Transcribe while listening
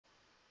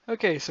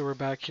Okay, so we're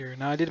back here.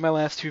 Now I did my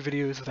last two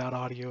videos without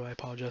audio. I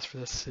apologize for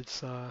this.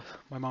 It's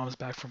my mom's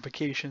back from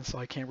vacation, so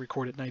I can't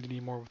record at night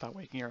anymore without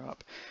waking her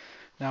up.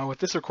 Now with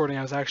this recording,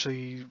 I was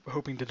actually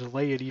hoping to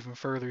delay it even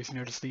further. So you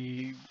notice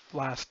the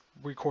last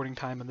recording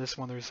time in this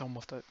one, there's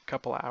almost a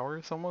couple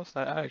hours almost.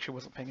 I actually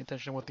wasn't paying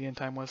attention to what the end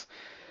time was.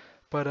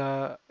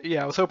 But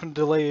yeah, I was hoping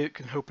to delay it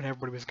and hoping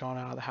everybody was gone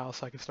out of the house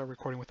so I could start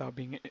recording without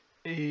being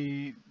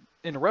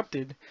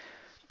interrupted.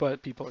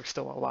 But people are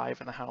still alive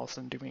in the house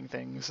and doing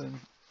things, and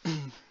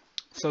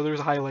so there's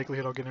a high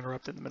likelihood I'll get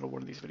interrupted in the middle of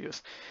one of these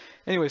videos.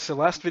 Anyway, so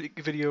last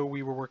video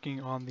we were working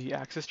on the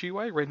Axis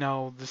GUI. Right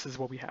now, this is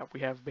what we have.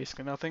 We have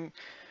basically nothing.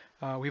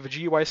 We have a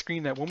GUI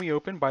screen that when we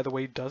open, by the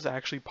way, does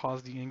actually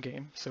pause the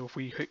in-game. So if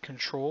we hit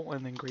Control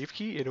and then Grave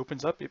Key, it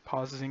opens up, it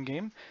pauses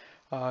in-game.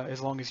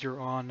 As long as you're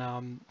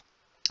on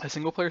a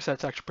single player, so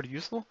that's actually pretty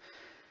useful.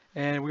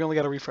 And we only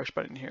got a refresh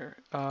button here.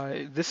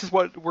 This is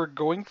what we're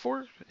going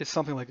for. It's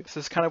something like this.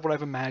 This is kind of what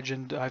I've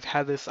imagined. I've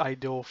had this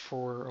ideal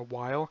for a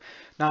while.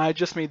 Now I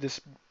just made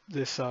this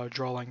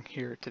drawing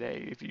here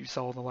today. If you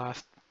saw in the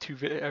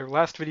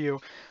last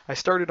video, I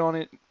started on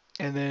it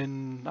and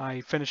then I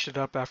finished it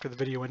up after the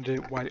video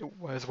ended while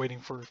I was waiting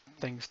for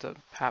things to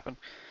happen.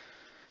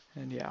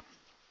 And yeah.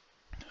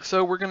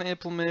 So we're going to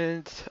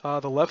implement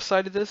the left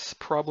side of this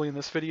probably in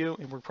this video,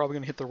 and we're probably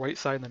going to hit the right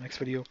side in the next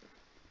video.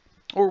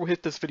 Or we'll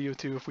hit this video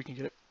too if we can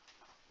get it.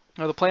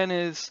 Now the plan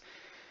is,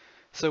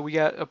 so we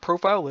got a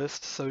profile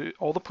list, so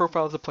all the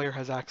profiles the player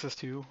has access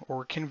to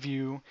or can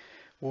view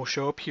will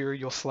show up here.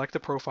 You'll select the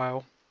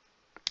profile.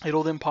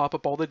 It'll then pop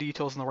up all the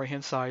details on the right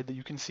hand side that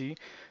you can see.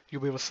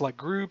 You'll be able to select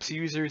groups,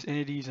 users,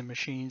 entities, and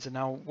machines. And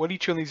now what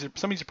each one of these are,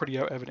 some of these are pretty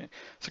evident.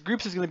 So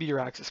groups is going to be your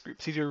access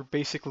groups. These are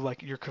basically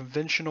like your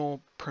conventional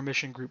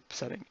permission group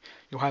setting.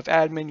 You'll have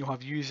admin, you'll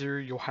have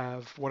user, you'll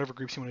have whatever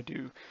groups you want to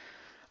do.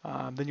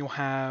 Then you'll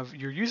have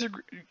your user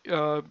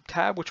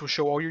tab, which will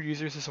show all your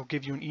users. This will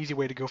give you an easy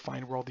way to go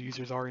find where all the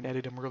users are and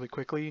edit them really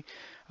quickly.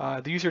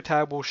 The user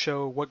tab will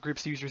show what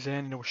groups the user's in,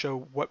 and it will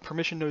show what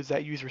permission nodes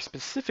that user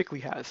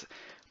specifically has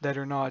that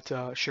are not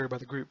shared by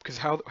the group. Because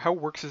how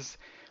it works is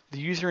the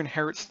user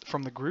inherits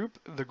from the group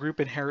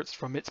inherits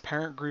from its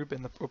parent group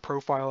and the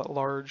profile at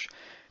large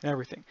and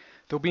everything.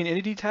 There'll be an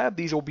entity tab.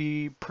 These will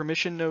be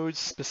permission nodes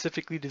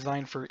specifically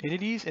designed for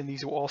entities, and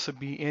these will also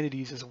be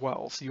entities as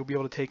well. So you'll be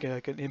able to take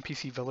like an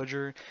NPC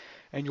villager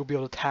and you'll be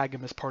able to tag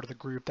him as part of the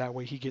group. That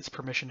way he gets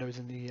permission nodes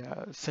and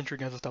the sentry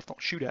guns and stuff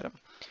don't shoot at him.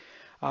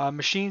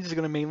 Machines is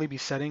going to mainly be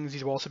settings.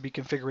 These will also be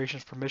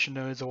configurations for permission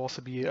nodes. There will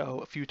also be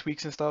a few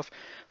tweaks and stuff.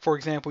 For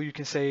example, you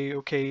can say,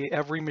 okay,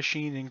 every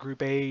machine in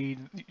Group A,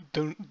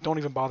 don't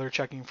even bother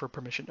checking for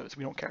permission nodes.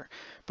 We don't care.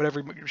 But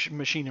every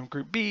machine in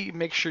Group B,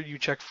 make sure you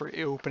check for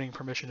opening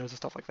permission nodes and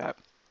stuff like that.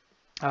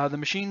 The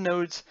machine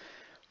nodes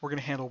we're going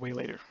to handle way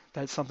later.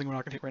 That's something we're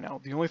not going to take right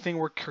now. The only thing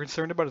we're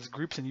concerned about is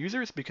groups and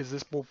users because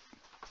this will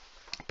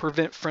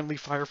prevent friendly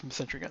fire from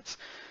sentry guns.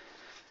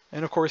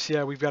 And of course,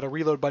 yeah, we've got a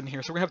reload button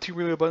here. So we're gonna have two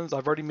reload buttons.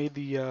 I've already made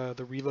the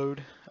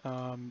reload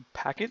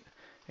packet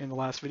in the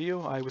last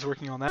video. I was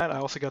working on that. I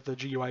also got the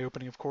GUI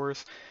opening, of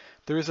course.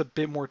 There is a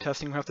bit more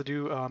testing we have to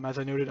do. As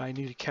I noted, I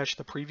need to catch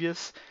the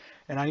previous,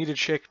 and I need to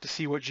check to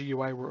see what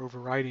GUI we're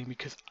overriding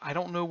because I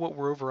don't know what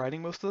we're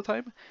overriding most of the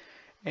time.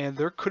 And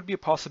there could be a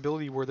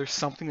possibility where there's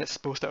something that's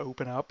supposed to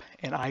open up,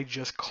 and I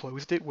just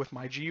closed it with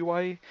my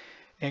GUI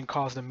and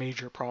caused a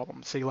major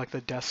problem. Say like the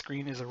death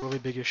screen is a really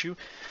big issue.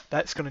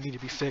 That's going to need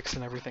to be fixed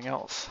and everything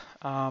else.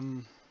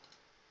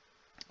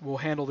 We'll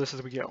handle this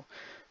as we go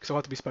because it'll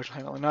have to be special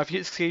handling. Now if you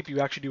hit escape, you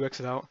actually do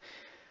exit out.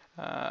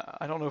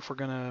 I don't know if we're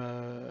going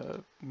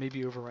to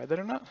maybe override that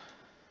or not.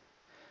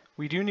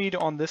 We do need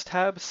on this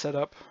tab set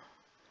up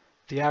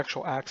the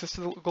actual access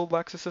to the global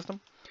access system.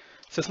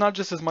 So it's not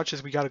just as much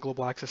as we got a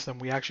global access system,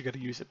 we actually got to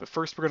use it. But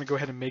first we're going to go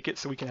ahead and make it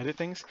so we can edit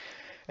things.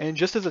 And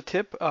just as a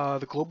tip,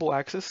 the global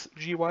access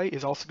GUI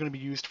is also going to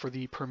be used for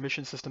the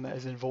permission system that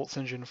is in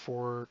VoltsEngine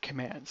for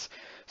commands.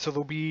 So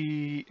there'll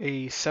be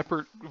a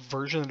separate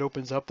version that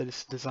opens up that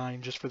is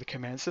designed just for the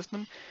command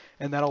system,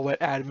 and that'll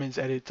let admins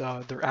edit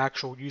their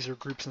actual user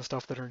groups and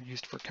stuff that are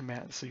used for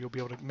commands. So you'll be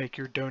able to make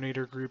your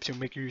donator groups, you'll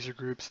make your user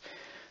groups,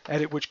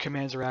 edit which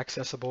commands are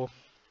accessible,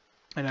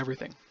 and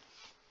everything.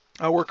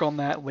 I'll work on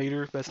that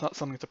later. That's not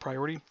something that's a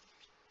priority,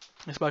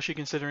 especially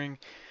considering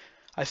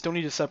I still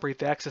need to separate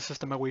the access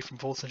system away from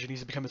VoltsEngine. It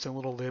needs to become its own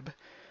little lib.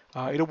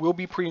 It will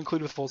be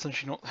pre-included with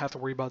VoltsEngine. You don't have to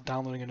worry about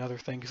downloading another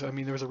thing. Because I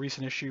mean, there was a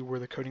recent issue where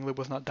the coding lib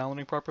was not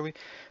downloading properly.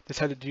 This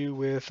had to do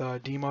with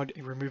dmod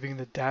removing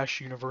the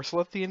dash universal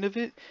at the end of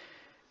it,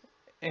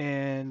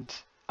 and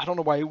I don't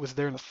know why it was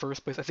there in the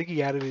first place. I think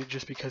he added it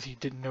just because he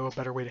didn't know a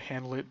better way to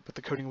handle it. But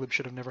the coding lib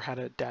should have never had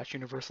a dash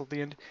universal at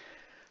the end.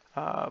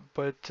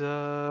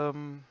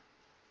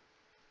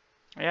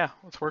 Yeah,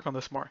 let's work on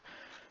this more.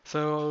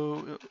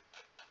 So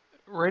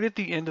right at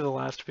the end of the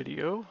last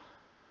video,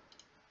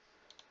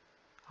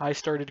 I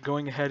started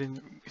going ahead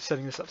and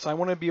setting this up. So I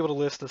want to be able to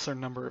list a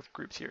certain number of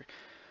groups here.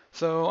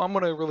 So I'm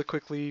going to really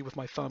quickly, with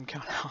my thumb,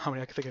 count out how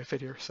many I think I fit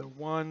here. So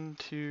 1,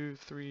 2,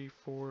 3,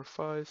 4,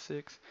 5,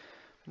 6,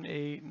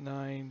 8,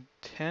 9,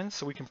 10.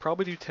 So we can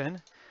probably do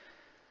 10.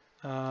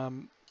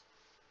 And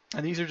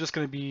these are just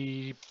going to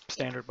be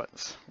standard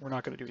buttons. We're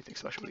not going to do anything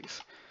special with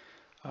these.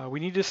 We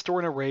need to store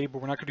an array,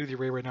 but we're not going to do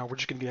the array right now. We're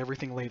just going to get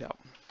everything laid out.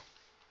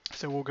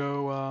 So we'll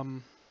go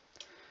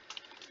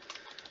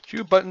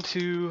GUI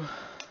button2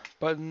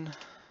 button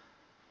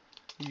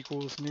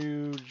equals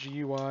new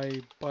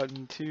GUI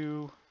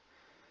button2,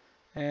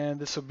 and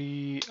this will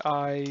be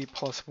I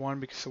plus 1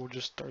 because so we'll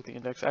just start the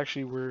index.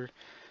 Actually,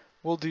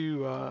 we'll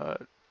do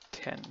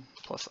 10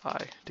 plus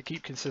I to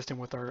keep consistent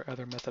with our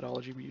other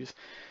methodology we use.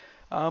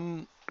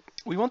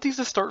 We want these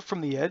to start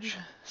from the edge,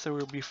 so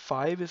it'll be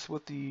 5 is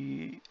what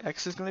the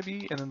x is going to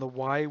be, and then the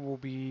y will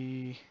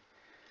be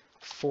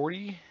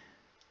 40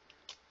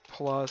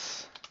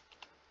 plus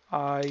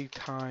I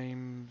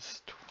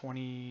times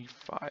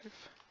 25.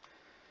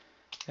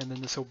 And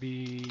then this will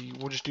be,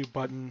 we'll just do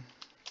button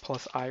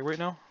plus I right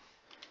now.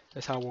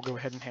 That's how we'll go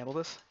ahead and handle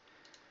this.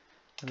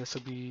 And this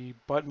will be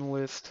button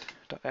list.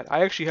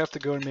 I actually have to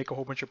go and make a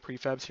whole bunch of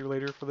prefabs here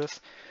later for this.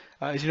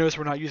 As you notice,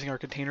 we're not using our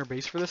container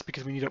base for this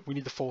because we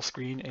need the full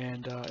screen,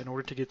 and in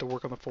order to get to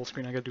work on the full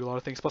screen, I got to do a lot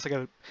of things. Plus,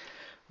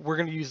 we're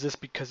going to use this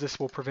because this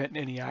will prevent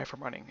NEI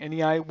from running.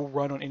 NEI will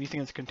run on anything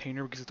that's a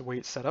container because of the way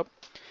it's set up,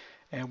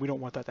 and we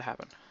don't want that to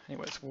happen.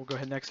 Anyways, we'll go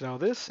ahead and exit out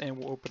of this, and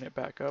we'll open it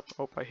back up.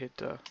 Oh, I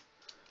hit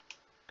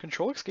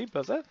Control Escape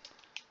does that?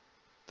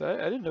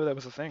 I didn't know that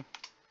was a thing.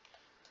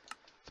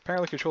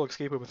 Apparently Control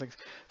Escape open things.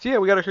 So yeah,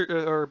 we got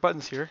our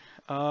buttons here.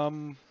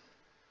 We're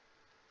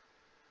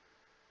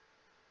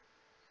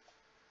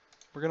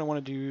gonna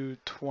want to do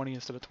 20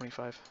 instead of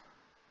 25.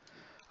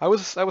 I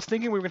was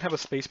thinking we were gonna have a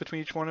space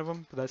between each one of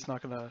them, but that's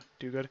not gonna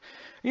do good.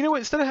 You know what?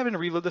 Instead of having to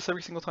reload this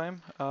every single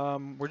time,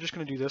 we're just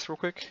gonna do this real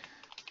quick.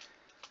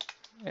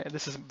 And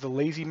this is the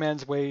lazy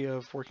man's way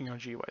of working on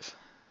GUIs.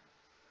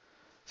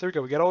 So there we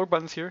go. We got all our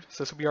buttons here.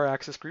 So this will be our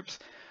axis groups.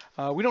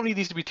 We don't need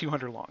these to be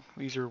 200 long.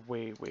 These are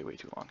way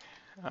too long.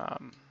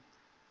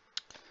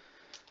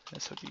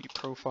 This will be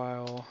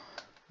profile.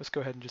 Let's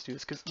go ahead and just do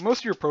this because most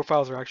of your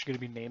profiles are actually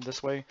going to be named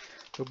this way.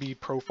 There'll be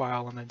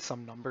profile and then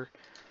some number.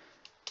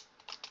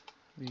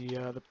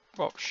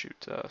 Oh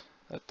shoot,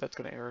 that's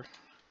going to error.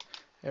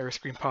 Error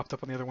screen popped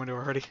up on the other window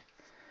already.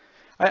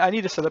 I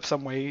need to set up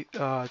some way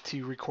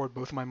to record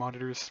both of my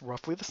monitors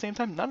roughly at the same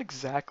time. Not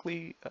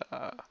exactly.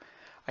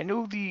 I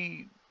know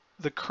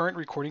the current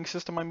recording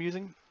system I'm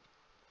using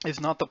is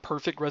not the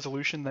perfect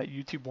resolution that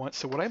YouTube wants.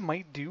 So what I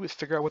might do is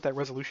figure out what that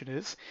resolution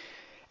is,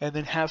 and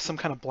then have some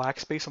kind of black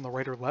space on the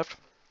right or left,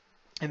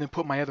 and then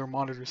put my other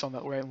monitors on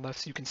that right and left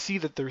so you can see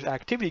that there's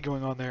activity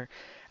going on there,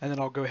 and then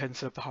I'll go ahead and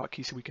set up the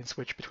hotkey so we can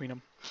switch between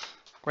them.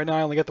 Right now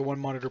I only got the one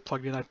monitor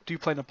plugged in. I do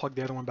plan to plug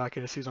the other one back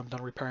in as soon as I'm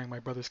done repairing my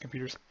brother's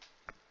computers.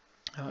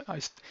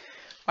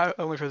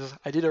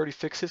 I did already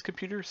fix his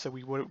computer, so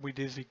what we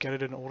did is we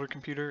gutted an older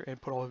computer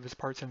and put all of his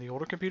parts in the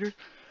older computer.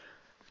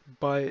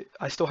 But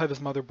I still have his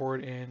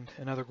motherboard and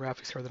another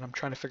graphics card that I'm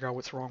trying to figure out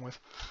what's wrong with.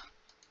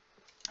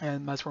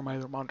 And that's where my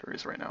other monitor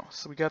is right now.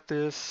 So we got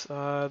this.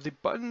 The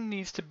button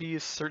needs to be a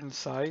certain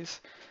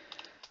size.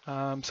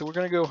 So we're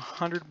going to go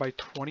 100 by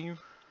 20.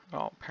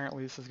 Oh,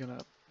 apparently this is going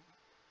to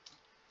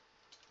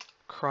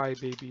cry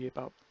baby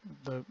about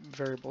the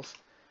variables.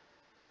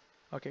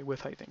 Okay,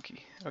 with height and key.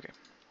 Okay.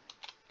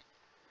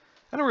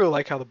 I don't really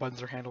like how the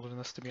buttons are handled in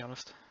this, to be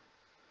honest.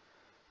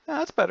 Yeah,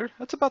 that's better.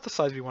 That's about the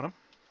size we want them.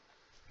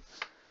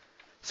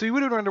 So you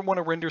would want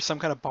to render some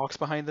kind of box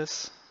behind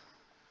this.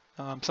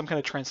 Some kind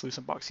of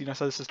translucent box. You know,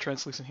 so this is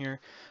translucent here.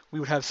 We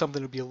would have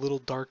something that would be a little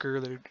darker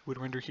that would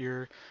render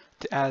here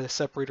to add a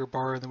separator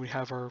bar, and then we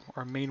have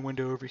our main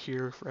window over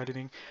here for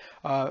editing.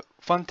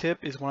 Fun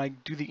tip is when I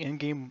do the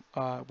in-game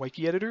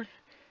wiki editor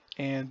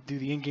and do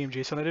the in-game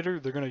JSON editor,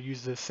 they're going to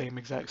use the same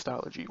exact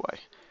style of GUI.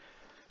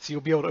 So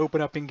you'll be able to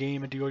open up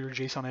in-game and do all your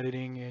JSON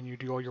editing and you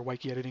do all your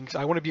wiki editing. So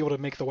I want to be able to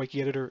make the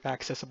wiki editor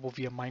accessible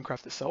via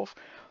Minecraft itself.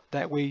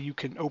 That way you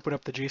can open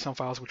up the JSON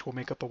files which will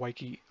make up the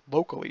wiki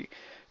locally,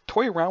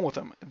 toy around with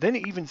them, then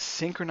even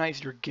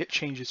synchronize your Git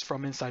changes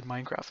from inside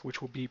Minecraft,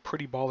 which will be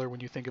pretty baller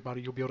when you think about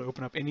it. You'll be able to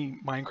open up any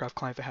Minecraft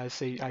client that has,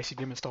 say,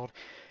 ICDM installed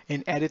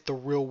and edit the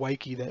real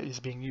wiki that is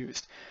being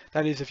used.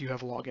 That is if you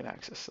have login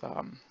access.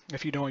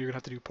 If you don't, you're going to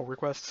have to do pull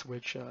requests,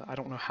 which I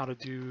don't know how to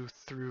do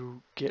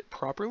through Git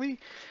properly.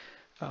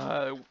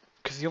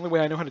 Because the only way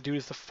I know how to do it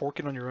is to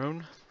fork it on your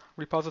own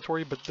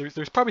repository, but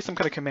there's probably some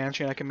kind of command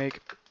chain I can make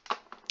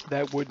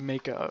that would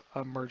make a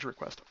merge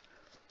request.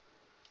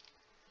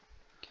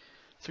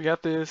 So we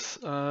got this,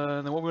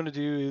 and then what we're going to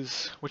do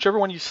is, whichever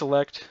one you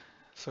select,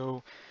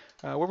 so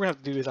what we're going to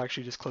have to do is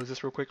actually just close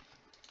this real quick,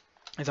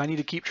 is I need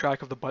to keep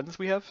track of the buttons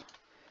we have,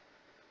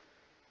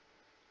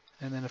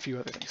 and then a few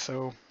other things.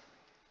 So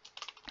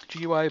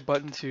GUI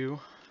button 2,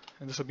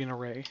 and this will be an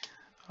array,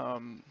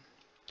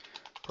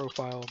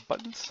 profile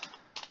buttons.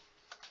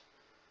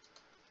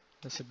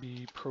 This would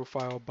be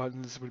profile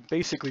buttons would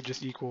basically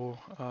just equal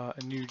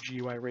a new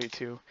GUI array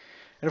 2.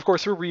 And of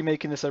course we're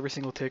remaking this every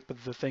single tick, but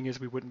the thing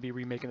is we wouldn't be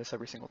remaking this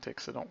every single tick,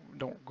 so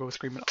don't go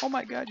screaming, oh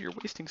my god, you're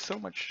wasting so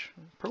much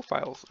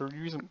profiles, or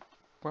you're using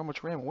so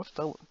much RAM. What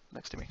fell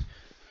next to me?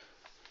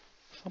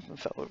 Something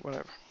fell,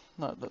 whatever.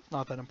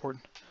 Not that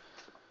important.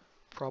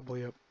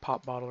 probably a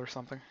pop bottle or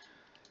something.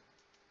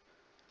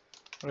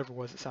 Whatever it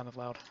was, it sounded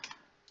loud.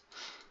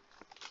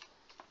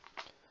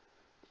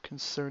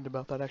 Concerned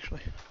about that,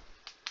 actually.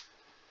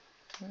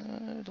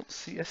 I don't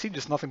see. I see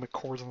just nothing but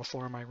cords on the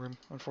floor in my room,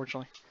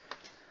 unfortunately.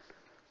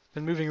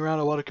 Been moving around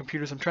a lot of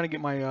computers. I'm trying to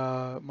get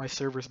my my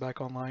servers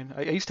back online.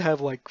 I used to have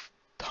like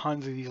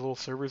tons of these little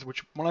servers,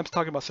 which when I'm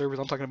talking about servers,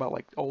 I'm talking about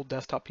like old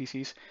desktop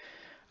PCs.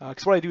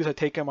 Because what I do is I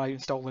take them, I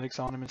install Linux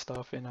on them and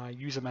stuff, and I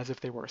use them as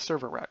if they were a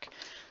server rack.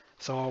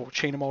 So I'll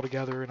chain them all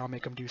together and I'll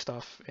make them do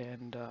stuff,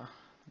 and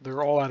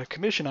they're all out of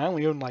commission. I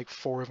only own like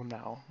 4 of them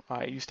now.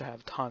 I used to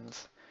have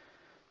tons.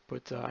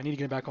 But I need to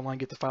get it back online,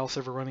 get the file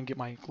server running, get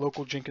my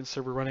local Jenkins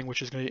server running,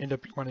 which is going to end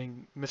up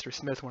running Mr.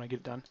 Smith when I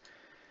get it done.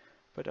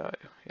 But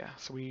yeah,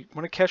 so we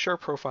want to cache our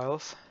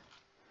profiles.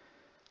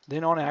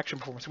 Then on action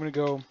performance, I'm going to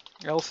go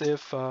else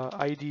if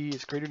ID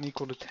is greater than or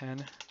equal to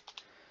 10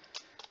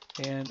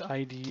 and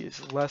ID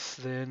is less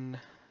than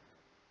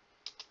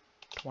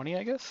 20,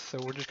 I guess. So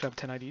we're just going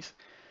to have 10 IDs.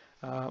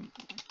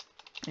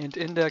 And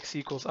index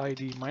equals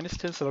ID minus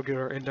 10, so that'll get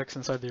our index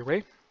inside the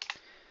array.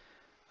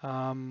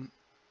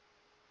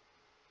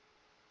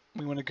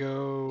 We want to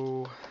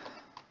go,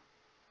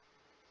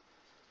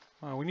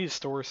 we need to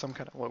store some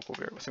kind of local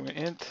variable. So we're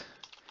going to int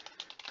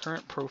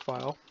current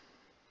profile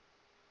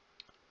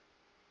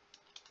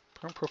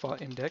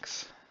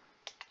index.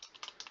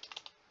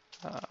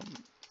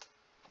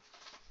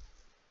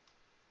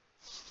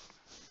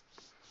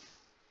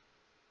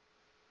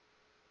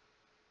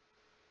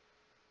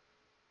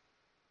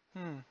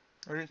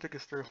 I didn't take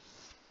us through.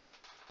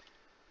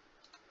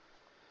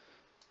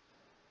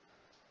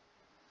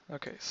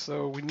 Okay,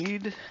 so we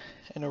need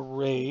an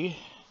array.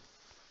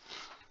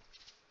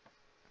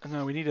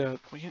 No, we need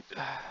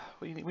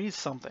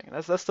something.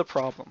 That's the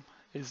problem.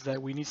 Is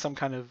that we need some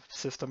kind of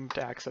system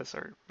to access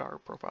our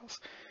profiles.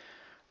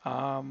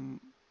 We're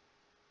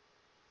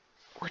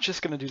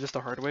just gonna do this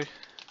the hard way.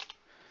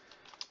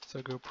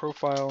 So go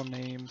profile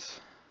names,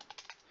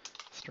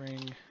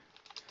 string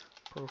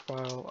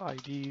profile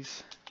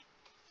IDs.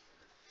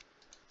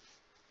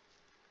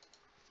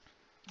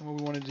 And what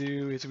we want to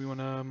do is we want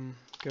to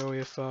go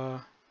if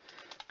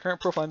current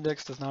profile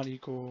index does not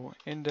equal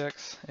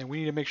index, and we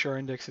need to make sure our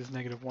index is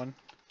 -1.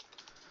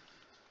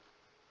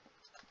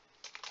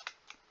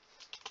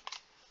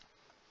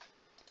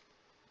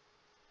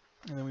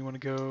 And then we want to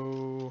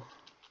go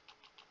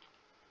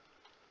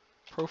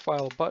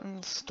profile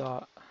buttons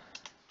dot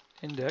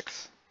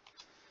index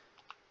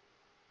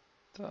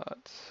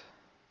dot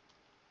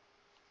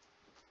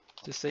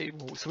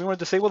disable. So we want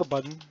to disable the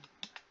button.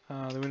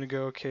 Then we're going to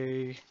go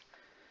okay.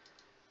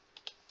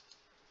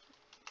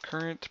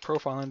 Current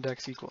profile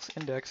index equals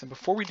index, and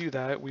before we do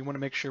that, we want to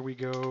make sure we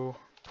go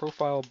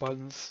profile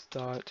buttons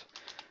dot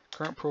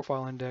current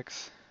profile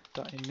index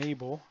dot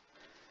enable.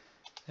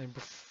 And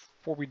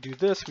before we do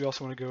this, we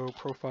also want to go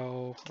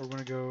profile, or we're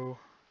going to go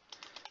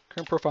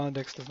current profile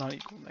index does not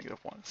equal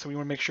 -1. So we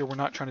want to make sure we're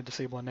not trying to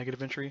disable a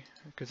negative entry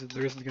because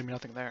there isn't going to be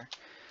nothing there.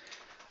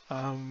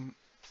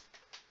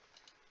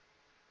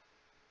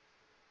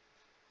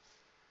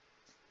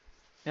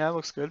 Yeah, it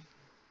looks good.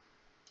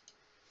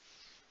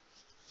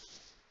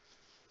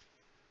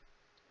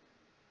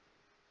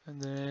 And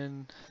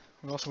then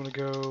we also want to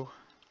go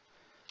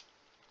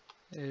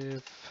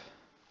if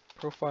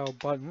profile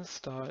buttons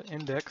dot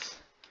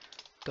index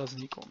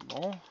doesn't equal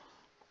null.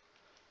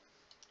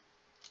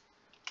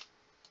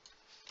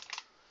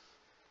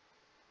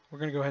 We're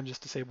going to go ahead and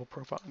just disable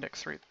profile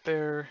index right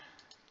there.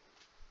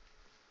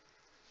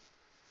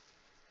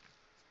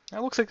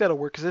 That looks like that'll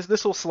work because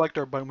this will select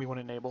our button we want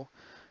to enable.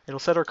 It'll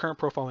set our current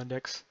profile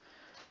index.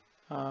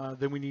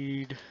 Then we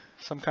need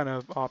some kind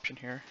of option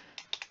here.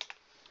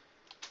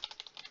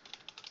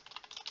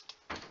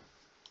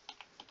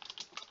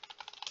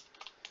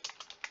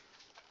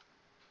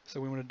 So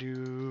we want to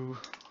do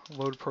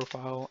load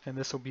profile, and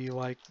this will be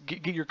like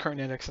get your current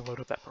index and load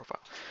up that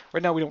profile.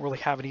 Right now we don't really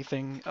have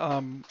anything.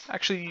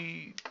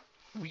 Actually,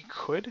 we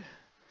could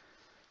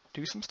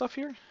do some stuff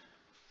here.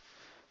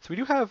 So we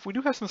do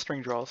have some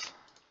string draws.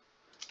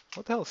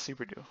 What the hell does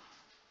super do?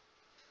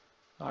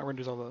 It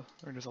renders all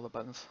the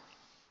buttons.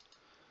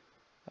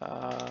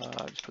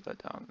 Just put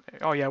that down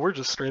there. Oh yeah, we're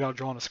just straight out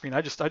drawing a screen.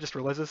 I just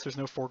realized this. There's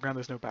no foreground.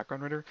 There's no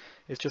background render.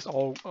 It's just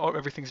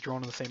everything's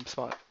drawn in the same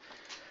spot.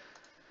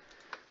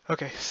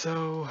 Okay,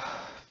 so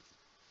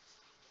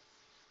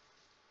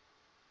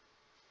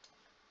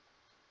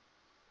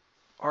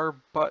our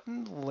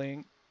button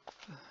length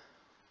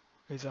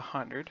is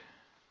 100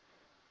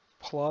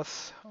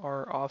 plus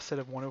our offset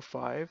of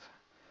 105.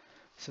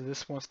 So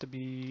this wants to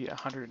be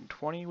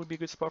 120 would be a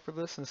good spot for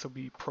this, and this will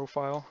be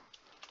profile.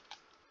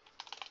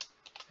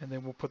 And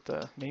then we'll put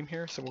the name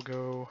here. So we'll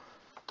go.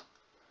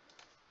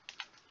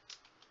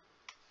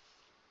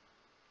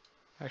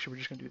 Actually, we're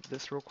just gonna do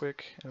this real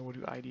quick, and we'll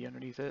do ID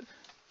underneath it.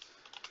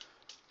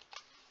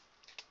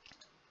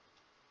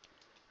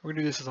 We're going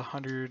to do this as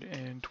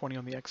 120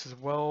 on the X as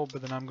well,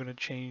 but then I'm going to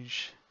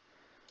change,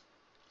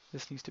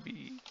 this needs to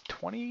be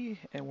 20,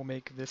 and we'll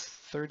make this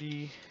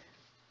 30.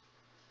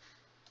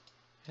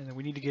 And then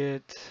we need to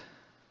get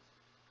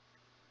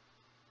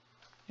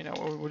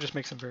we'll just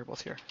make some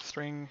variables here.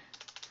 String,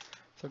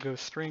 so go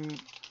string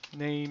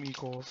name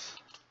equals,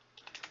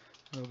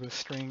 we'll go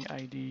string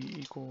ID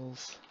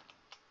equals.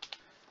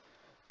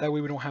 That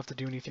way we don't have to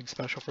do anything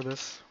special for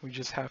this. We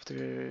just have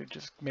to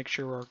just make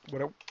sure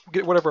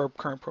get whatever our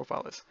current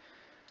profile is.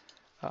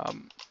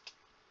 I'm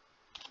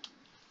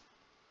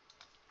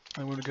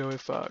going to go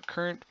if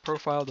current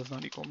profile does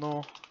not equal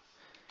null,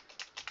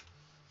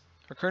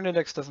 or current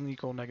index doesn't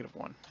equal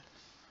 -1.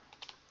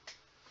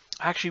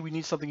 Actually, we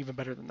need something even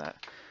better than that.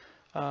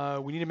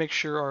 We need to make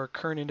sure our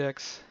current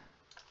index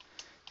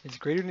is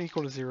greater than or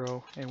equal to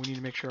 0, and we need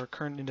to make sure our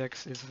current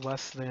index is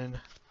less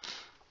than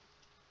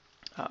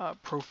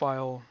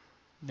profile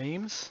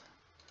names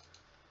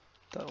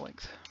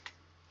 .length,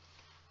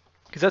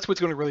 because that's what's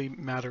going to really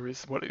matter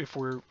is what if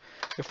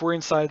we're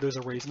inside those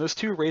arrays, and those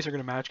two arrays are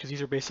going to match because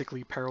these are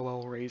basically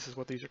parallel arrays is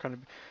what these are kind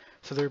of,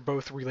 so they're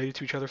both related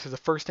to each other. So the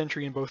first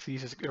entry in both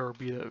these is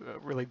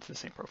related to the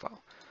same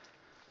profile.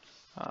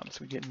 So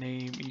we get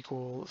name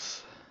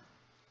equals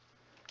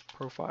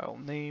profile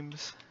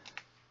names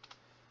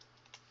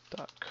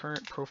dot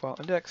current profile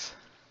index.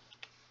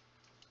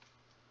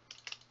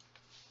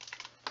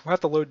 We'll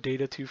have to load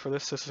data too for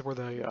this. This is where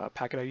the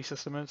packet ID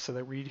system is. So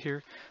that read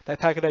here, that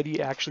packet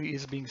ID actually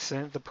is being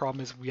sent. The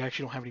problem is we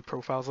actually don't have any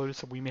profiles loaded,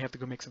 so we may have to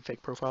go make some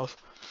fake profiles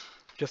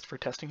just for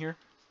testing here.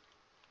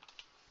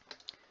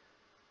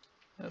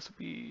 This will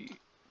be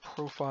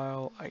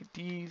profile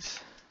IDs.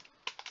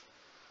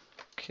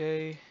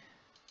 Okay.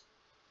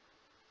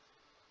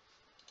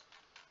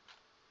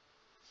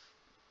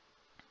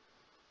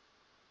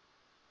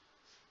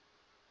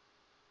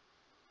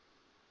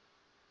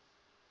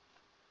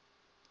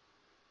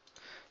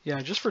 Yeah,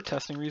 just for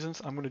testing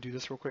reasons, I'm going to do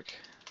this real quick.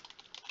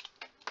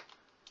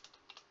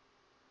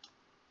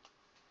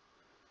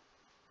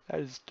 That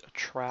is a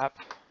trap.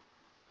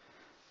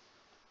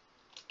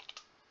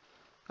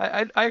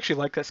 I actually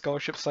like that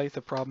scholarship site.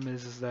 The problem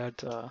is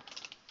that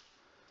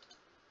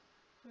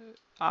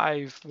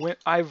I've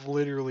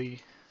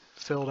literally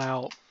filled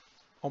out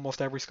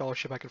almost every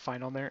scholarship I could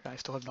find on there, and I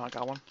still have not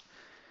got one.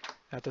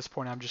 At this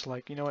point, I'm just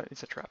like, you know what?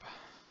 It's a trap.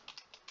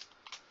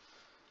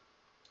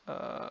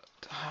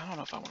 I don't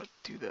know if I want to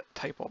do that.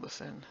 Type all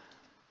this in.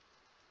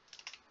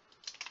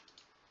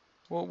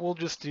 We'll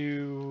just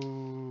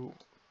do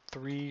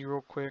 3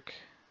 real quick,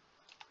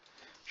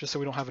 just so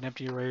we don't have an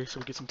empty array, so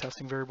we get some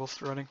testing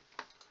variables running.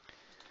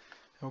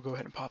 And we'll go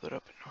ahead and pop that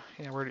up.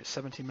 Yeah, we're already at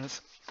 17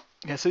 minutes.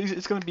 Yeah, so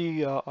it's going to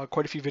be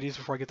quite a few videos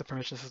before I get the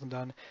permission system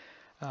done.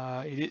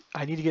 I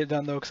need to get it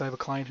done though, because I have a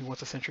client who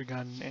wants a sentry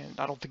gun, and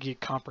I don't think he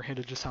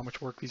comprehended just how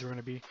much work these are going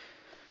to be,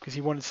 because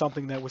he wanted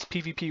something that was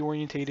PvP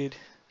orientated.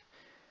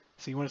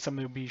 So he wanted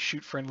something to be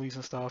shoot friendlies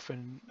and stuff,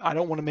 and I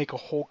don't want to make a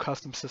whole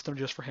custom system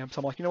just for him. So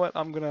I'm like, you know what?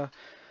 I'm gonna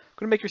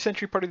make your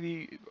sentry part of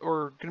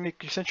gonna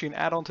make your sentry an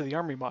add-on to the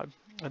armory mod,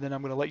 and then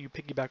I'm gonna let you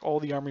piggyback all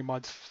the armory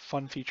mod's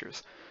fun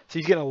features. So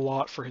he's getting a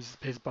lot for his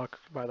buck,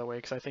 by the way,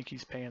 because I think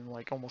he's paying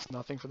like almost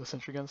nothing for the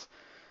sentry guns.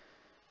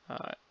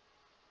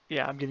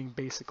 Yeah, I'm getting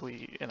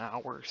basically an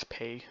hour's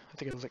pay. I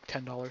think it was like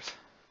 $10.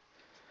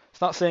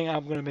 It's not saying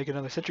I'm gonna make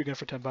another sentry gun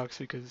for $10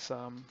 because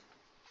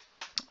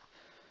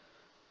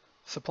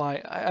supply.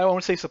 I want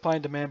to say supply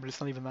and demand, but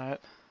it's not even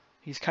that.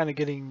 He's kind of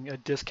getting a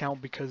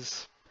discount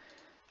because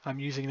I'm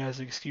using it as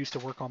an excuse to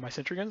work on my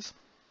sentry guns.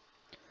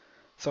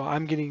 So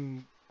I'm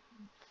getting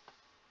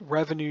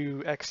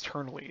revenue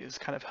externally is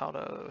kind of how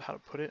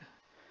to put it.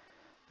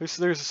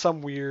 There's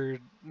some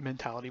weird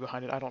mentality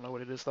behind it. I don't know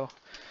what it is though.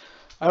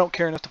 I don't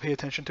care enough to pay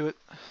attention to it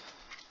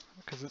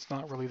because it's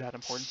not really that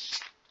important.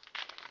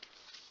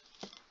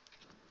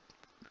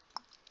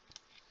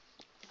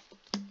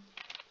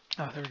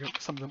 Ah, there we go.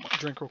 Something to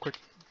drink real quick.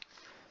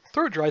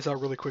 Throat dries out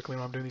really quickly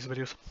when I'm doing these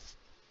videos.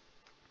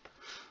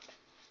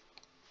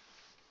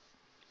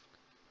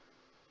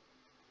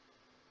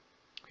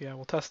 Yeah,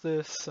 we'll test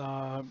this.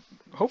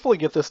 Hopefully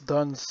get this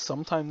done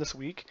sometime this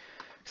week,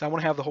 because I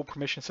want to have the whole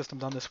permission system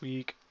done this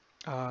week.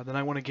 Then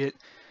I want to get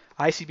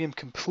ICBM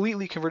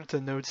completely converted to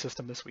the node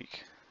system this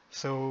week.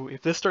 So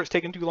if this starts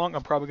taking too long,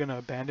 I'm probably going to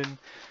abandon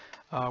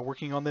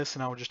working on this,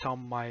 and I'll just tell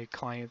my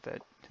client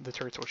that the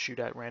turrets will shoot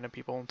at random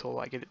people until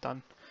I get it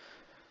done.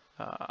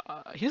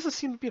 He doesn't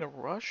seem to be in a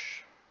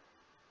rush.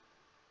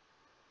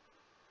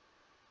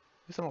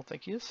 At least I don't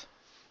think he is.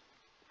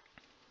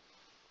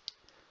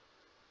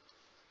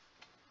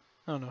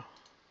 I don't know.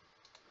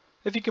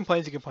 If he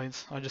complains, he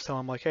complains. I just tell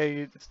him like,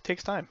 hey, it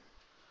takes time.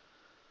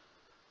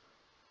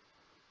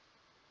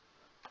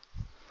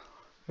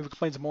 If he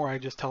complains more, I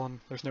just tell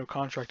him there's no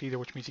contract either,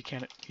 which means he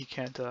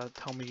can't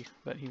tell me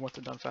that he wants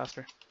it done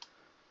faster.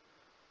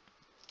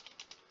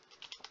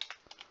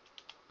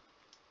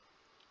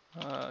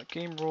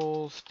 Game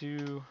rules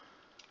do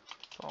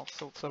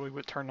also, so we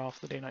would turn off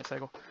the day-night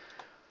cycle.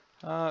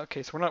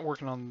 Okay, so we're not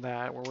working on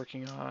that. We're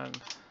working on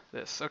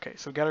this. Okay,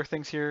 so we got our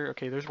things here.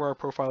 Okay, there's where our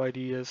profile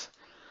ID is.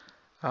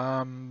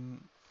 Oh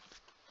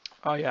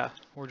yeah,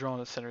 we're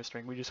drawing a center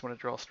string. We just want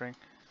to draw a string.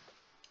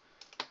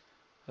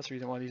 That's the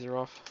reason why these are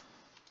off.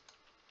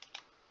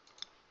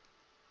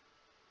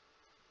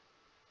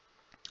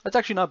 That's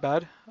actually not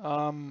bad.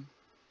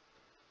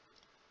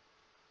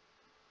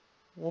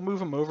 We'll move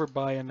them over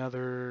by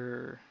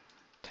another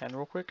 10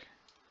 real quick.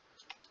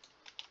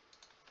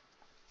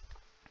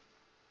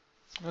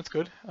 That's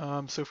good.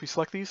 So if we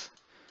select these,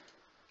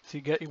 so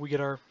we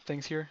get our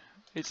things here.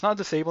 It's not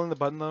disabling the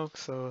button though,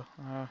 so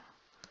I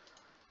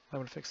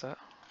want to fix that.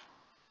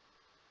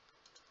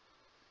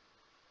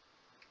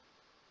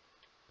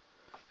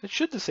 It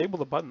should disable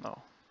the button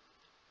though.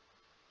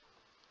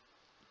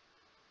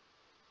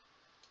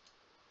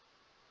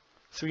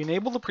 So we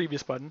enable the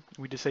previous button,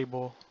 we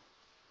disable.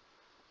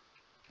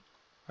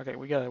 Okay,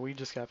 we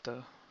just have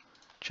to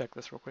check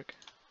this real quick.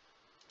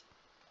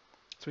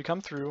 So we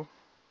come through.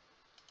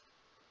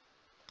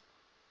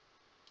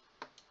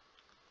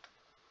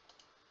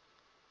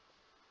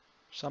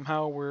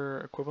 Somehow we're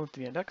equivalent to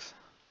the index.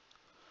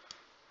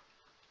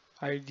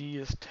 ID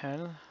is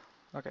 10.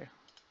 Okay.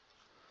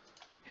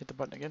 Hit the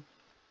button again.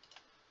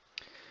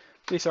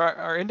 Okay, so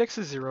our index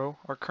is 0.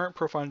 Our current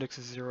profile index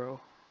is 0.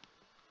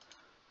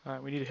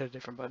 Alright, we need to hit a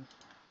different button.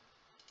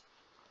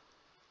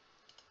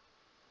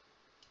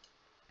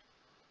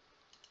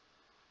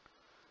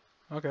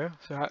 Okay,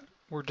 so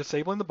we're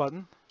disabling the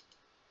button.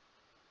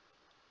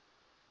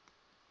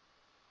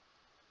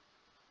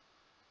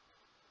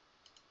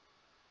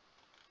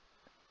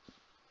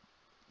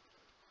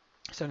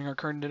 Setting our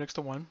current index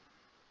to 1.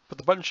 But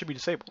the button should be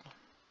disabled.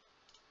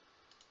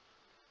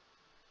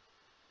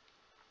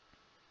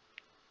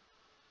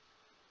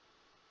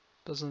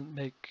 Doesn't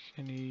make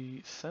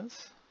any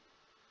sense.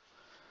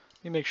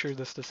 Let me make sure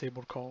this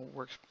disabled call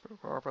works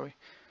properly.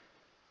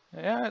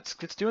 Yeah,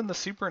 it's doing the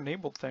super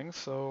enabled thing,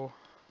 so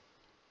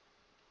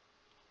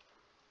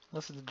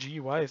unless the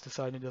GUI is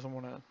deciding it doesn't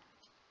want to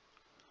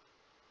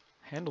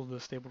handle the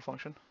disabled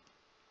function.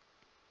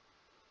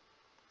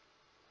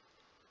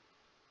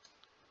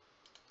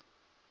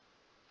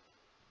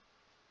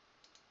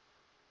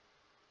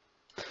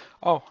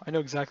 Oh, I know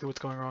exactly what's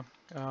going wrong.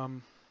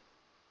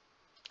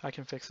 I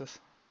can fix this.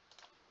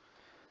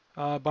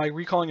 By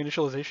recalling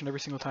initialization every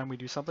single time we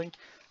do something,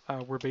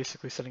 we're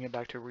basically setting it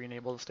back to a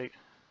re-enabled state.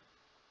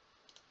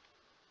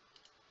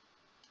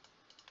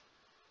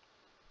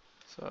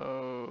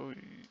 So,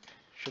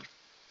 should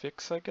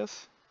fix, I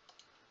guess.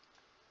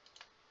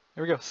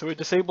 There we go. So it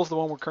disables the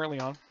one we're currently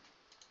on.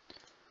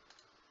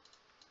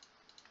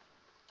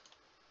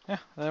 Yeah,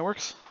 that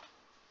works.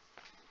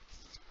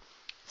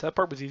 So that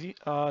part was easy.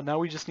 Now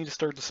we just need to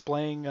start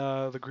displaying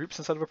the groups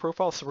inside of a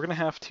profile. So we're going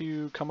to have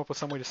to come up with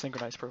some way to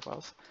synchronize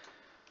profiles.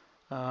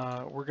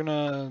 We're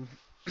going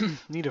to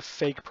need a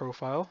fake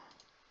profile.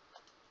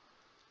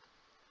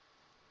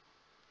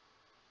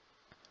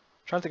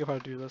 I'm trying to think of how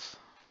to do this.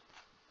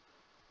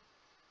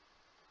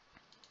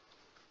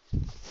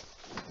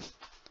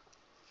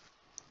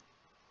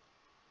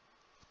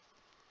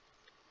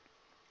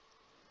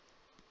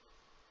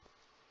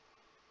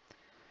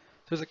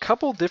 There's a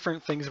couple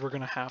different things we're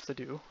going to have to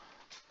do.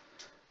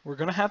 We're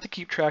going to have to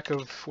keep track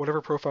of whatever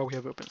profile we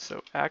have open.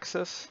 So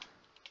access,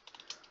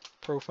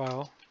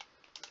 profile,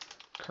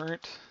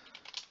 current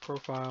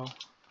profile.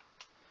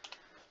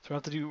 So we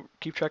have to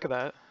keep track of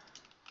that.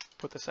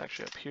 Put this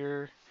actually up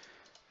here,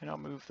 and I'll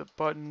move the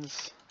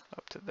buttons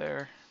up to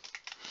there.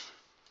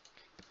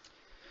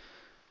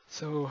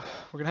 So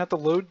we're going to have to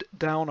load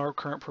down our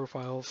current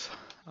profiles.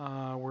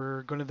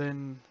 We're going to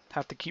then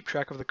have to keep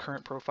track of the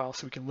current profile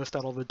so we can list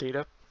out all the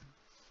data,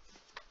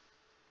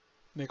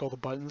 make all the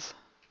buttons.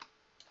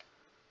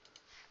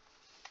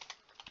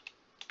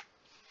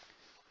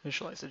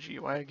 Initialize the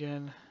GUI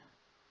again.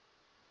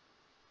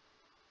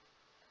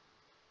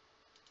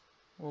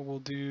 What we'll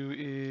do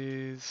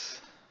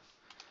is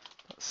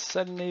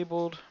set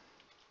enabled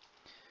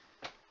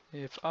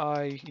if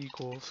I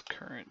equals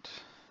current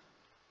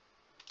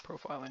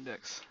profile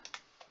index.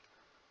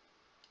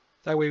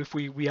 That way if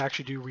we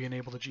actually do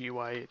re-enable the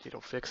GUI, it'll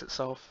fix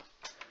itself.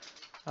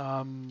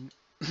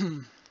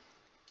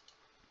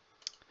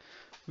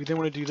 We then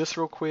want to do this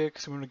real quick,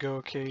 so we're going to go,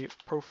 okay,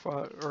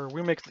 profile, or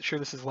we make sure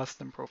this is less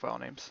than profile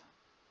names.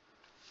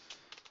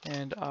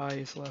 And I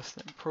is less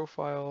than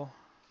profile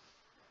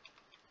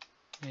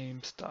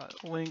names dot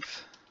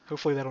length.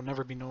 Hopefully that'll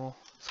never be null,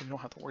 so we don't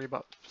have to worry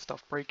about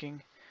stuff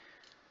breaking.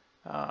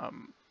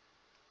 Then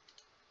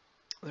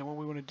what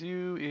we want to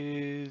do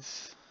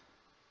is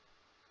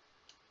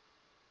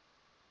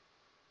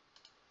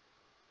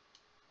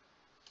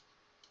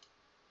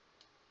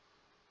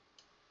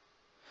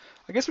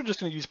I guess we're just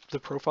going to use the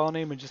profile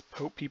name and just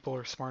hope people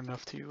are smart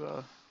enough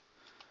to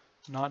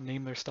not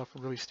name their stuff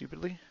really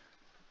stupidly.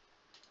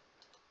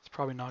 It's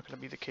probably not going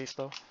to be the case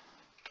though.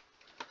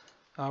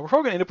 We're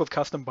probably going to end up with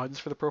custom buttons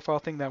for the profile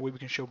thing. That way we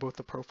can show both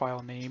the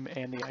profile name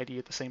and the ID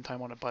at the same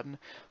time on a button.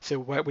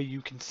 So that way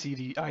you can see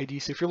the ID.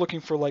 So if you're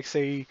looking for, like,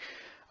 say,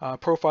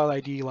 profile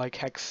ID like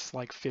hex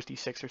like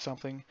 56 or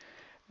something,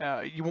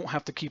 you won't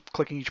have to keep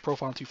clicking each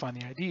profile until you find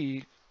the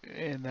ID.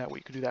 And that way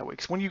you can do that way.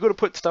 Because when you go to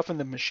put stuff in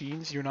the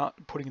machines, you're not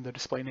putting the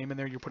display name in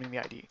there, you're putting the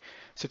ID.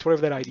 So it's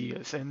whatever that ID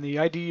is. And the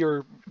ID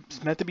are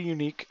meant to be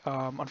unique.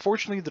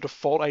 Unfortunately, the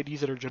default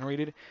IDs that are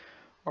generated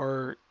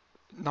are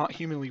not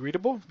humanly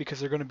readable because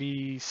they're going to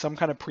be some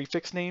kind of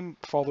prefix name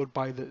followed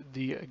by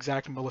the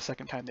exact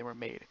millisecond time they were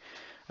made.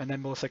 And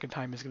then millisecond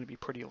time is going to be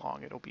pretty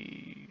long. It'll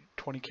be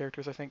 20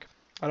 characters, I think.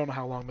 I don't know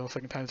how long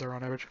millisecond times are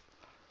on average.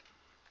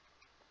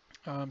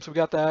 So we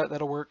got that.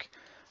 That'll work.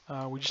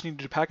 We just need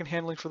to do packet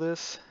handling for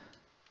this.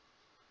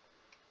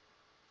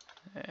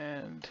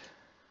 And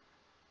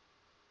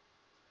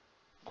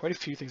quite a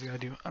few things I gotta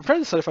do. I'm trying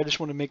to decide if I just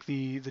want to make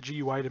the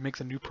GUI to make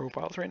the new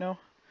profiles right now,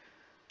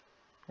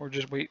 or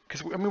just wait,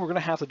 because I mean we're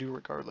gonna have to do it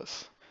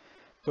regardless.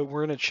 But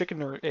we're in a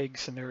chicken or egg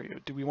scenario.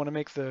 Do we want to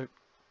make the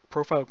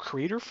profile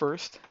creator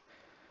first,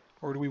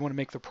 or do we want to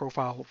make the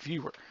profile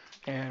viewer?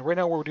 And right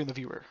now we're doing the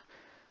viewer.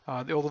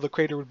 Although the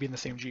creator would be in the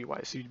same GUI,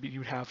 so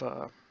you'd have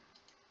a.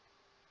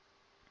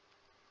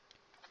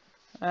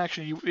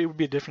 Actually, it would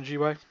be a different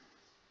GUI,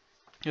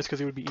 just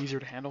because it would be easier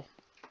to handle.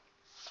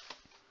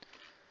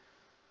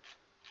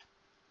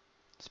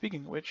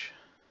 Speaking of which,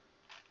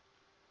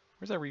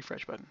 where's that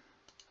refresh button?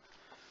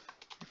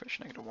 Refresh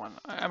 -1.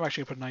 I'm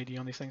actually gonna put an ID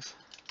on these things.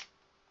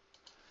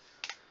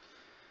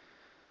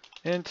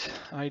 Int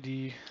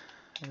ID,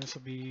 and this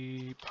will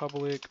be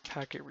public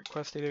packet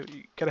request data.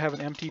 You gotta have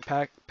an empty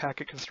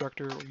packet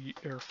constructor,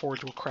 or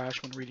Forge will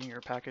crash when reading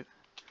your packet.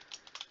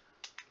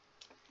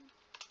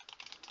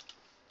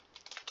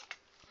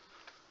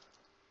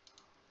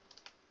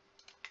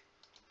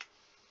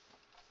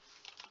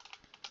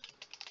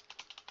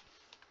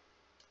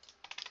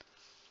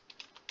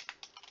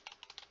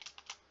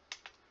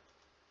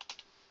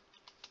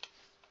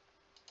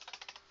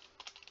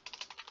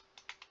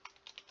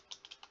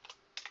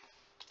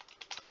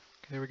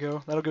 There we go.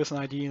 That'll give us an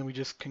ID, and we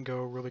just can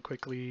go really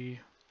quickly.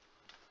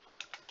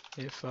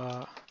 If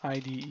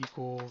ID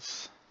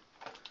equals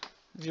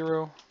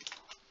 0,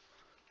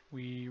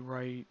 we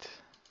write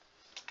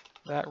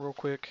that real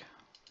quick.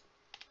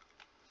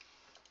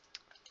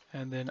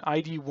 And then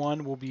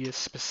ID1 will be a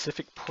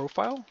specific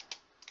profile.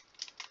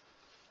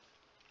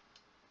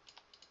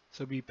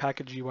 So it'll be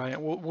packet GUI,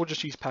 and we'll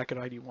just use packet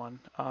ID1.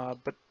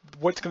 But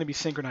what's going to be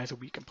synchronized will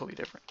be completely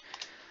different.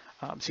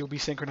 So you'll be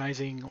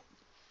synchronizing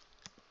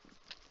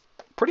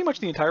pretty much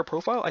the entire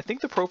profile. I think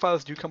the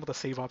profiles do come with a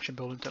save option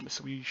built into them,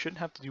 so we shouldn't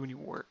have to do any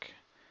work.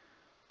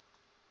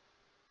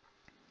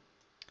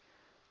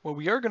 What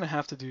we are going to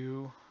have to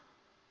do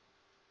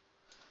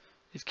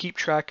is keep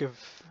track of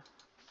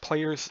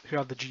players who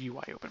have the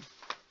GUI open.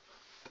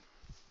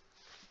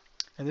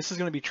 And this is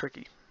going to be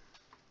tricky.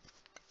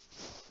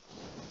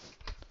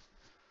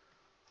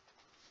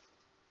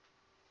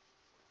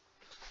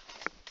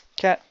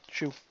 Cat,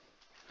 shoo.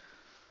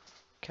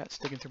 Cat's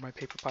digging through my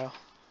paper pile.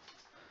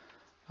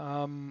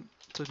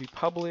 So it'd be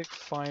public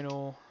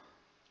final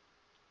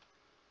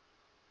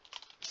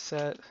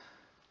set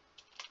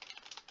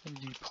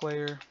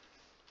md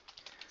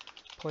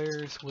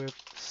players with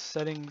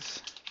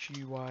settings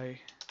GUI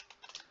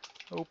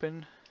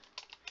open.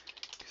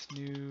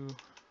 New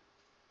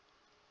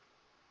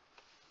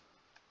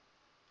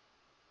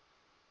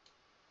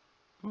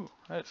ooh,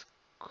 that's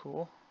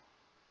cool.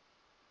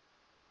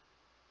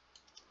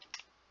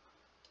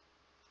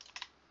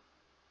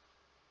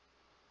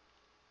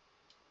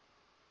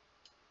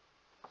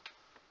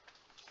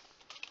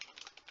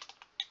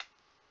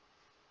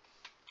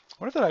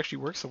 I wonder if that actually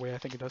works the way I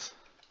think it does.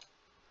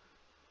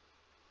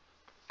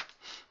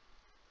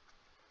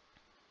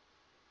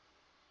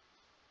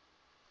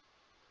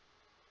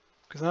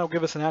 Because that'll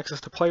give us an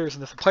access to players,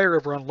 and if the player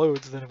ever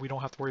unloads, then we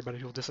don't have to worry about it.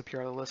 He'll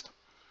disappear out of the list.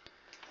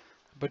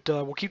 But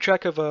we'll keep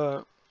track of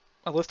a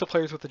list of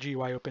players with the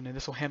GUI open, and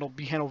this will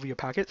be handled via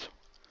packets.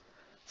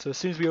 So as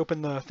soon as we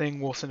open the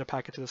thing, we'll send a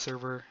packet to the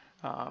server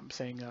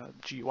saying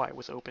GUI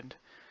was opened.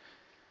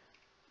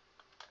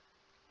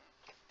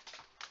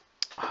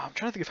 I'm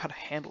trying to think of how to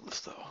handle this,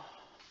 though.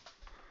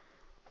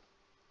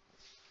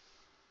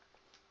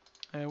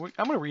 I'm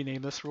going to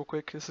rename this real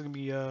quick. This is going to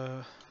be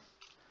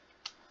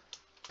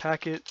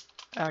packet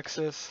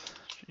access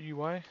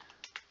GUI.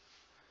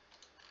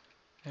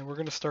 And we're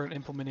going to start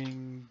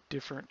implementing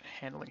different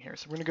handling here.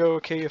 So we're going to go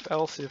okay if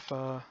else if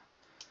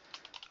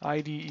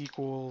ID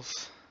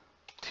equals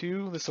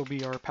 2. This will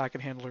be our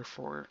packet handler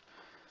for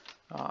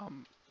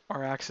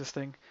our access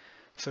thing.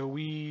 So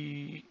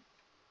we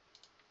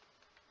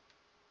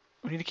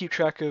need to keep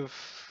track of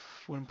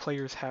when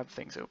players have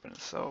things open.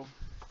 So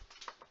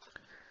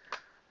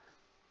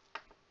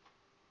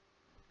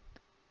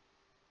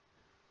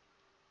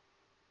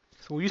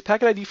we'll use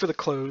packet ID for the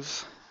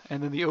close,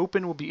 and then the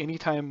open will be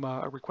anytime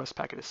a request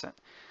packet is sent.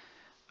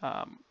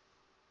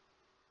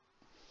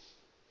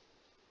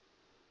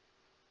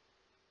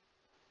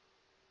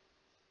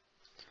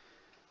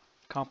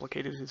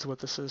 Complicated is what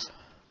this is.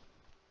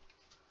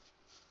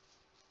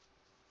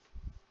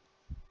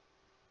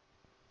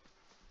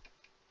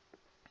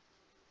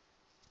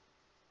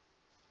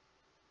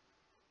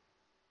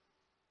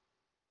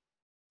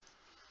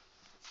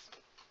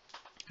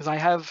 Because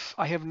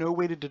I have no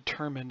way to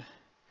determine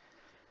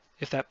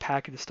if that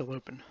packet is still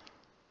open.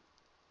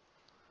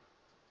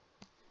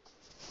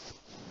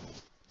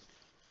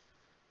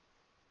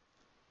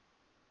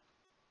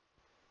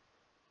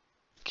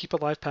 keep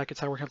alive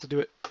packets, how we're going to have to do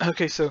it.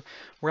 Okay, so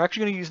we're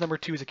actually going to use number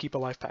 2 as a keep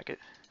alive packet.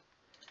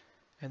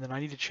 And then I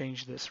need to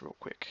change this real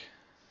quick.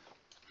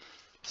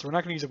 So we're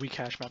not going to use a weak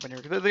hash map in here.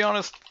 The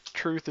honest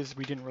truth is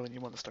we didn't really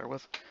need one to start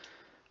with.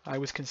 I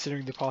was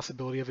considering the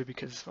possibility of it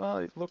because, well,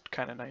 it looked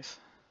kind of nice.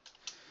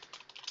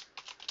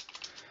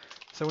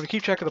 So I'm going to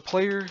keep track of the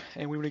player,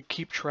 and we would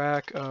keep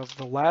track of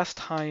the last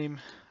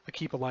time a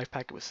keep alive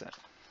packet was sent.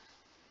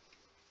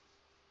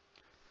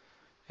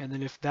 And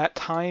then if that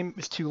time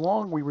is too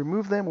long, we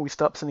remove them and we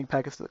stop sending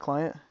packets to the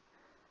client.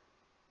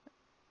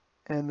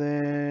 And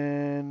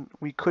then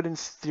we could, in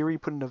theory,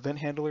 put an event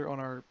handler on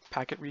our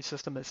packet read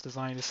system that's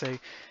designed to say,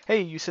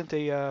 hey, you sent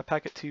a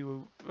packet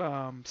to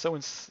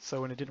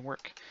so-and-so and it didn't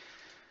work.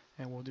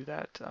 And we'll do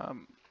that.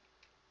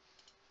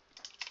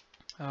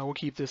 We'll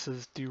keep this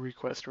as do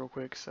request real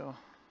quick. So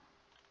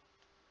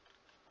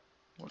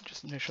we'll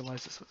just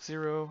initialize this with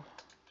 0.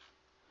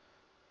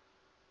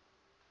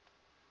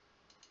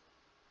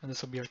 And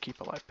this will be our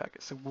keep alive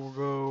packet. So we'll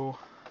go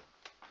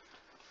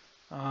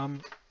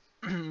so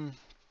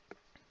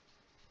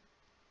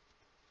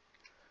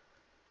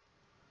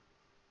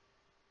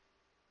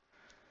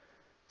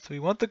we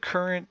want the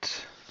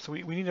current, so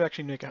we need to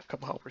actually make a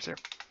couple helpers here.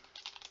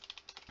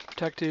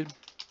 Protected,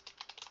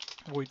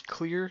 void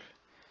clear.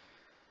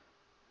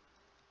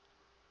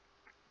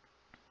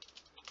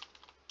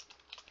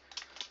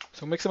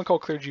 So we'll make something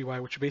called clear GUI,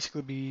 which will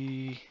basically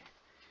be,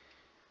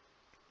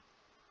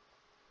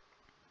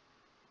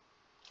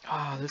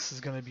 this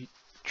is going to be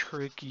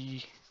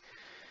tricky.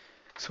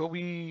 So what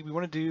we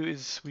want to do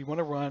is we want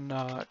to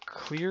run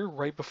clear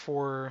right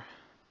before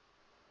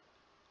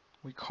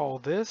we call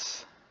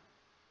this.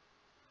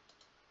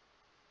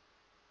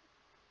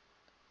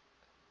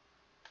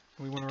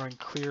 We want to run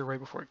clear right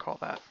before we call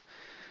that.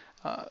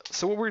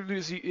 So what we're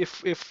going to do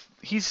is if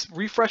he's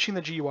refreshing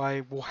the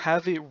GUI, we'll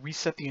have it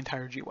reset the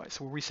entire GUI.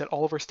 So we'll reset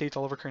all of our states,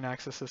 all of our current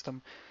access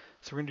system.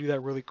 So we're going to do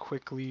that really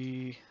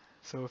quickly.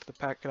 So if the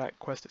packet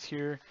quest is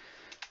here,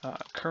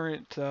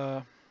 current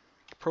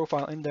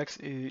profile index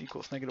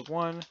equals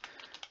 -1,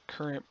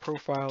 current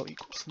profile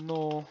equals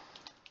null.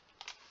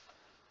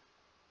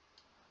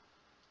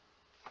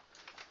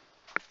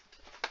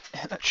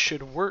 And that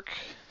should work.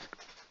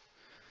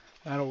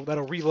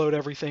 That'll reload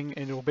everything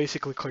and it'll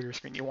basically clear your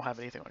screen. You won't have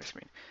anything on your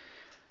screen.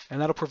 And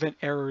that'll prevent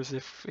errors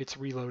if it's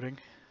reloading.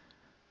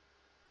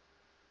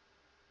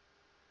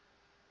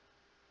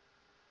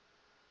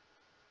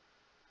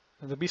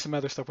 And there'll be some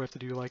other stuff we have to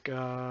do, like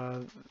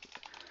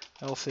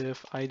else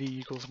if ID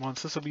equals 1.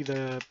 So this will be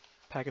the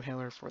packet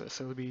handler for this.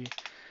 So it'll be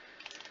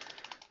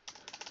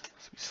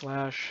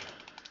slash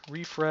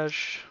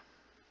refresh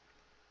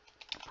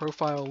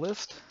profile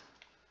list.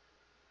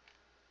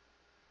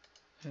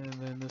 And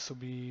then this will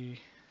be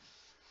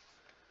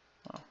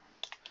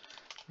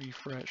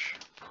refresh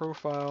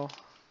profile.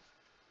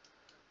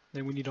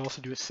 Then we need to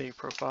also do a save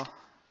profile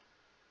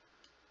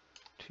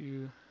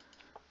to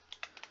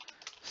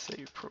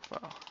save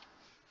profile.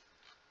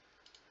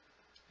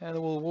 And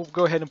then we'll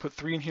go ahead and put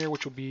 3 in here,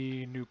 which will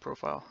be new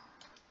profile.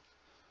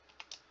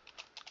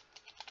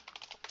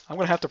 I'm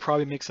going to have to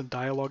probably make some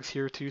dialogues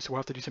here too, so we'll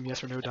have to do some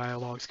yes or no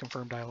dialogues,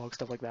 confirm dialogues,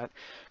 stuff like that.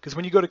 Because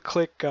when you go to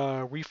click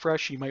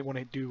refresh, you might want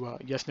to do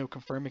yes, no,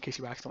 confirm in case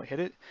you accidentally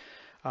hit it.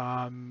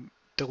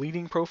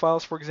 Deleting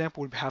profiles, for example,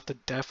 would have to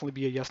definitely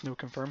be a yes, no,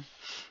 confirm.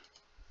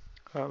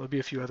 There'll be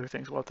a few other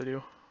things we'll have to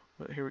do.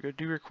 But here we go,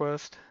 do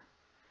request.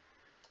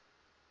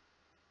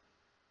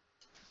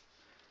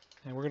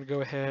 And we're going to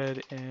go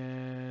ahead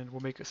and we'll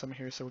make something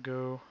here. So we'll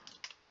go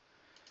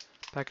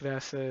packet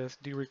access,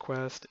 do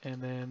request,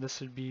 and then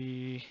this would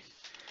be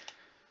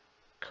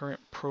current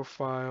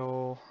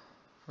profile,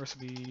 or this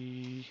would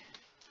be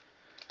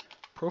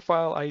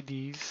profile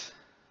IDs,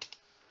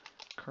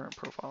 current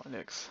profile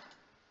index.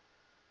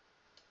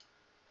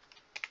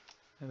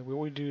 And what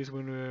we do is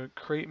we're going to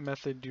create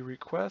method do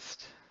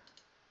request,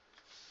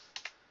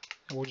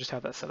 and we'll just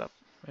have that set up,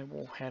 and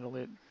we'll handle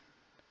it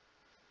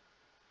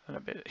in a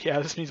bit. Yeah,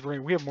 this means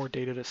we have more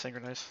data to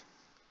synchronize.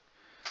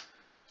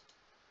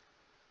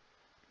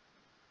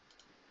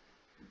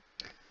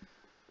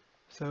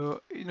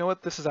 So you know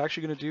what this is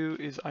actually going to do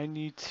is I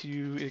need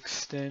to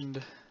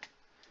extend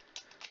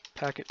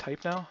packet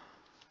type now.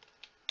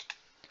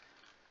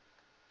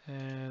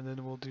 And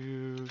then we'll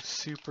do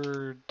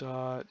super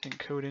dot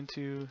encode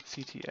into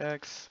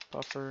ctx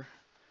buffer.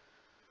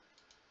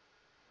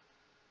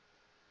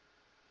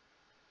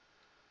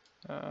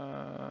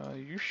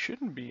 You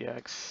shouldn't be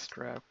x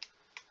strap.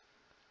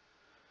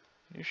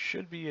 You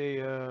should be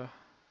a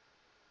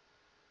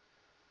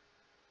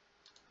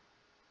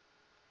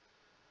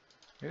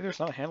maybe there's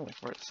not a handling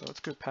for it. So let's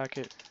go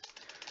packet.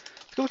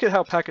 Let's go look at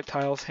how packet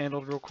tiles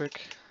handled real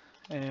quick,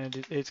 and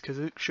it's because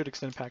it should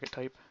extend packet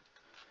type.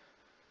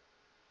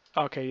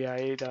 Okay, yeah,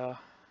 it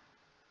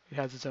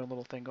has its own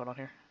little thing going on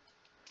here.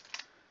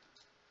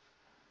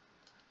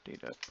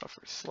 Data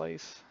buffer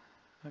slice.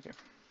 Okay.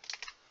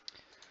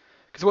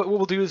 Because what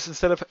we'll do is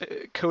instead of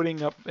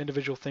coding up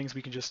individual things,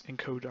 we can just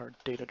encode our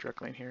data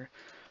directly in here.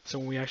 So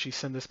when we actually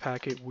send this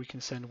packet, we can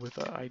send with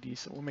ID.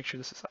 So we'll make sure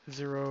this is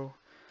 0.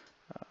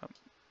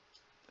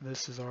 And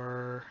this is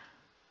our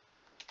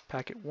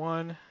packet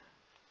 1,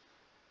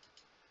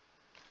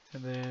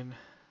 and then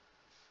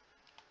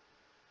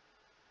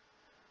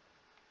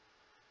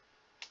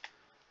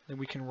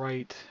we can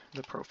write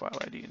the profile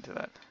ID into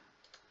that.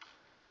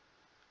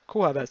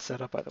 Cool how that's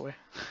set up, by the way.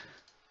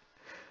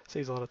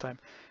 Saves a lot of time.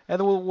 And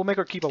then we'll make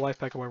our keep alive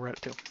packet while we're at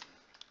it too.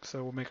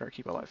 So we'll make our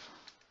keep alive.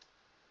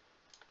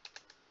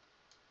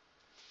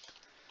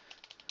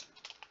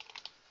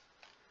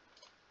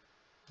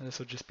 And this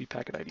will just be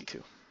packet ID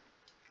 2.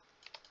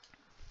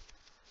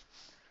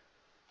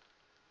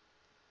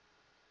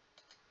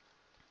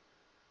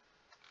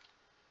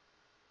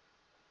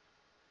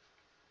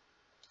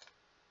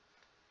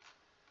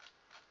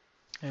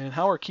 And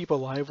how our keep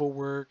alive will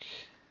work,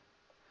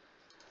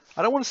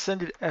 I don't want to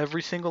send it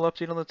every single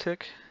update on the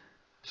tick,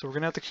 so we're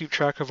going to have to keep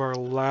track of our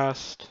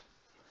last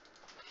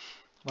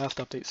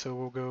update. So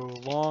we'll go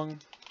long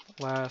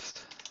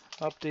last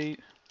update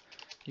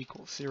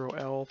equals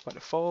 0L by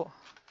default.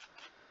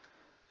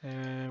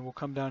 And we'll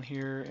come down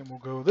here and we'll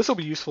go, this will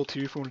be useful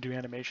too if we want to do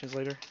animations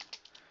later.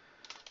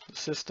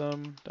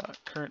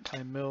 System.current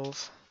time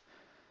mills.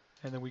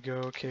 And then we go,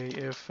 okay,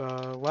 if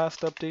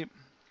last update,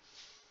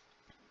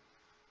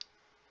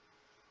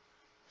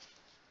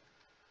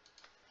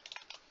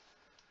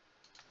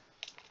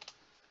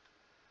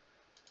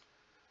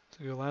 so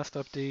we go last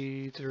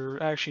update,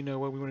 or actually no,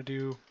 what we want to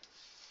do,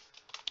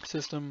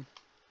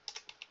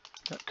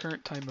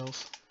 system.current time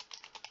mills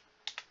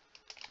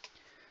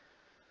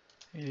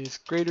is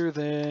greater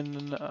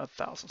than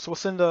 1,000. So we'll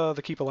send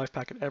the keep alive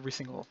packet every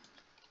single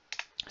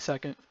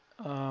second,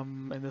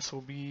 and this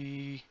will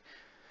be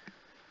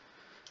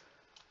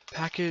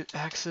packet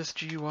access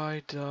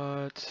GUI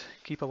dot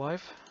keep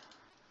alive.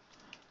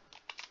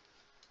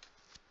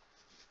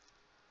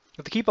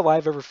 If the keep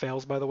alive ever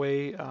fails, by the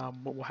way,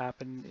 what will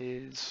happen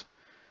is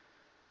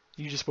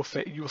you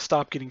will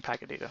stop getting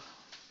packet data.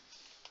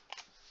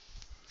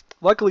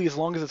 Luckily, as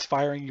long as it's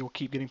firing, you'll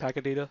keep getting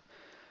packet data.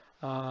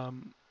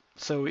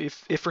 So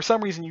if for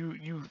some reason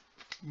you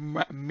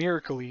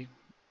miraculously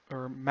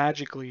or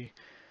magically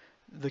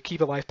the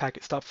keep alive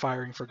packet stopped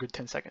firing for a good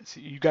 10 seconds,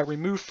 you got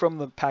removed from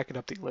the packet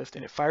update list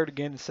and it fired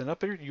again and sent up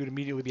there, you would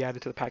immediately be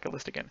added to the packet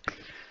list again.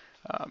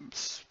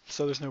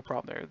 So there's no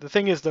problem there. The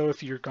thing is though,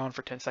 if you're gone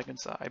for 10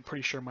 seconds, I'm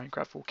pretty sure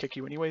Minecraft will kick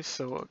you anyways,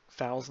 so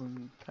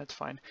 1,000, that's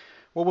fine.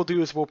 What we'll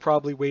do is we'll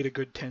probably wait a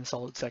good 10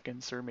 solid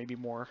seconds or maybe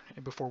more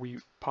before we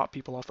pop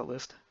people off the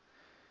list.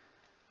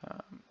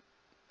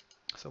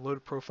 So load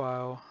a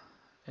profile,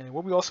 and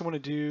what we also want to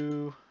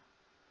do,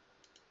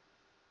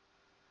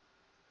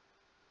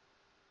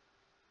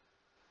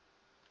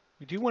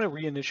 we do want to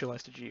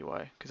reinitialize the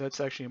GUI because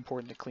that's actually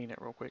important to clean it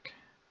real quick.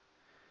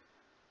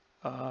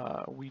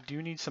 We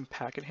do need some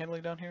packet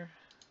handling down here.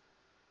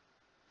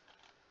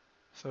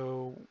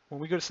 So when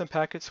we go to send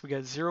packets, we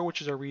got 0,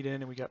 which is our read in,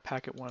 and we got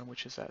packet 1,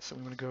 which is that. So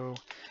we want to go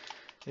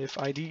if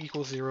ID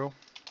equals 0,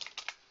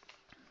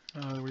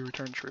 we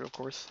return true, of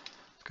course,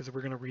 because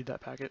we're going to read that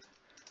packet.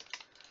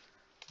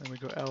 Then we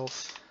go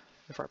else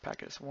if our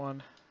packet is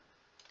 1.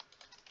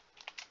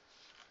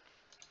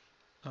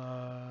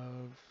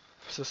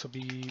 So this will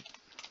be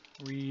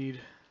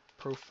read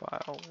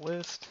profile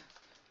list,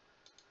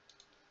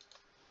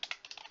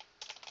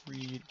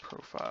 read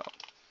profile.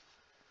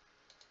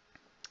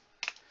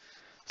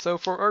 So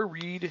for our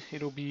read,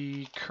 it'll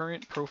be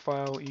current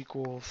profile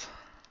equals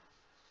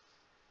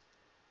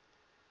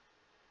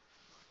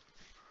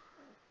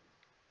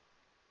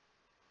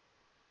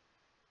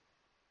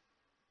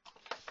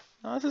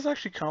this is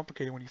actually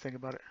complicated when you think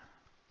about it.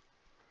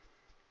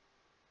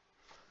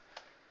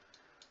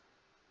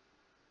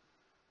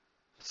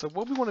 So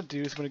what we want to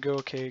do is we're going to go,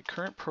 okay,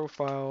 current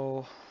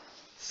profile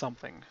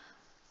something.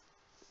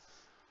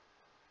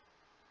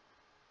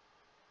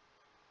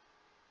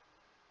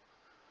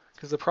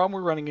 Because the problem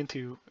we're running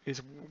into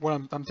is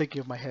what I'm thinking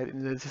of my head,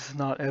 and this is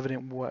not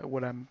evident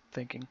what I'm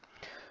thinking.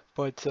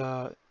 But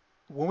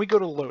when we go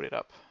to load it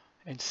up,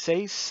 and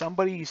say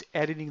somebody's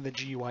editing the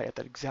GUI at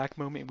that exact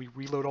moment and we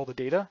reload all the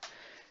data,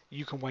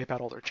 you can wipe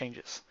out all their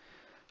changes.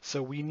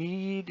 So we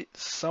need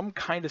some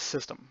kind of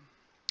system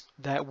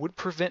that would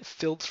prevent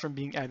fields from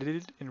being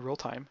edited in real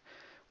time.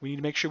 We need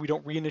to make sure we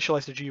don't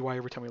reinitialize the GUI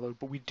every time we load,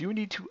 but we do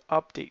need to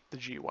update the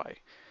GUI.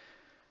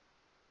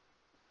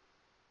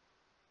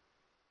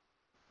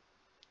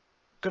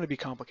 Going to be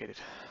complicated.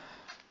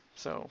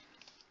 So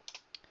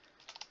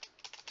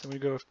we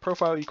go if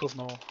profile equals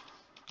null.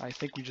 I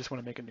think we just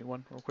want to make a new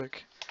one real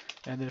quick.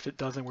 And then if it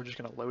doesn't, we're just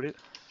going to load it.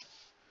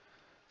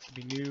 So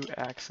it'll be new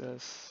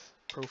access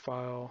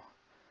profile,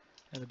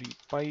 and it'll be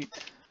byte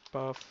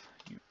buff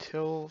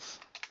utils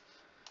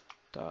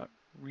dot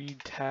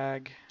read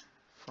tag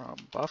from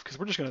buff, because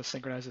we're just going to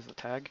synchronize as a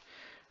tag.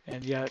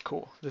 And yeah,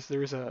 cool.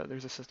 There's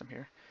a system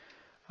here.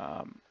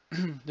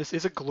 This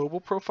is a global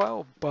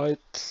profile, but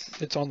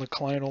it's on the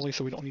client only,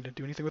 so we don't need to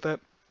do anything with that.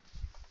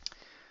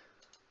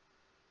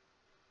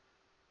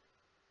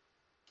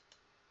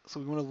 So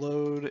we want to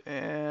load,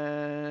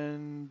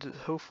 and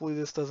hopefully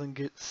this doesn't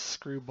get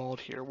screwballed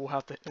here.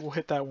 We'll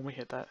hit that when we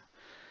hit that.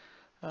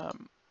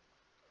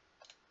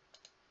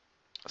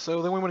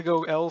 So then we want to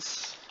go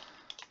else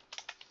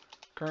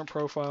current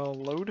profile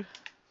load,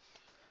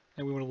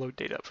 and we want to load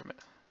data up from it.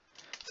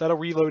 So that'll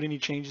reload any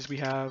changes we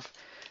have,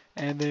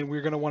 and then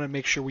we're going to want to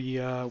make sure we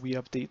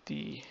update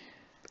the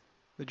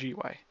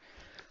GUI.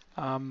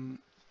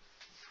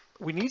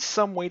 We need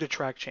some way to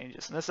track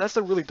changes, and that's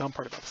the really dumb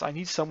part about this. I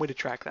need some way to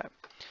track that.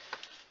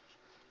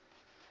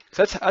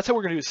 So that's how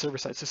we're going to do it server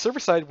side. So server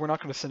side, we're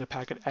not going to send a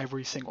packet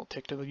every single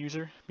tick to the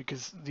user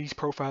because these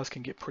profiles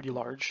can get pretty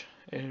large,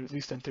 and at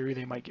least in theory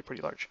they might get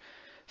pretty large.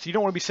 So you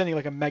don't want to be sending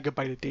like a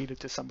megabyte of data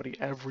to somebody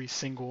every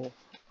single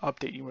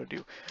update you want to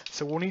do.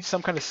 So we'll need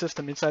some kind of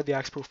system inside the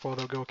Axe profile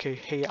that'll go, okay,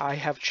 hey, I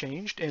have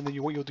changed, and then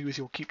what you'll do is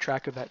you'll keep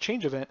track of that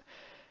change event,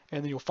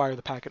 and then you'll fire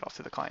the packet off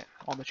to the client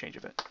on the change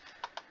event.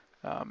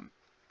 But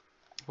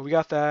we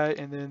got that,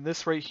 and then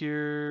this right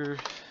here,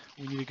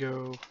 we need to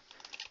go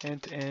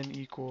int n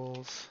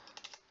equals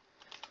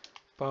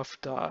buff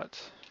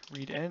dot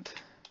read int,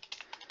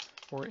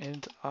 or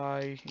int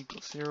I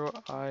equals 0,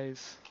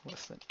 i's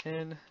less than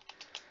n.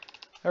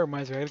 That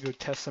reminds me, I gotta go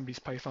test somebody's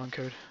Python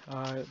code.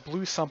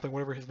 Blue something,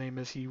 whatever his name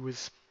is, he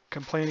was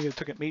complaining it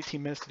took him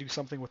 18 minutes to do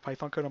something with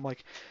Python code. I'm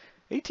like,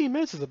 18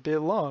 minutes is a bit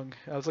long.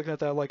 I was looking at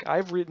that, like,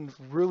 I've written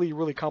really,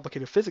 really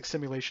complicated physics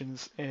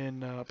simulations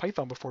in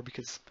Python before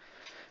because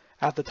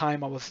at the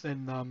time I was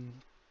in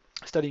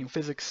studying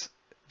physics,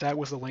 that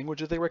was the language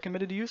that they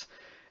recommended to use.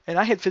 And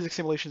I had physics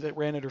simulations that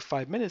ran under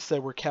 5 minutes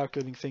that were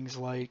calculating things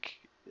like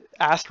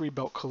asteroid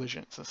belt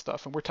collisions and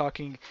stuff. And we're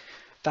talking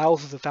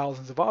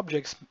thousands of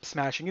objects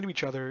smashing into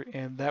each other,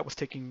 and that was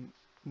taking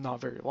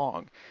not very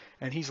long.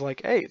 And he's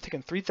like, hey, it's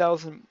taking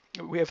 3,000,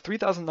 we have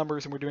 3,000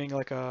 numbers and we're doing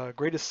like a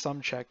greatest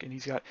sum check. And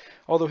he's got,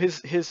 although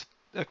his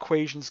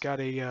equation's got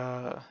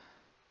an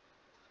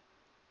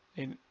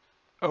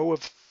O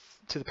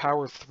to the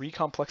power of 3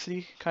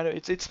 complexity, kind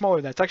of. It's smaller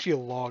than that. It's actually a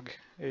log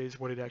is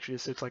what it actually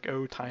is. It's like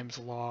O times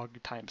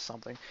log times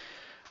something.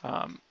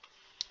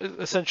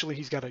 Essentially,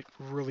 he's got a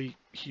really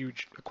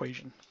huge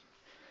equation.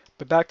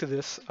 But back to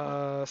this.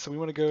 So we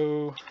want to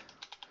go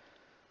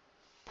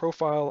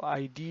profile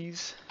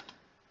IDs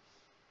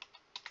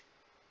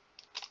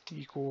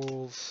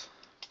equals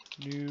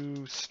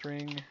new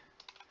string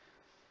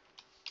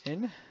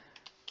in.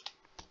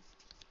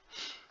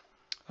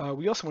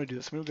 We also want to do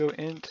this. We'll go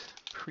int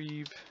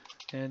prev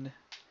n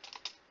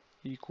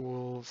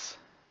equals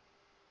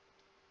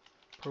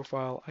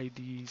profile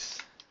IDs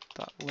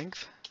dot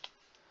length.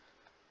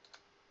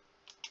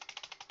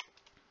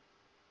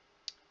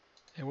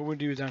 And what we'll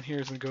do down here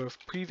is we go if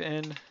prev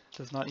n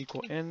does not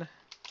equal n.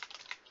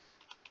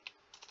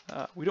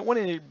 We don't want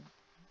to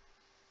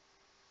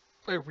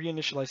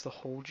reinitialize the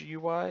whole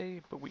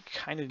GUI, but we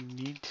kind of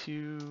need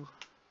to.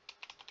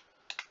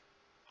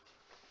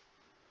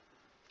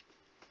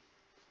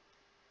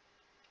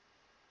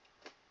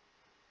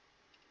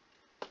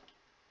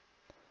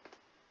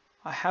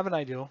 I have an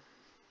idea.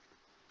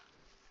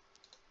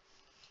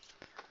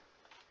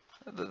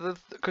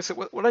 Because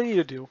what I need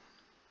to do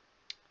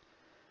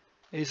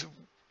is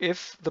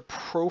if the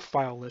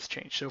profile list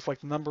changed, so if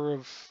like the number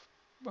of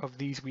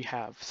these we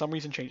have, some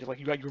reason changed, like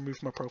you got removed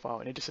from a profile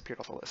and it disappeared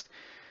off the list,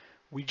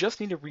 we just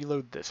need to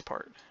reload this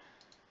part.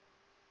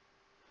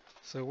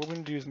 So what we're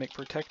going to do is make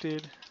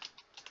protected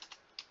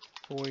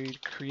void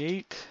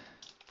create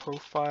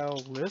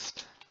profile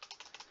list.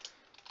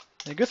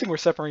 And a good thing we're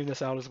separating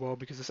this out as well,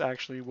 because this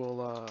actually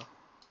will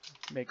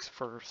makes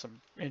for some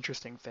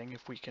interesting thing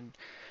if we can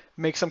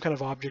make some kind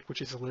of object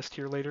which is a list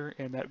here later,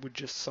 and that would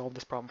just solve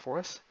this problem for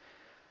us.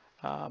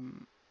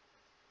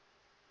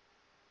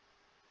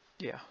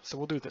 Yeah, so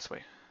we'll do it this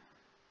way.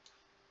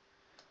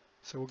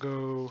 So we'll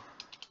go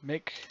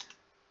make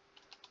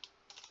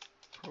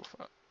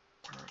profile,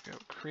 go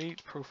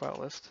create profile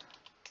list.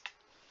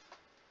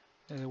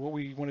 And what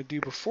we want to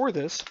do before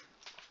this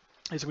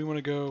is we want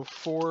to go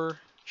for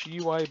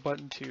GUI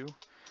button 2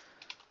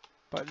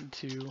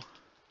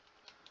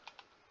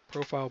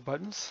 profile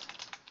buttons,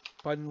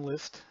 button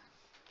list.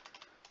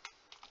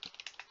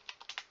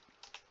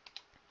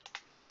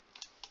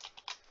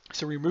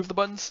 So we remove the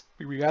buttons,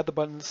 we re-add the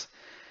buttons,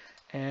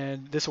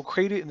 and this will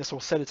create it, and this will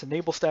set its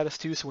enable status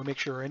too, so we'll make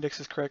sure our index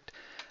is correct.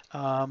 We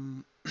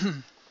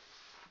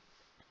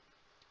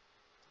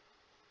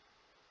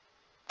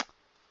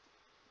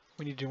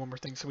need to do one more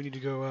thing. So we need to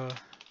go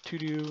to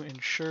do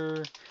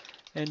ensure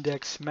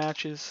index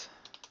matches,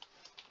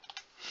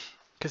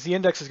 because the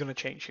index is going to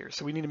change here.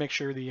 So we need to make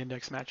sure the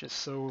index matches.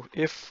 So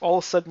if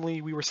all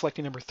suddenly we were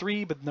selecting number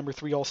 3, but number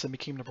 3 all of a sudden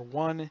became number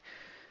 1,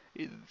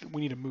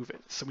 we need to move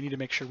it. So we need to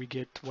make sure we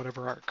get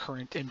whatever our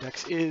current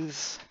index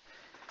is.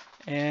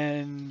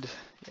 And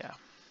yeah,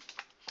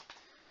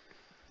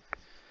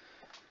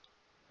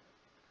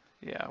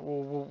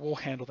 we'll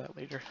handle that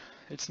later.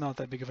 It's not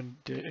that big of an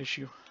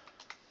issue.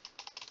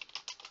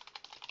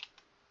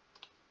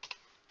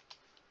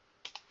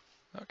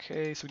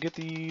 Okay, so we get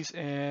these,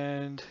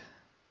 and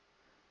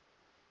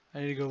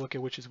I need to go look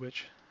at which is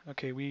which.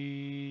 Okay,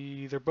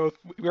 we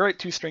write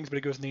 2 strings, but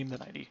it goes name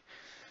then ID.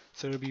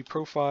 So it'll be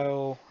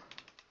profile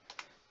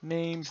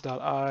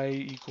names.I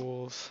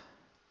equals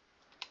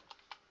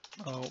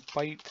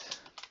byte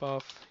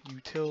bytebuff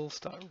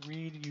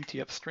utils.read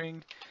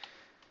utf-string.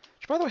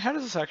 Which, by the way, how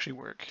does this actually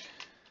work?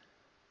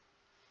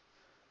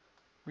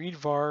 Read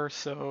var,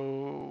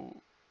 so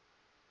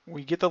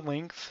we get the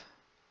length,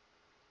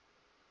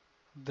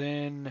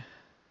 then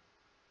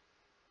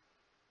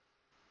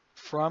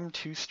from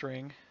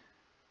toString,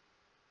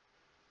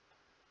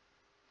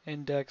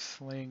 index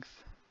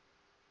length.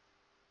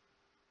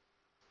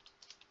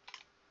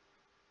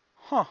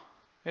 Huh.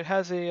 It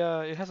has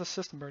a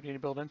system already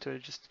built into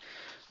it. Just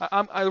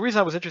the reason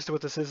I was interested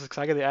with this is because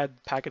I got to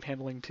add packet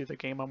handling to the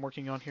game I'm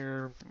working on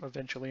here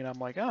eventually, and I'm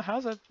like, oh,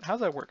 how's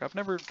that work? I've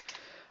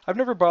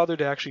never bothered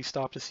to actually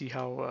stop to see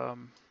how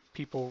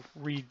people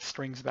read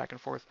strings back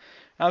and forth.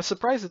 And I was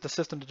surprised that the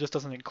system just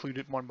doesn't include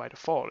it one by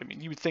default. I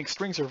mean, you would think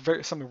strings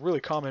are something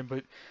really common,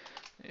 but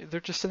they're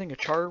just sending a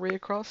char array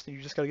across, and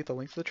you just got to get the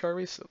length of the char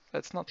array, so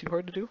that's not too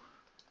hard to do.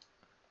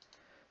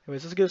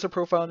 Anyways, this gives us our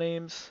profile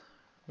names.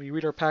 We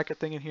read our packet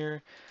thing in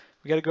here.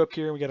 We got to go up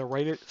here and we got to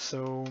write it.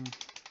 So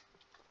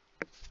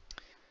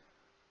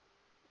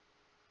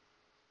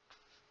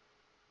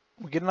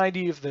we get an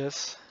ID of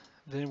this.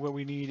 Then what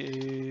we need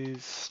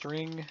is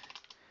string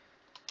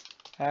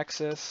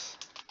access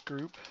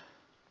group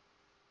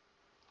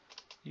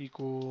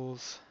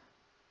equals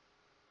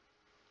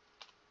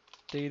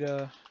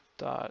data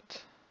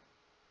dot.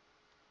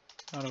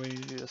 How do we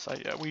do this?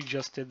 We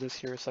just did this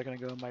here a second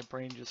ago, and my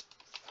brain just.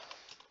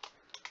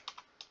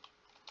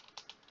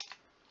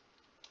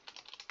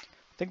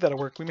 I think that'll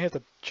work. We may have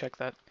to check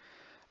that.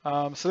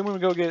 So then when we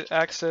go get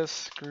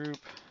access group.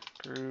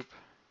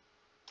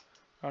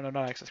 Oh no,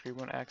 not access group. We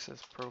want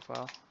access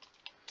profile.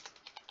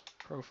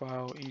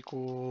 Profile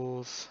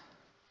equals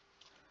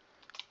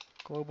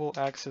global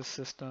access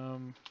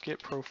system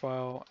get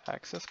profile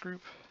access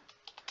group.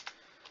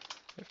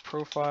 If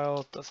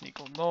profile doesn't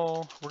equal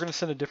null, we're going to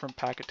send a different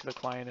packet to the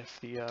client if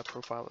the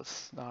profile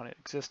is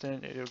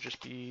non-existent. It'll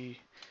just be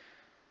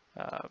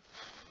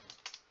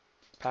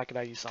packet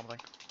ID something.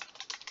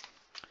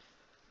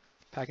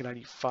 Packet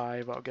ID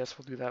 5, I guess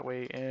we'll do that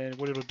way. And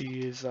what it'll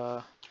be is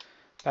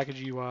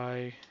package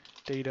GUI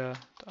data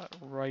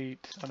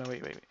write. Oh no,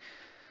 wait.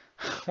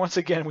 Once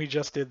again, we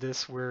just did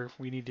this where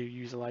we need to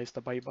utilize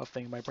the bytebuff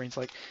thing. My brain's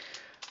like,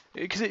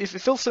 because it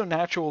feels so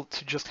natural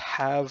to just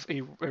have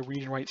a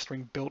read and write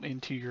string built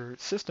into your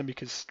system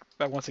because,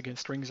 once again,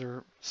 strings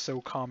are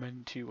so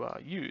common to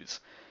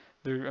use.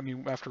 I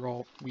mean, after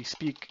all, we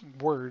speak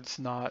words,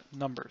 not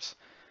numbers.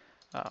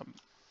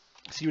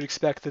 So you would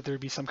expect that there'd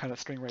be some kind of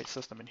string write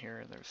system in here,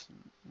 and there's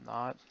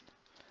not.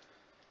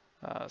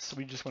 So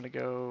we just want to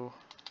go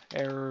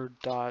error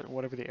dot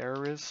whatever the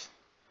error is.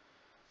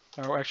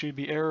 Or actually it'd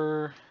be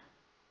error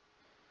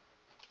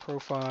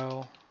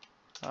profile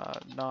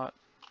not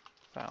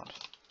found.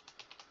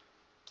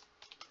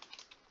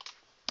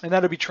 And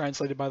that'll be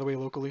translated, by the way,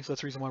 locally, so that's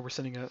the reason why we're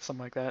sending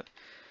something like that.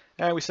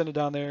 And we send it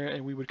down there,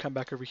 and we would come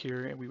back over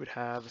here, and we would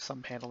have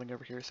some handling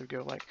over here. So we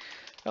go like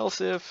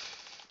else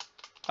if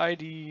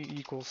ID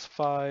equals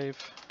 5,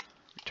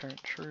 return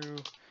true.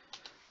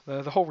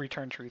 The whole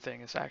return true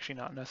thing is actually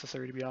not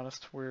necessary, to be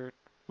honest.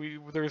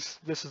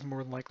 This is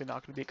more than likely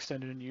not going to be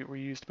extended and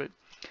reused, but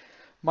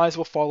might as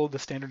well follow the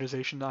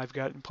standardization I've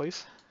got in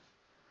place.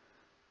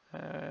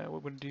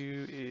 What we'll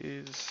do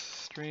is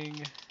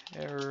string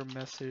error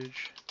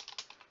message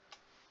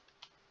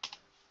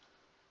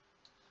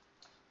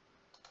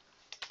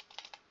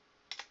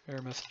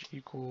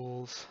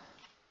equals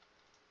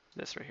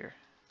this right here.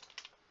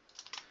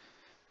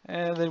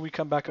 And then we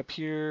come back up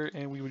here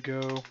and we would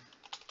go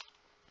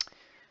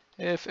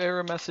if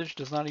error message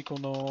does not equal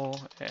null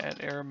and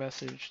error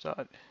message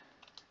dot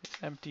is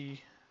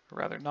empty, or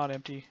rather not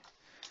empty,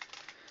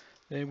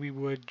 then we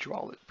would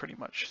draw it pretty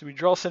much. So we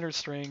draw centered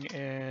string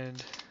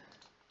and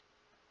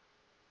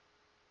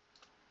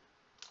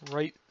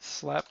right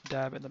slap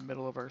dab in the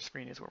middle of our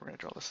screen is where we're going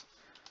to draw this.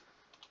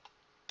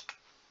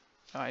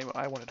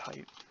 I wanted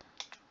height,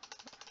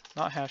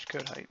 not hash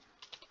code height.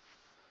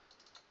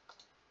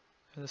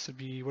 And this would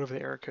be whatever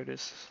the error code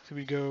is. So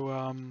we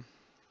go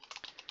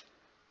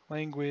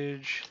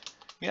language.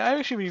 Yeah, I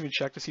actually would even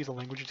check to see if the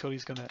language utility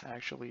is going to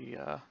actually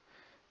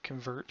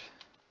convert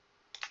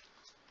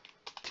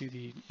to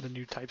the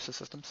new types of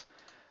systems.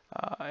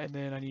 And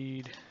then I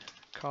need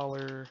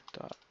color.red.to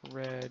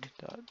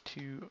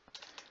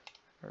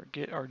or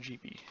get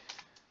RGB.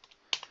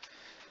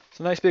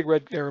 So nice big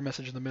red error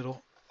message in the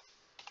middle.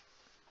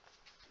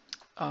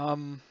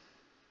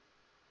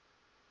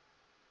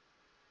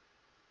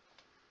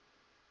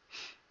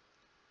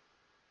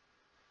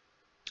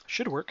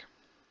 Should work.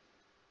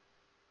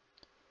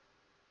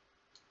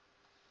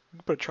 We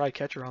can put a try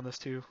catcher on this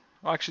too.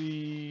 Well, actually,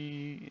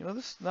 you know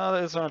this? No,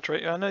 that's not a try.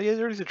 No, yeah,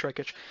 there is a try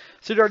catch.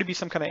 So there'd already be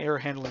some kind of error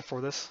handling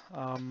for this.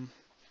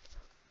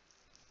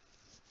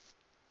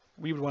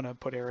 We would want to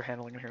put error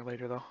handling in here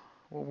later, though.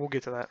 We'll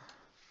get to that.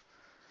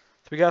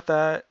 So we got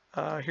that.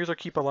 Here's our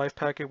keep alive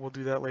packet. We'll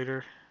do that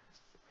later.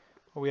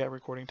 What are we at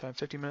recording time?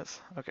 50 minutes?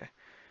 Okay.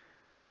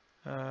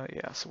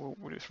 Yeah, so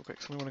we'll do this real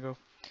quick. So we want to go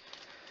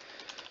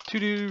to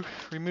do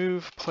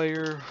remove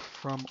player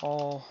from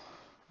all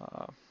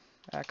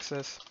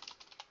access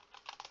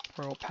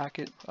External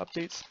packet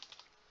updates.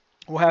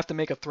 We'll have to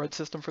make a thread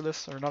system for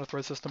this, or not a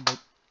thread system, but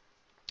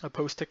a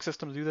post tick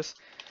system to do this.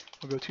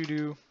 We'll go to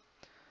do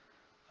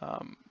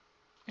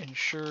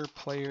ensure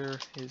player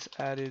is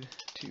added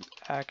to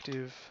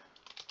active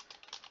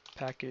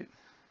packet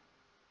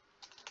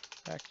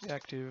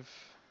active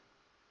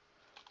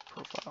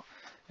profile.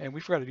 And we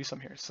forgot to do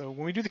something here. So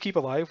when we do the keep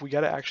alive, we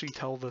got to actually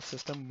tell the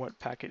system what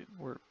packet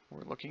we're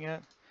looking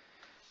at.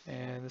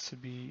 And this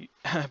would be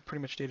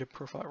pretty much data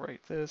profile right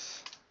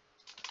this.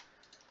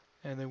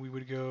 And then we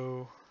would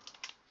go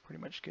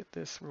pretty much get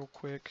this real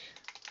quick.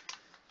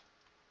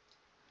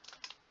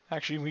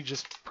 Actually, we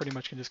just pretty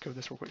much can just code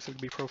this real quick. So it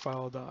would be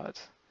profile dot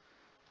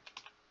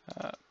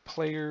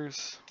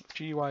players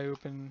GUI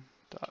open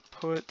dot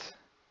put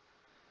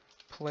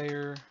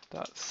player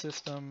dot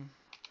system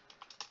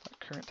dot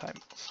current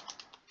times.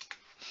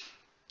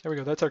 There we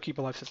go. That's our keep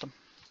alive system.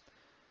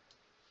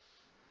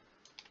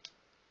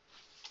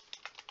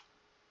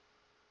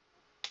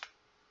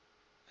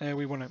 And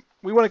we want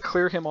to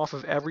clear him off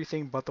of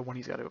everything but the one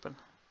he's got open.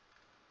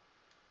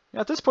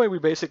 At this point, we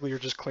basically are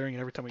just clearing it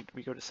every time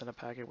we go to send a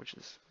packet, which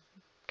is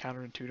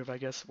counterintuitive, I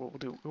guess. We'll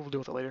deal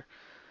with it later.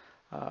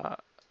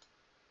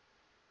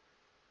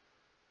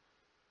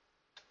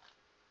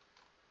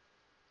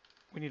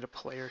 We need a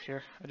player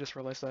here. I just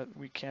realized that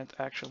we can't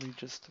actually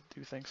just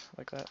do things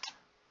like that.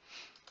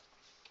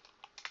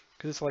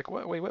 Because it's like,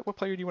 wait, what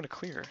player do you want to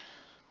clear?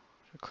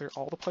 Clear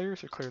all the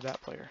players or clear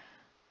that player?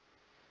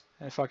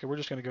 And fuck it, we're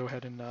just going to go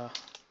ahead and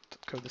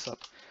code this up.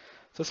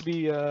 So this would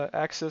be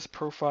access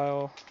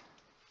profile,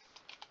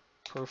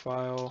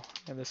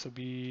 and this would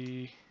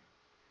be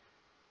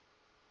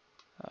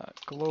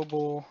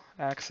global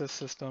access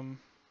system.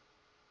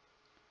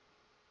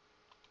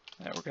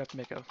 Yeah, we're going to have to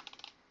make a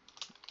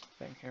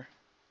thing here.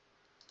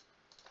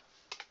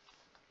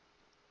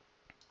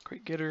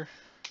 Create getter.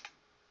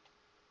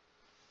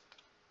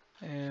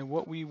 And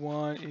what we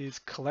want is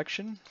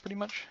collection, pretty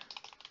much.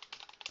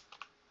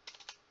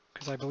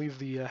 Because I believe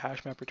the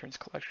hash map returns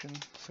collection,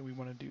 so we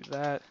want to do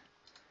that.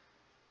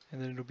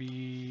 And then it'll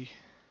be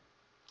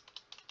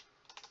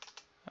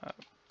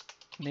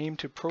name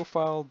to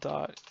profile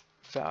dot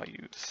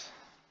values.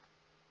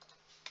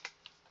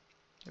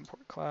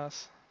 Import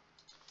class.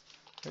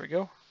 There we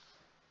go.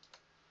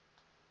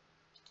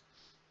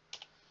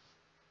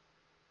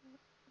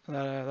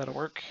 That'll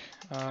work.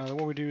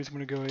 What we do is I'm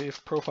going to go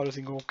if profile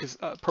doesn't equal, because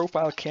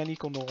profile can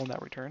equal null in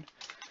that return.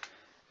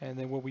 And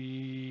then what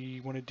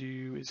we want to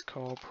do is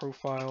call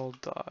profile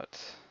dot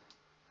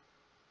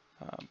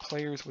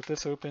players with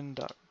this open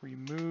dot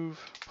remove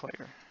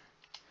player.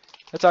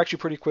 That's actually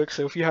pretty quick.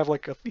 So if you have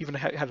like even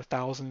had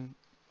 1,000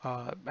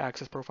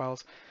 access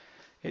profiles,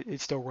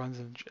 it still runs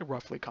in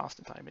roughly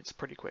constant time. It's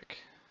pretty quick.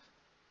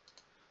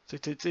 So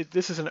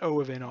this is an O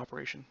of N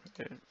operation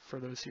for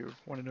those who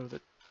want to know the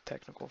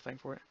technical thing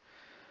for it.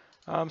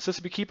 So this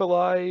will be keep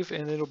alive,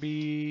 and it'll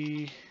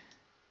be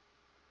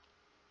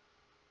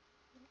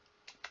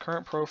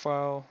current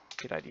profile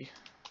get ID.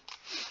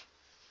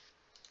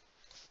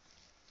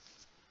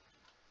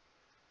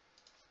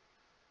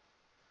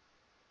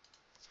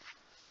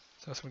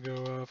 So that's going to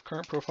go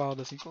current profile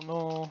does equal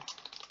null,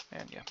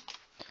 and yeah,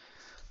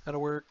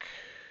 that'll work.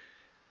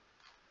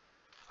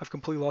 I've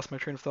completely lost my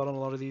train of thought on a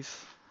lot of these,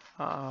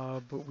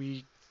 but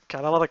we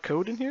got a lot of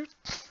code in here.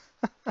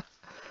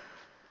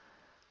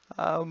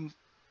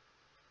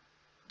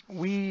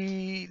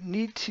 We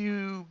need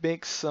to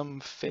make some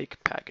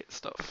fake packet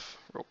stuff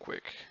real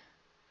quick.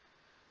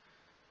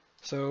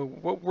 So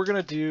what we're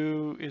going to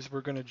do is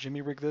we're going to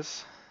jimmy rig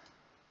this.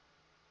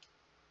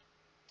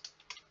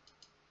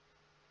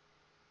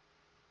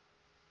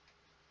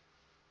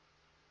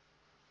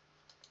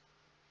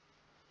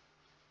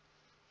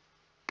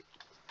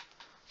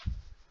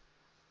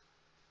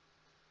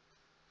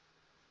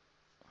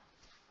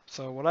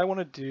 So what I want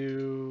to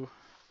do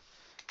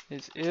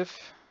is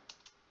if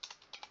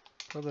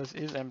this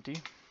is empty,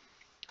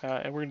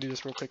 and we're going to do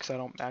this real quick so I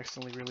don't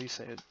accidentally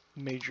release a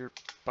major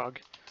bug.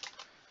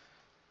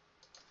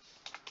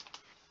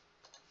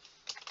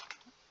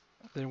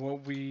 Then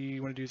what we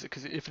want to do is,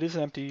 because if it is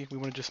empty, we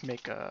want to just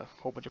make a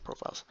whole bunch of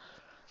profiles.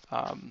 So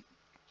I'm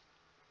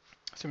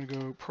going to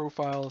go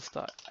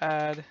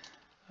profiles.add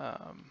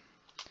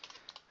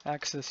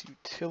access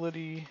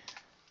utility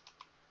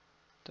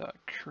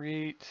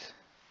 .create.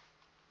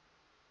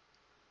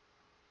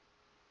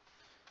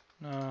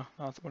 No,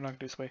 we're not going to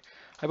do this way.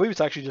 I believe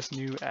it's actually just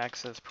new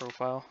access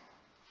profile,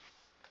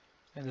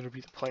 and it'll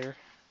be the player.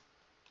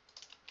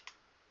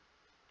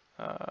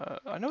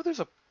 I know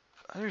there's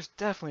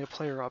definitely a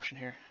player option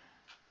here,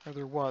 or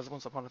there was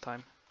once upon a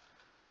time.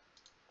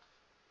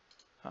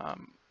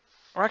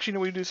 Or actually, no,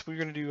 we do. So we're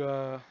going to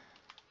do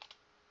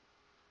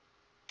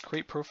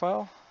create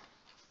profile.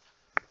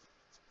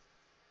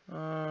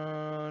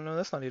 No,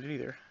 that's not it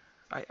either.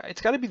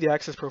 It's got to be the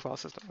access profile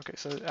system. Okay,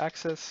 so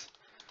access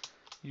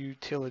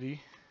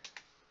utility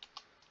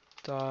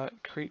dot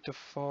create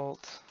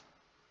default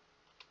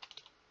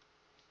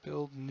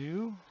build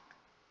new.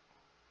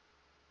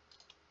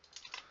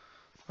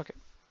 Okay,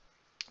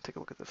 take a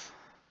look at this.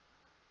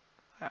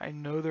 I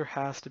know there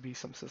has to be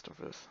some system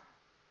for this.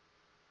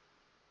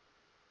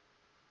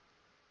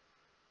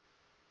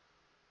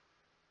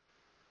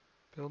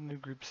 Build new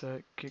group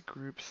set, get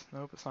groups.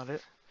 Nope, that's not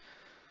it.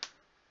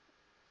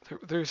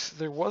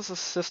 There was a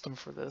system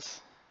for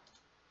this.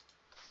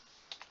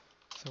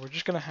 So we're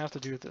just gonna have to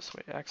do it this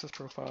way. Access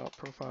profile,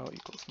 profile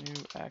equals new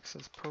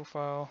access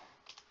profile.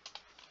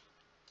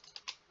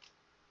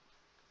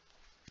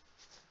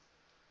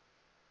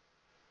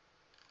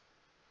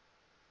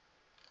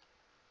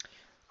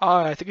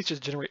 I think it's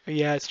just generate.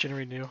 Yeah, it's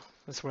generate new.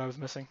 That's what I was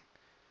missing.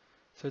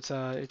 So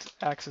it's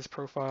access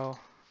profile,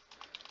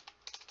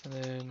 and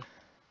then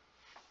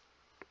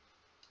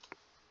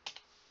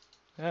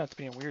yeah, it's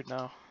being weird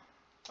now.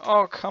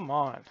 Oh, come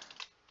on.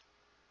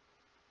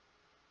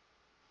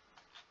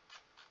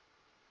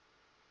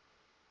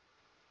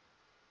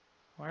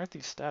 Why aren't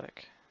these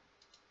static?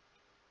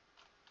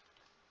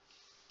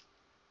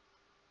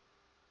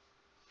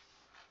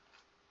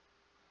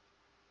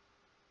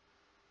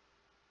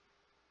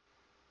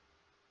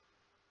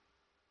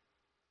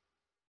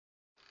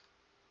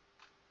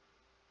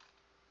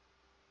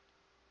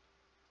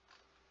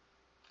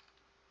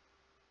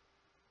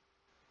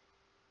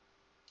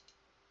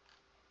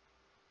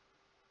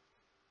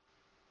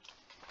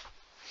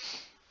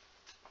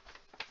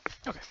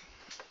 Okay.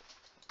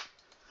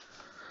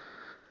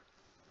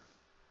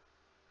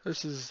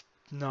 This is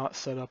not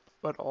set up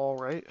at all,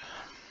 right?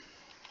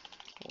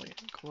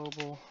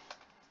 Global.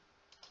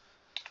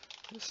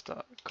 This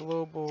dot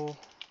global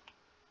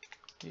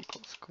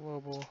equals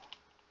global.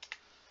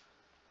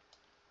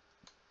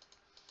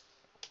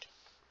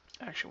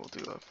 Actually,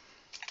 we'll do a.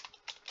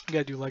 You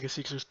gotta do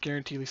legacy because there's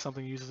guaranteedly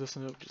something uses this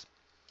and it'll just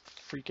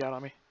freak out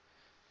on me.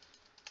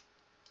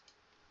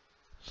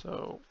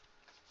 So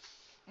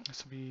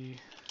this will be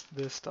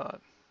this dot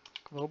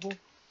global.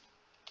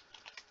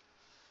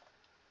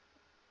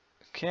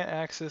 Can't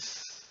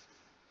access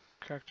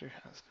character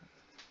has been.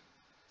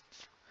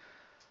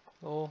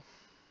 Lol.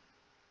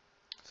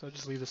 So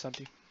just leave this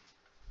empty.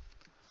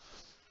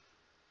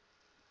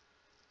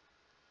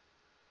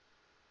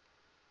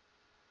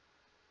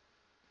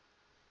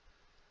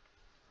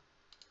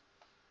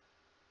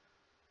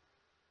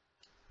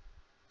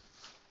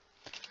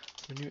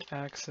 So new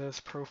access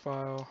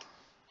profile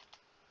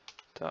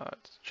dot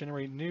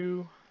generate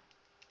new.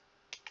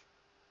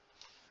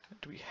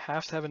 Do we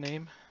have to have a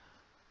name?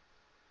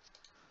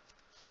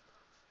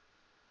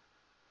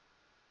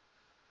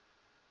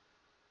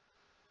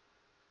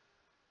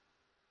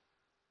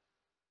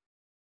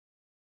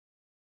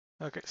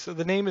 Okay, so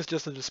the name is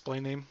just a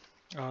display name.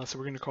 So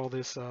we're going to call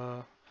this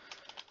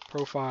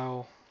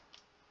profile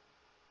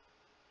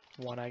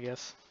 1, I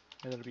guess,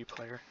 and it'll be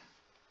player.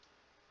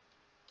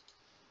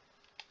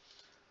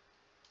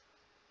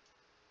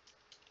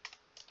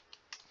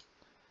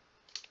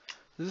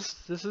 Does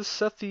this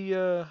set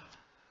the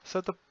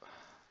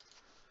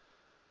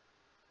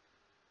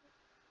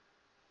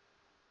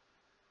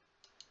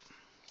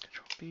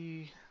Control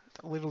B?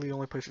 Literally the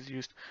only place it's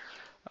used.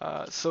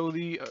 So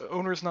the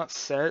owner is not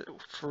set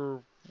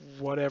for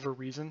whatever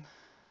reason.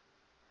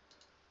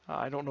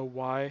 I don't know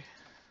why.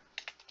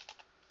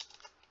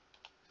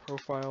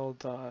 Profile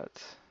dot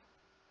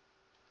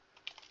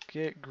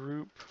get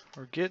group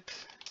or get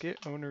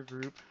owner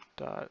group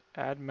dot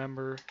add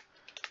member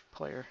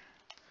player.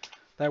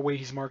 That way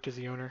he's marked as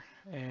the owner,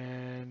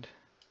 and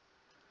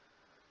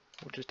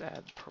we'll just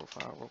add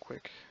profile real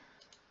quick,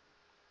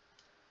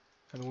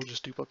 and then we'll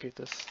just duplicate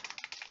this.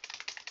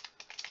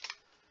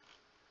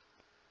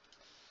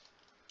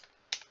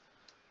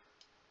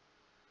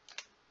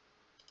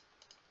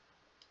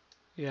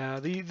 Yeah,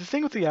 the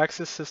thing with the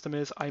access system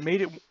is I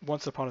made it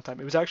once upon a time.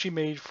 It was actually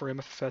made for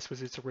MFS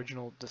with its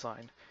original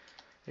design.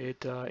 It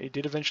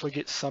did eventually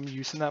get some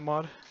use in that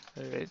mod.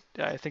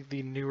 I think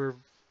the newer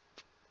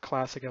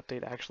classic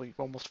update actually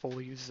almost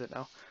fully uses it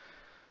now.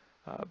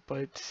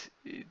 But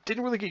it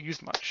didn't really get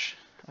used much.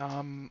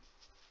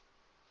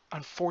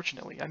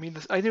 Unfortunately, I mean,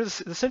 I know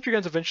the Sentry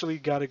Guns eventually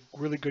got a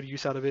really good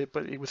use out of it,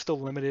 but it was still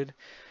limited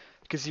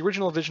because the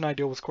original Vision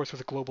idea was, of course,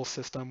 with a global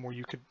system where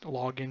you could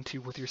log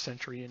into with your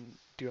Sentry and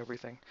do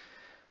everything.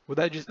 Well,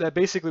 that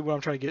basically what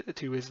I'm trying to get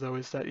to is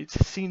that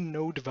it's seen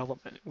no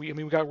development. I mean,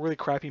 we got really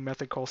crappy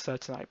method call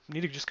sets, and I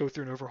need to just go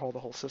through and overhaul the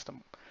whole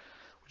system,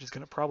 which is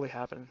going to probably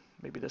happen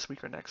maybe this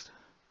week or next.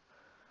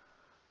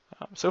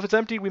 So if it's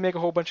empty, we make a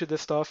whole bunch of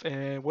this stuff,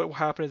 and what will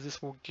happen is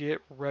this will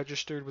get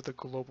registered with a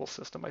global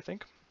system, I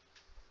think.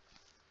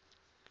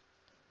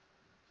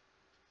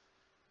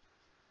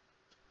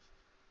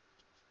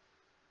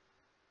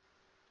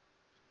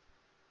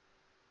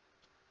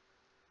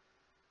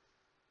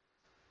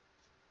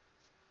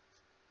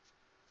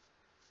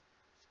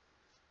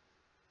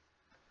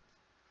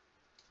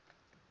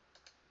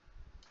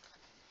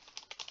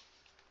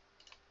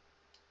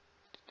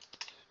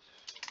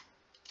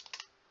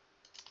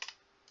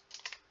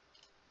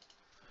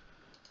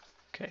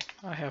 Okay,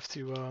 I have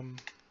to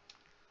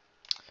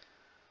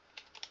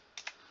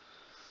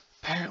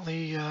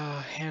apparently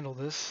handle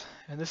this,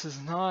 and this is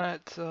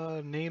not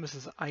name, this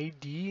is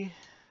ID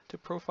to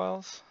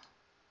profiles.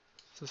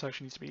 So this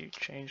actually needs to be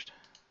changed.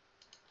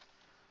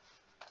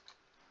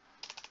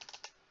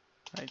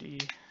 ID.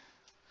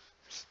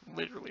 There's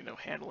literally no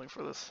handling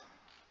for this.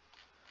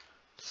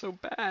 So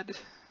bad.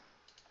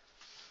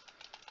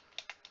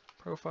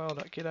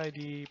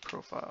 Profile.getID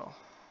profile.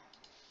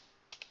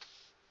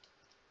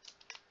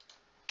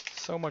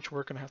 So much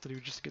work I'm gonna have to do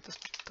just to get this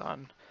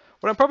done.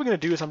 What I'm probably gonna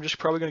do is I'm just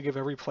probably gonna give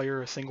every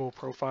player a single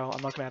profile.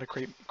 I'm not gonna add a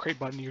create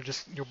button.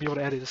 You'll be able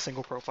to edit a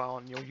single profile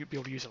and you'll be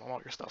able to use it on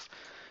all your stuff.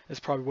 It's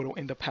probably what will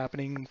end up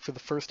happening for the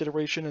first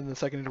iteration, and the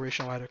second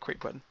iteration I'll add a create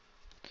button.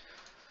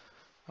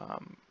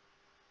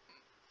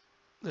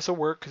 This will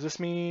work because this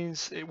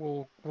means it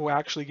will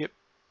actually get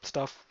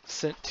stuff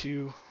sent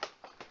to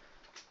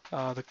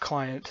the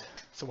client.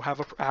 So we'll have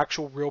an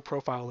actual real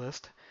profile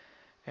list,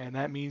 and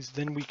that means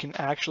then we can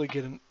actually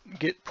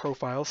get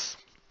profiles.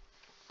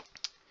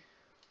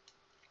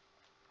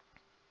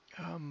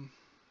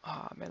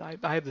 Man,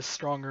 I have this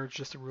strong urge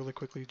just to really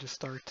quickly just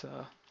start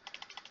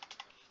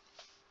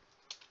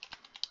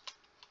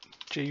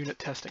JUnit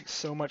testing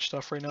so much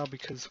stuff right now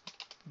because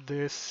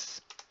this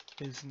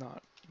is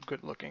not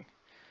good looking.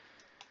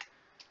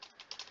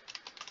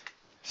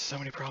 So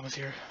many problems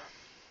here.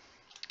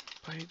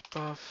 Byte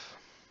buff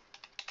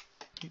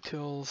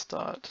utils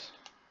dot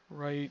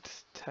write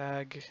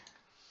tag.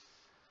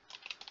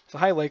 It's a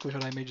high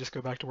likelihood I may just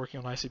go back to working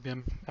on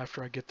ICBM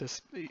after I get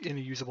this in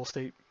a usable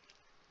state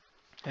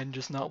and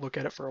just not look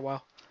at it for a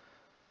while.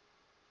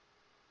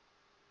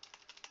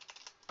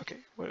 Okay,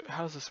 what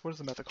does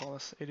the method call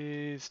this? It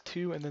is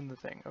to and then the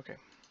thing. Okay.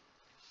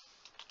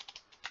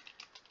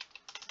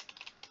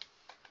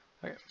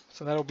 Okay,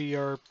 so that'll be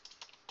our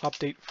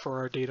update for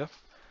our data.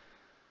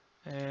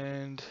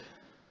 And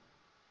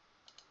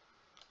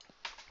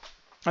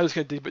I'm just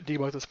going to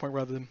debug at this point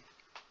rather than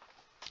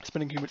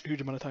spending a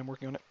huge amount of time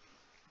working on it.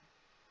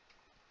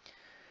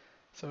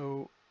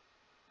 So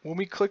when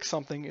we click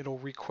something, it'll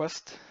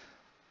request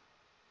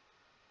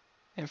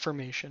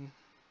information.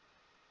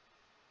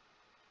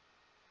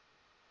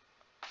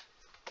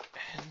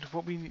 And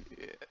what we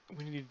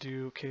need to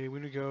do, okay, we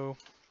need to go,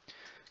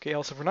 okay,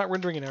 also if we're not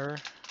rendering an error,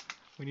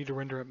 we need to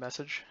render a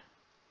message.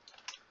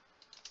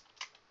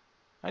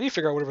 I need to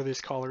figure out whatever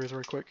this color is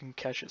real quick and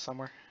catch it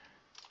somewhere.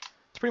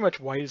 It's pretty much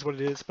white is what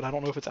it is, but I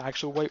don't know if it's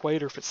actual white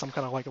or if it's some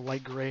kind of like a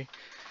light gray.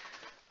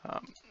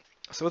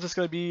 So what this is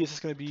going to be, is this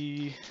going to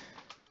be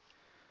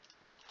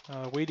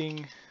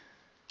waiting.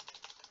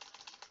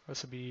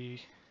 This will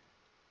be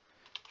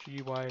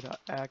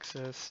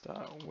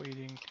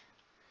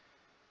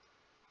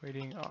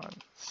GUI.access.waiting on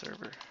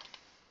server.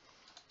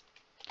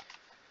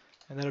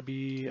 And that'll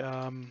be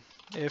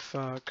if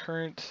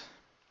current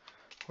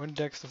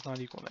index does not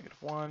equal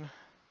 -1,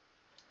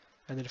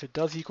 and then if it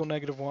does equal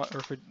 -1, or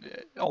if it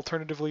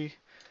alternatively,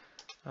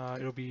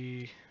 it'll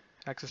be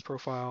access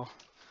profile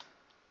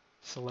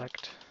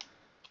select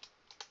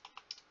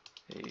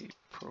a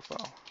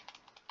profile,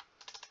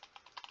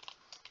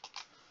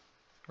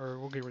 or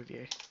we'll get rid of the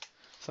A,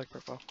 select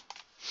profile.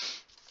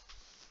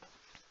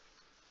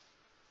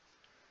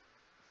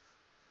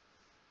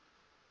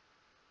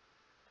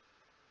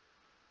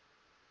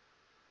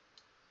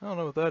 I don't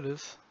know what that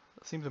is.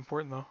 That seems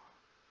important though.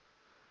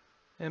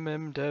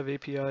 dev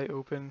API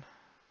open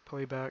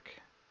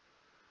playback.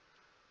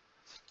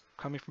 It's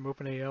coming from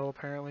OpenAL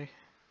apparently.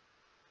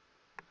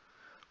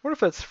 What if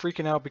that's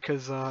freaking out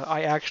because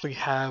I actually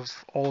have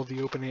all of the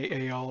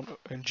OpenAL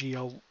and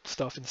GL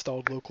stuff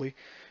installed locally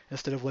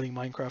instead of letting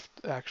Minecraft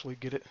actually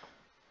get it.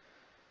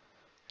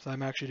 So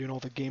I'm actually doing all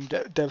the game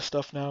dev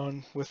stuff now,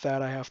 and with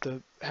that I have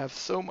to have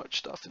so much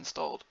stuff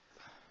installed.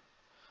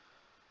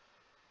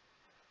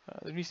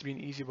 There needs to be an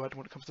easy button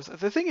when it comes to this.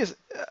 The thing is,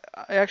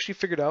 I actually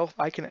figured out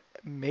I can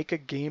make a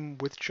game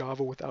with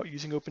Java without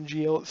using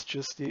OpenGL. It's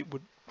just it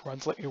would run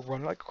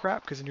like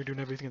crap because then you're doing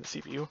everything in the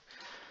CPU.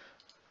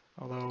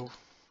 Although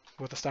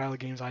with the style of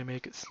games I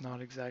make, it's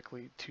not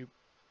exactly too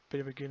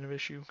big of an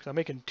issue because I'm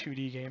making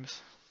 2D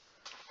games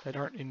that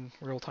aren't in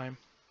real time.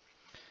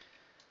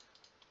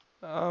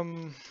 Got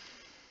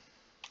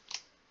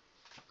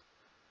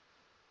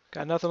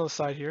nothing on the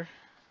side here.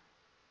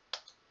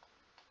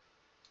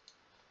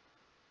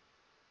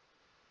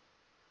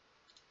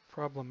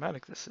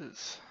 Problematic this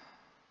is.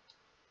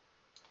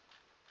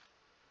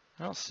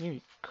 I don't see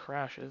any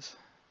crashes.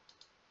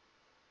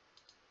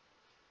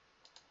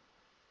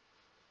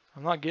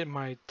 I'm not getting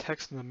my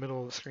text in the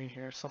middle of the screen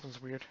here.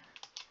 Something's weird.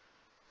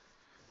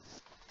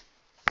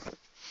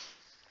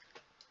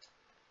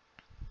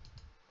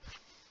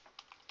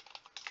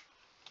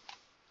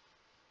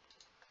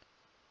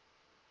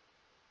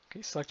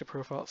 Okay, select a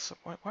profile. So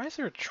why is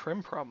there a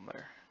trim problem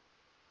there?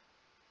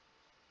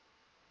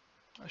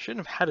 I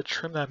shouldn't have had to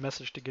trim that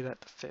message to get at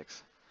the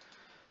fix.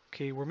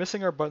 Okay, we're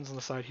missing our buttons on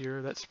the side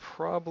here. That's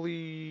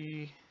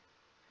probably...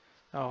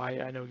 Oh,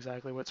 I know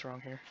exactly what's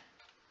wrong here.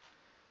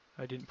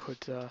 I didn't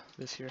put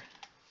this here.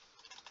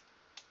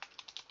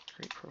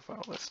 Create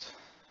profile list.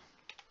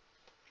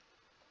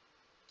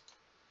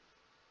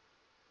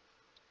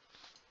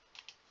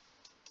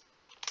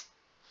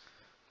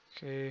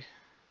 Okay,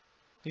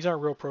 these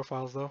aren't real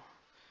profiles though.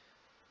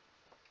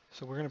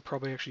 So we're going to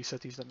probably actually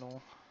set these to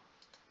null.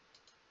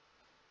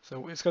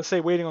 So it's going to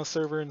say waiting on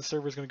server, and the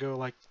server is going to go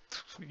like,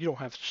 you don't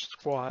have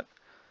squat.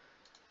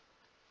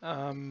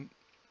 Actually,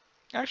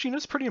 you know,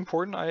 it's pretty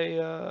important.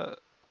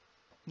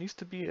 Needs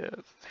to be a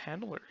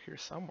handler here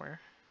somewhere.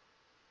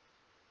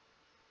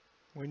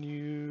 When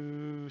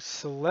you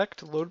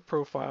select load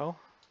profile,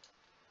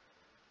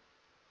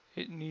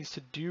 it needs to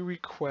do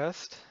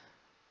request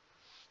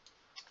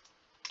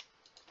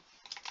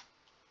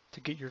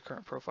to get your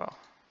current profile.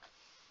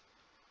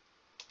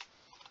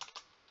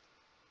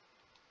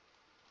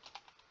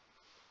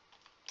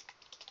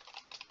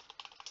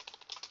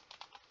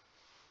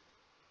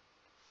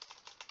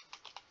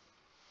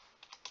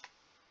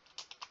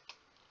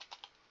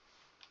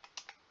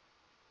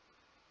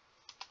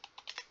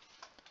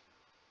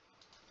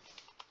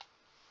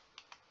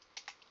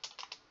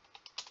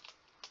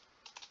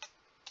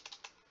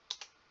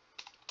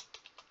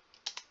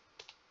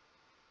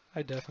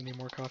 I definitely need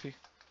more coffee.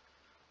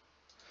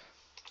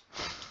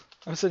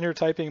 I'm sitting here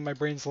typing and my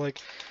brain's like,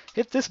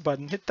 hit this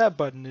button, hit that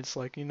button. It's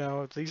like, you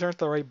know, these aren't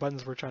the right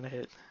buttons we're trying to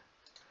hit.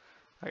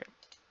 Okay.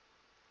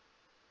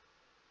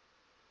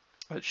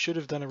 It should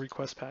have done a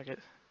request packet.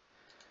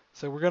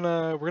 So we're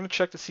gonna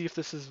check to see if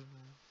this is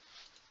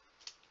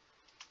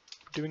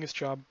doing its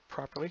job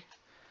properly.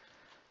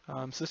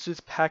 So this is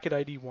packet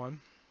ID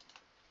 1.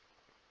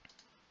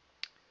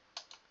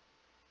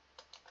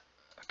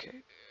 Okay,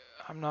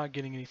 I'm not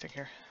getting anything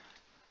here.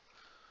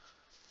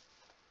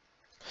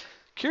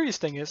 Curious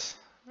thing is,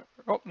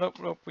 oh,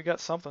 nope, we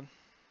got something.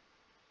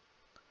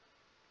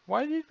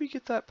 Why did we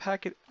get that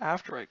packet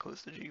after I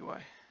closed the GUI?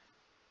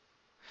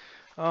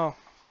 Oh,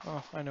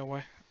 I know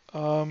why.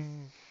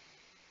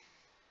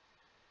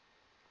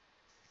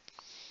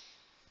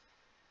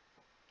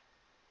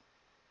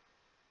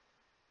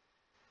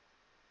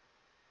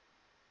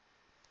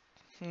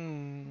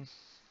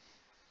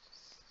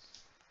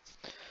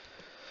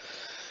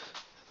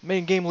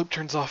 Main game loop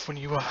turns off when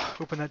you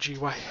open that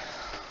GUI.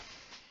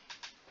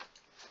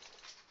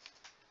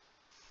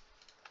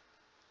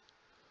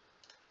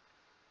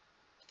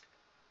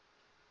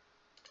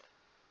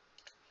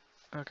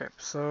 Okay,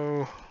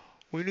 so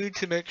we need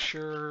to make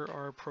sure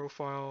our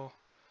profile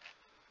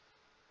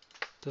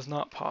does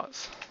not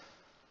pause.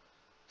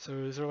 So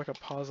is there like a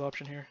pause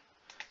option here?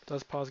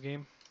 Does pause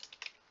game?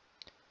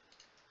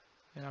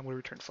 And I'm going to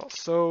return false.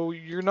 So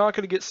you're not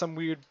going to get some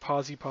weird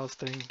pause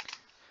thing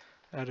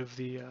out of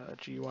the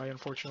GUI,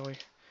 unfortunately.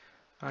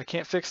 I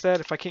can't fix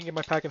that. If I can't get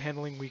my packet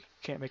handling, we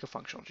can't make a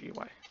functional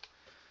GUI.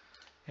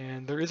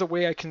 And there is a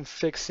way I can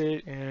fix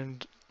it,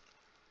 and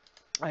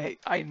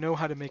I know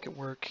how to make it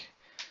work.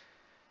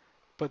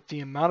 But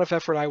the amount of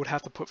effort I would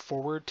have to put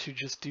forward to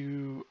just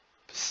do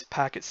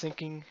packet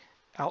syncing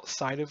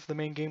outside of the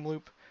main game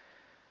loop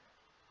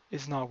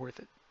is not worth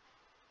it.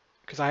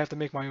 Because I have to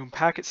make my own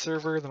packet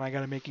server, then I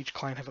got to make each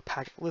client have a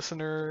packet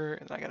listener,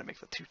 and I got to make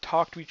the two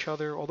talk to each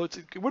other. Although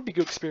it would be a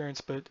good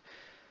experience, but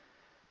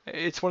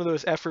it's one of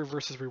those effort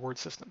versus reward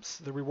systems.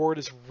 The reward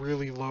is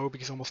really low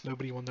because almost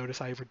nobody will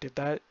notice I ever did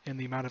that, and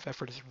the amount of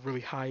effort is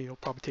really high. It'll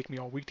probably take me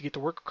all week to get to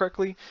work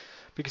correctly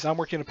because I'm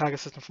working on a packet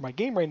system for my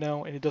game right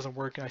now, and it doesn't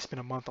work, and I spend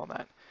a month on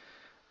that.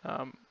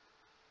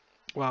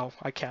 Well,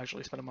 I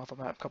casually spend a month on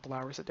that, a couple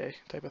hours a day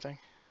type of thing.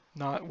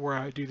 Not where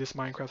I do this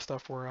Minecraft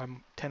stuff where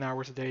I'm 10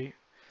 hours a day.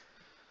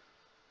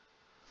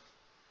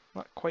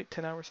 Not quite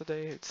 10 hours a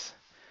day.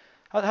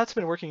 How it's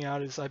been working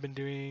out is I've been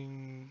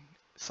doing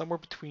somewhere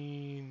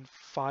between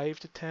 5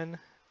 to 10,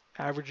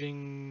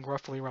 averaging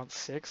roughly around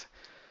 6.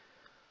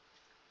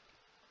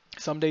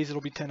 Some days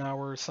it'll be 10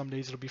 hours, some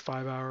days it'll be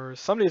 5 hours,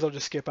 some days I'll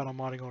just skip out on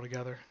modding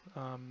altogether.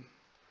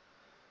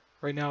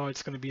 Right now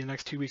it's going to be the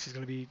next 2 weeks is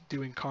going to be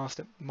doing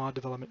constant mod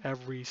development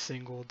every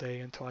single day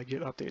until I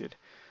get updated.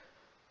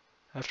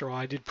 After all,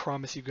 I did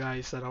promise you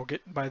guys that I'll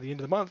get by the end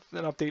of the month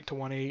an update to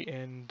 1.8,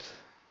 and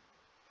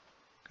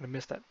I'm going to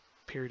miss that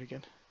period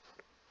again.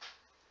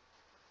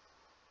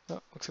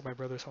 Oh, looks like my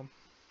brother's home.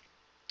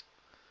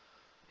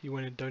 He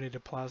went and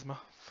donated plasma.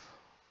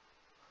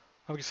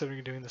 I'm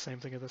considering doing the same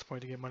thing at this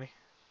point to get money.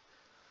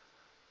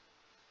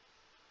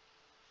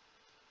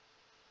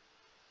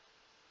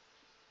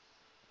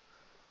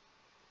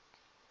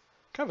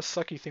 Kind of a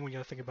sucky thing when you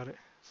gotta think about it.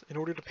 In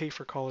order to pay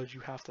for college, you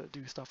have to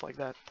do stuff like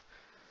that.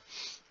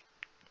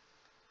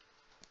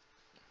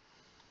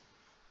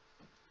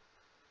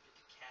 Did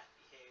the cat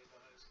behave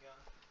when I was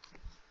gone?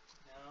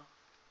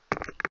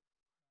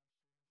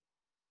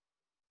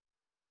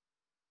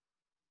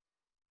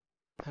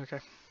 No? Okay.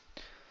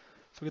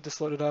 So we get this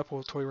loaded up,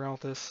 we'll toy around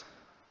with this.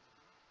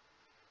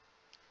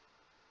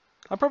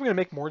 I'm probably going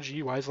to make more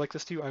GUIs like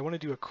this too. I want to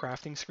do a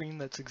crafting screen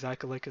that's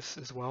exactly like this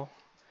as well.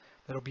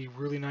 That'll be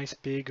really nice,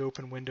 big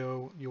open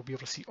window. You'll be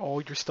able to see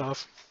all your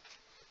stuff.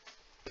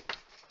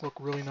 Look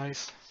really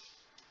nice.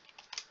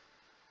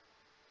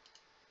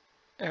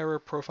 Error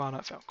profile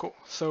not found. Cool.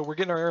 So we're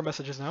getting our error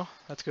messages now.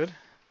 That's good.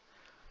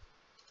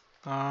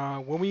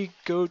 When we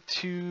go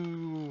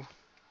to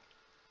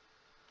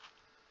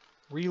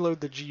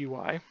reload the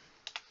GUI,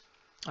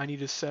 I need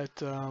to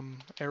set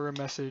error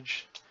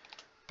message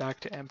back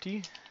to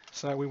empty.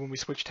 So that way when we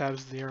switch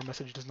tabs, the error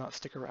message does not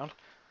stick around.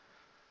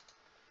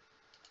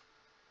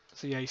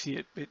 So yeah, you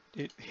see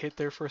it hit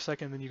there for a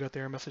second, then you got the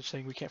error message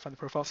saying we can't find the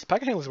profile. So the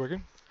packet handler is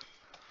working.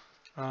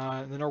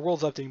 And then our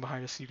world's updating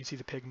behind us, so you can see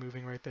the pig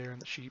moving right there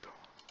and the sheep.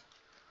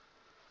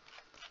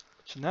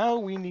 So now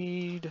we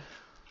need...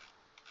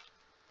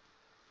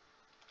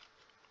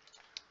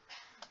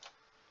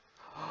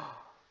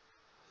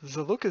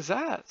 So look at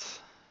that!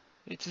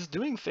 It's just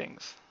doing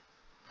things.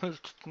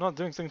 It's not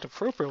doing things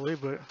appropriately,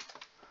 but...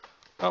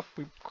 Oh,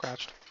 we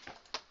crashed.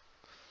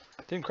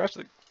 Didn't crash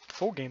the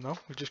full game though,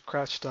 we just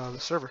crashed the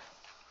server.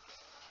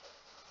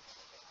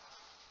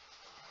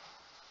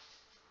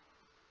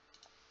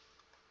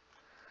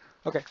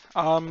 Okay,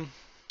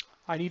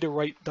 I need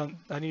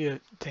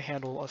to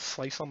handle a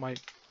slice on my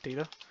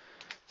data.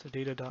 So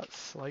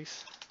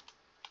data.slice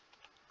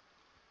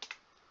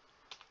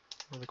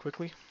really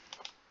quickly.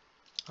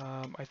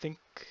 I think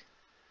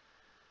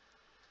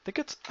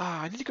it's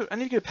I need to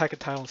get a packet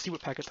tile and see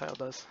what packet tile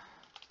does.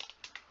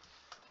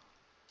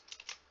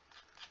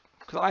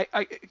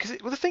 Because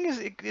well, the thing is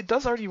it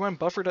does already run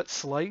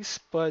buffer.slice,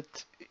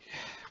 but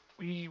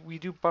we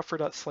do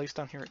buffer.slice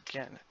down here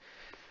again.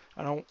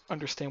 I don't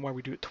understand why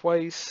we do it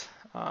twice.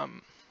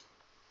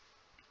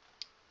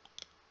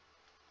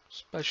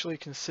 Especially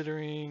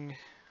considering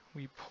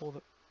we pull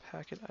the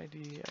packet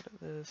ID out of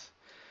this.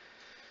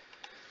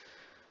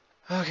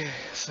 Okay,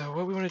 so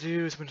what we want to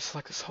do is we're going to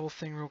select this whole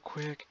thing real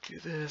quick, do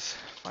this,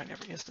 find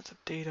every instance of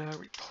data,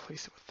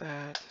 replace it with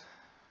that.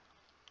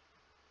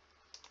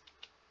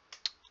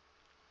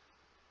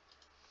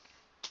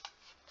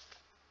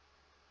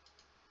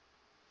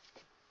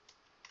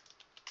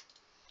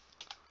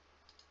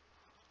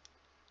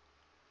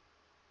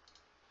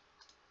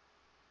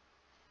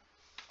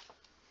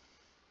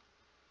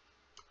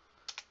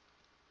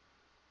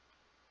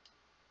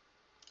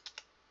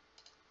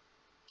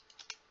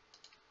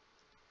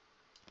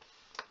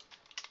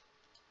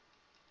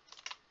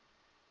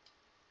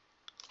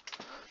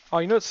 Oh,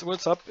 you know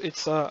what's up?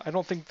 It's I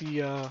don't think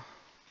the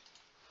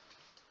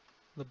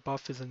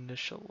buff is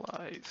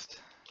initialized.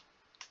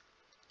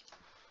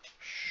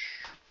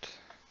 Shoot.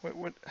 What?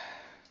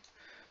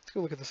 Let's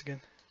go look at this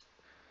again.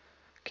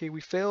 Okay,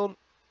 we failed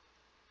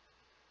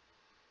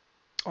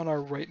on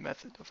our write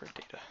method of our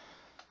data.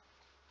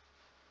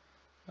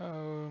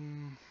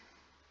 Gonna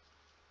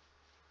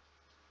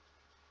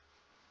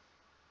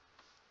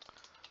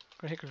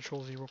hit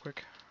Control Z real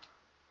quick.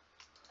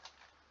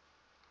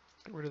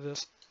 Get rid of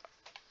this.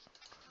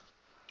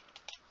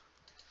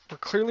 We're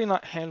clearly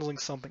not handling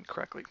something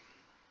correctly.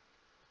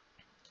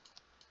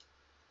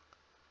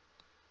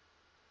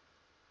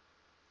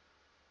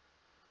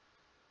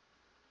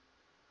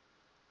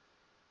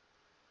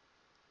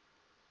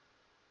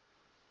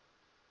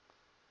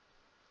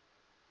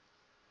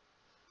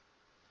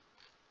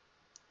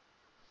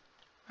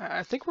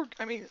 I think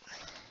I mean,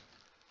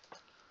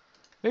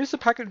 maybe it's the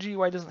packet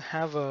GUI doesn't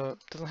have a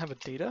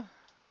data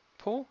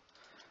pull.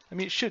 I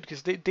mean, it should,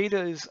 because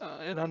data is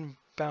an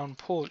unbound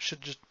pull. It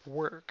should just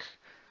work.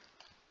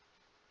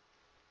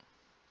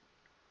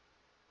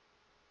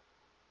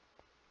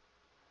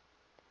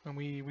 When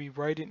we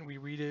write it and we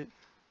read it.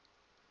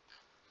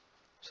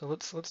 So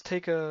let's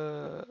take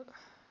a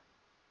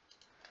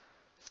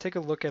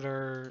look at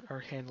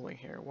our handling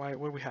here. What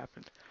do we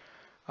happen?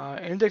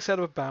 Index out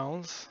of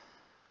bounds.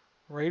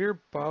 Writer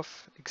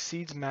buff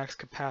exceeds max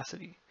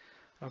capacity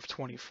of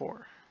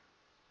 24.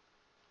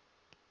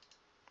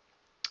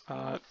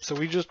 So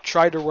we just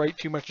tried to write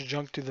too much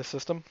junk to the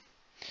system.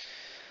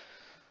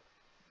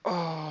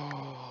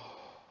 Oh,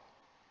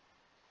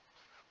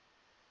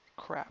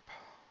 crap.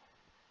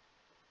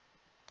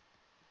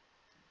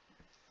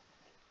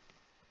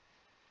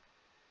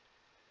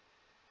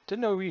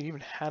 Didn't know we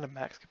even had a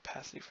max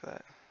capacity for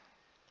that.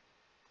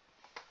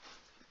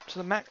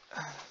 So the max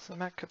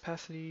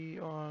capacity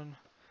on...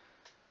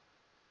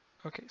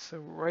 Okay, so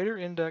writer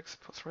index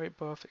plus write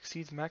buff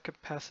exceeds max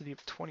capacity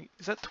of 20.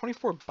 Is that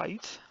 24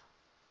 bytes?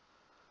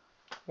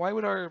 Why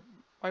would our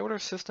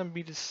system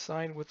be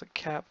designed with a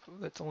cap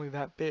that's only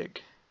that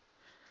big?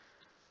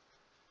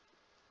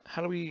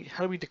 How do we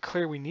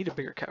declare we need a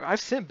bigger cap? I've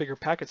sent bigger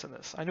packets in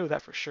this. I know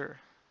that for sure.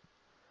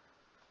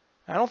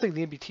 I don't think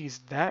the MBT is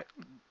that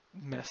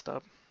messed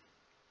up.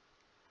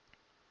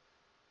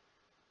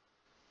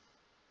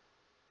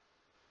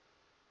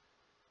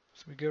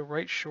 So we go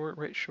write short,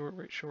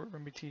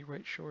 MBT,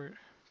 write short,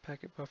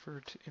 packet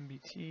buffer to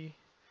MBT,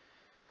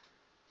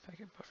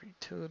 packet buffer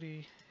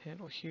utility,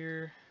 handle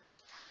here.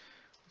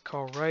 We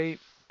call write,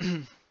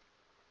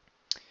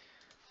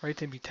 write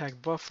to MB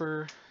tag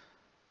buffer.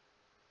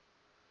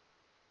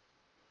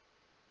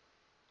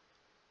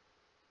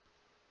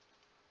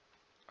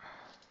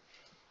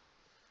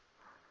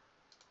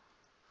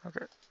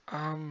 Okay.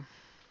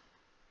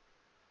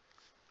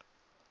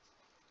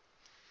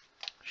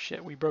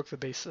 Shit, we broke the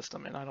base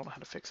system and I don't know how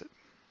to fix it.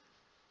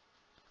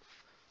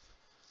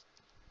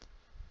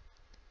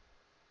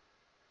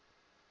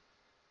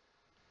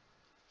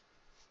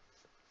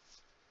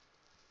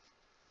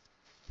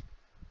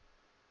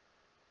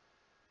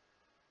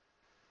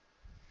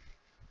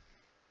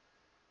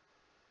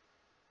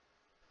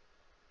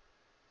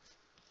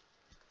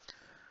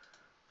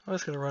 I'm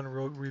just gonna run a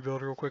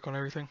rebuild real quick on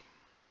everything.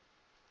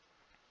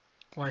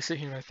 While I sit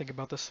here and I think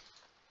about this.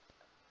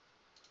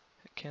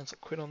 Hit cancel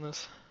quit on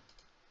this.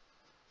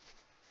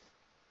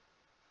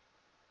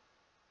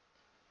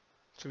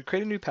 So we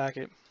create a new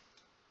packet.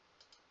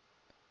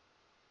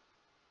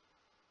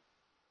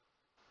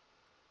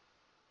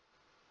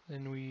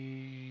 Then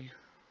we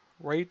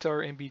write our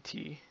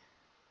MBT.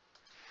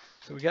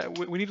 So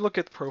we need to look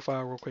at the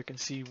profile real quick and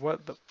see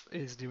what the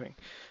is doing.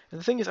 And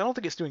the thing is, I don't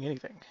think it's doing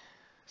anything.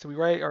 So we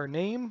write our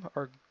name,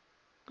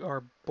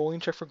 our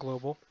Boolean check for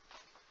global,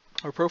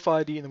 our profile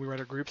ID, and then we write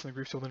our groups, and the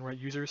groups will then write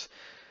users.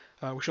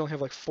 We should only have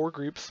like 4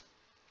 groups.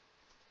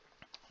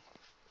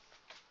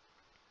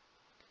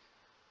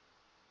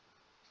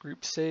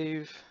 Group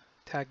save,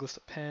 tag list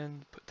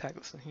append, put tag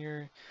list in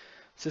here.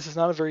 So this is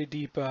not a very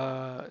deep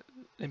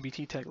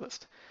MBT tag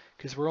list,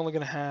 because we're only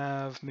going to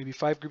have maybe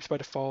 5 groups by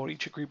default.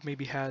 Each group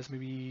maybe has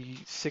maybe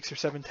 6 or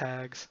 7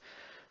 tags.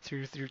 So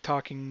you're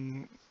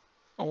talking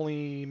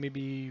only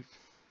maybe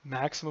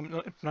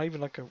maximum, not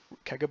even like a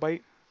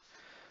gigabyte.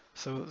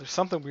 So there's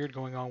something weird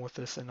going on with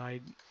this, and I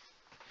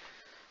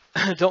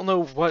don't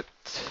know what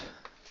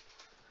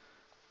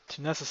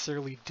to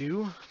necessarily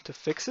do to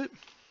fix it.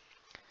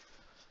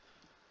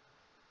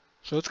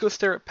 So let's go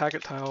stare at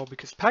packet tile,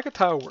 because packet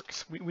tile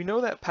works. We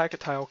know that packet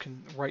tile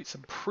can write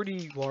some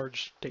pretty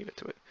large data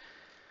to it.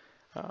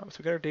 So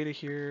we got our data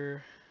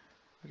here,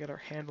 we got our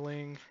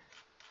handling.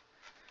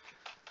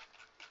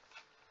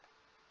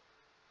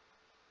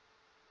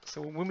 So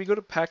when we go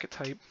to packet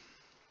type,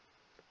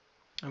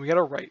 and we got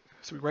our write,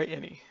 so we write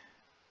any.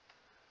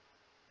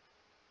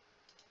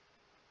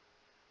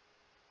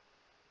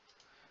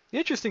 The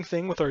interesting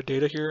thing with our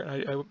data here, I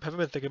haven't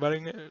been thinking about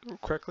it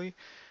correctly,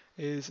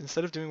 is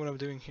instead of doing what I'm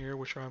doing here,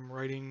 which I'm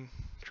writing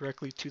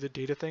directly to the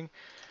data thing,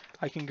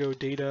 I can go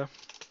data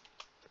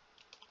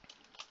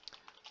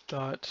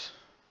dot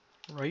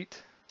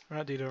write, or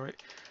not data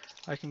write,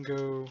 I can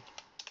go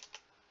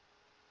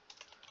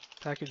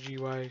package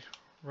GUI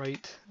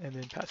write and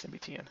then pass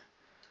MBT in.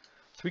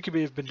 So we could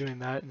have been doing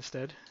that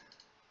instead.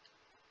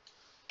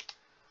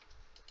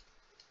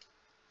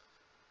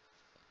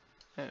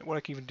 And what I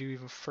can even do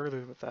even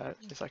further with that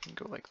is I can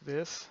go like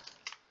this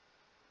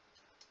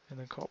and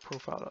then call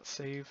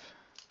profile.save.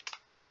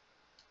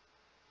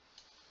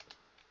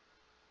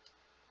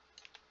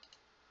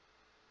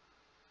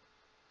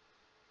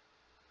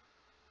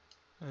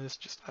 And this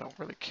just, I don't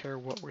really care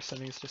what we're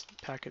sending, it's just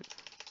a packet.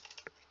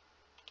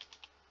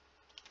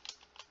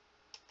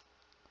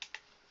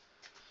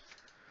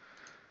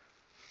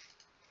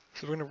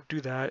 So we're going to do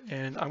that,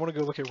 and I want to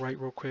go look at write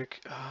real quick.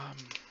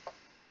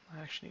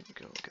 I actually need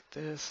to go look at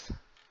this. It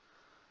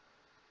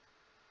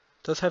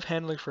does have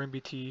handling for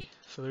MBT,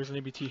 so there's an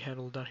MBT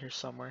handle down here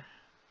somewhere.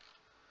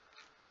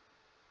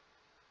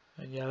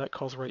 And yeah, that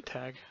calls write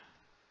tag.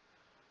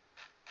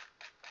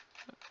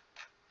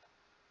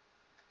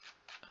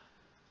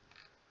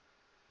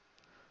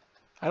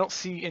 I don't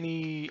see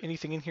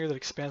anything in here that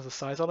expands the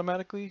size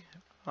automatically,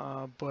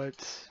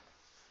 but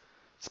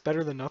it's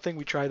better than nothing.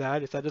 We try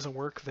that. If that doesn't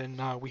work, then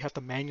we have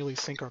to manually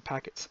sync our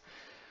packets,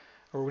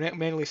 or we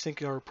manually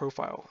sync our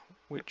profile,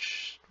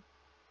 which,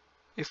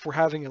 if we're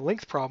having a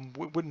length problem,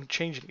 wouldn't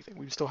change anything.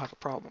 We'd still have a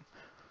problem.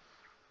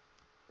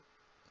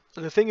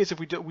 And the thing is, if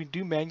we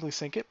do manually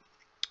sync it,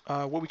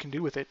 what we can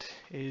do with it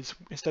is,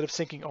 instead of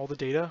syncing all the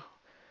data,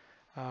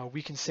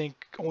 we can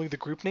sync only the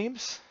group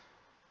names.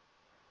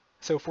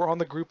 So if we're on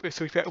the group,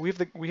 so we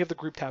have the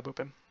group tab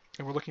open,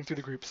 and we're looking through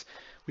the groups.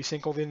 We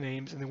sync all the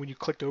names, and then when you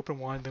click to open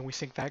one, then we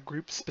sync that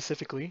group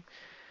specifically.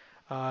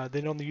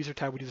 Then on the user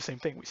tab, we do the same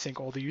thing. We sync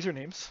all the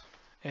usernames,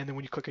 and then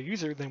when you click a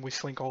user, then we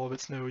sync all of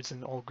its nodes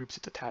and all groups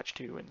it's attached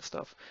to and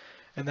stuff.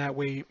 And that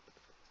way,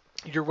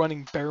 you're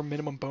running bare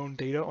minimum bone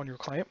data on your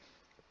client,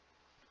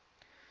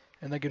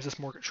 and that gives us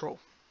more control.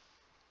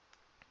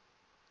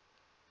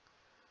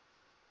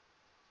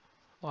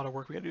 A lot of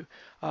work we gotta do.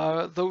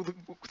 Though the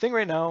thing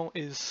right now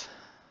is,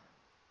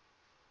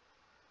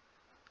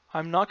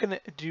 I'm not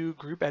gonna do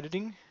group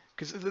editing,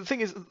 because the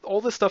thing is,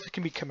 all this stuff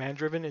can be command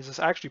driven. Is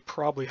actually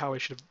probably how I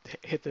should have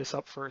hit this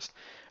up first,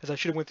 as I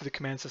should have went through the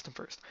command system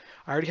first.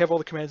 I already have all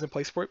the commands in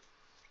place for it.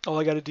 All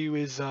I got to do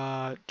is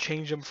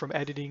change them from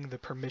editing the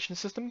permission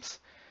systems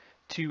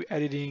to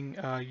editing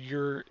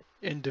your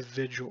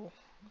individual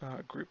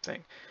group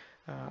thing.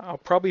 I'll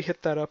probably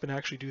hit that up and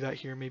actually do that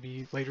here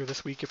maybe later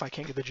this week if I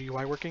can't get the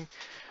GUI working.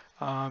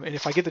 And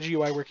if I get the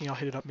GUI working, I'll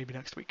hit it up maybe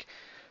next week.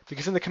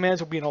 Because then the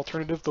commands will be an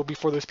alternative. They'll be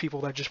for those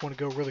people that just want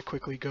to go really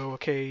quickly, go,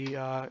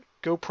 okay,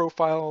 go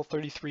profile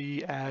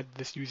 33, add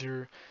this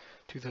user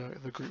to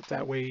the group.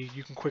 That way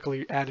you can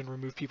quickly add and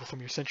remove people from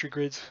your sentry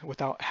grids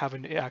without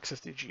having access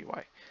to the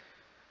GUI.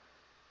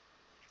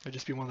 It'll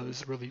just be one of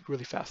those really,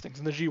 really fast things.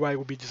 And the GUI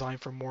will be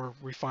designed for more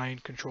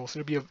refined control. So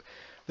it'll be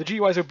the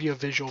GUIs will be a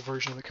visual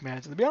version of the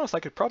commands. And to be honest, I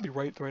could probably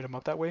write them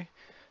up that way.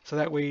 So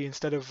that way,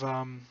 instead of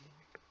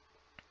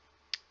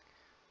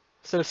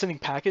sending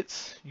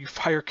packets, you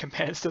fire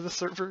commands to the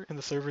server, and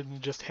the server then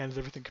just hands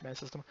everything command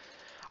system.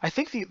 I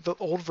think the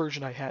old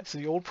version I had, so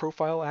the old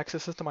profile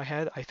access system I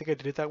had, I think I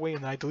did it that way,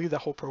 and I deleted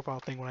that whole profile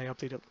thing when I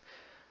updated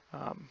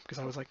because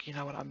I was like, you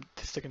know what, I'm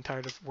sick and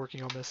tired of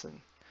working on this.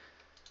 And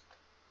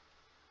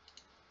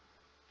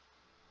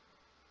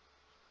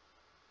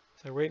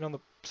so waiting on the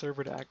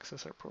server to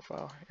access our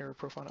profile. Error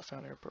profile not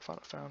found. Error profile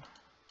not found.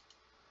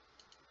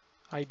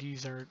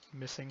 IDs are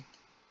missing.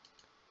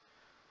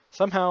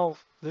 Somehow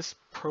this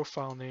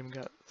profile name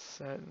got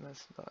set and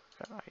that's not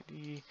got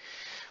ID.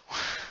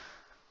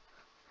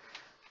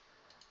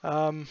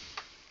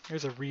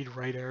 There's a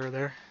read-write error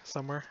there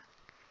somewhere.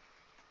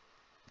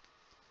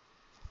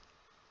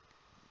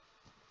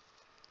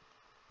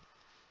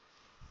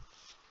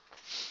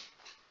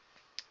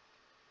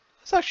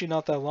 It's actually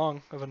not that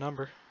long of a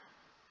number.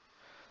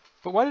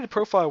 But why did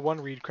profile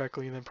 1 read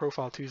correctly and then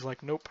profile 2 is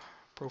like, nope.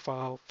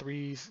 Profile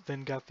 3's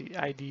then got the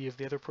ID of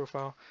the other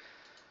profile.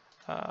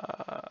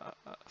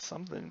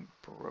 Something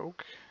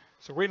broke.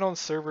 So waiting on the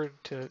server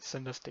to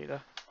send us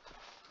data.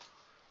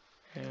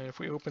 And if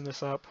we open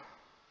this up,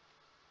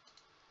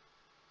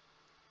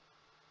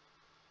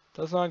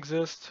 does not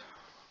exist.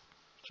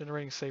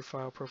 Generating save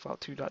file profile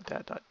 2 dot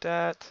dat dot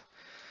dat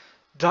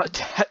dot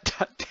dat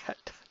dot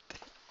dat.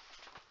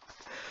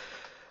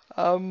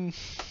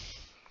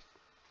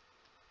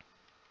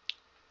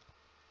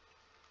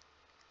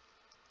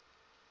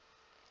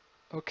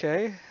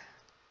 Okay.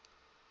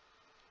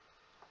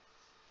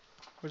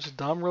 Which is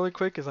dumb really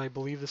quick, is I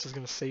believe this is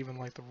going to save in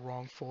like the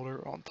wrong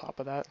folder on top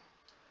of that.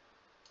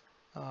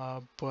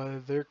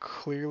 But there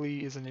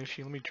clearly is an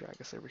issue. Let me drag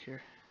this over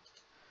here.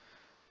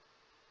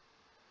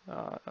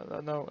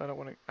 No, I don't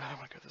want to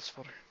go to this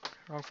folder.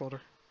 Wrong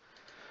folder.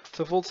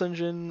 So Volts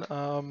Engine,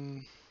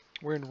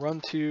 we're in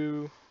run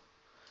 2,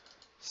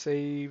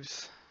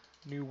 saves,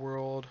 new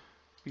world,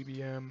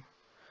 BBM.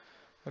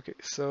 Okay,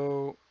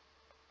 so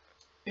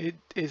it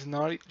is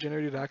not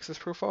generated access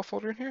profile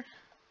folder in here.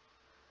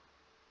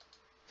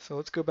 So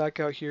let's go back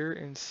out here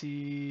and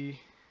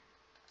see.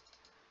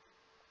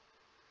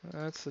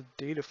 That's the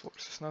data folder,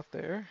 so it's not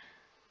there.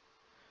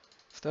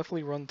 It's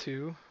definitely run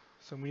 2,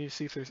 so we need to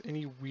see if there's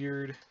any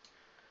weird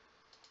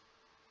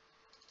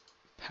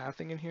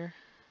pathing in here.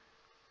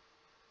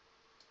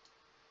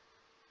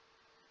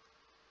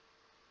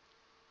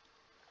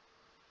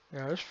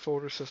 Yeah, this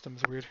folder system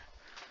is weird.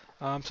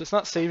 So it's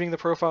not saving the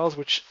profiles,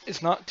 which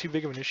is not too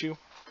big of an issue.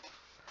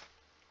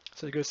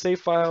 So you go save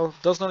file,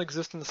 does not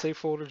exist in the save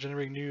folder,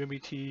 generating new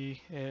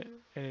MBT in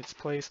its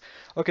place.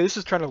 Okay, this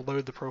is trying to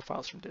load the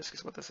profiles from disk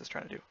is what this is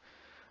trying to do.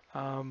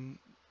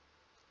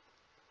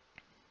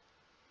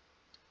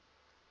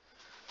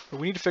 But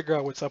we need to figure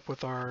out what's up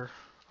with our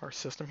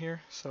system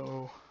here.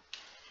 So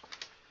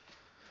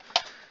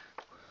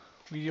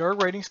we are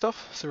writing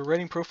stuff. So we're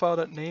writing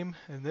profile.name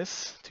and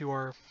this to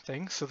our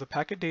thing. So the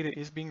packet data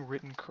is being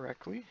written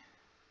correctly.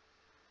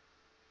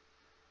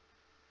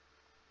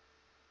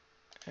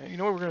 And you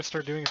know what we're going to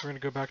start doing is we're going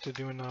to go back to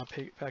doing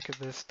packet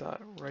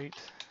this.write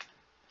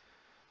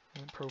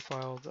and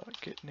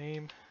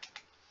profile.getName.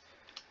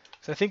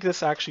 So I think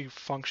this actually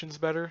functions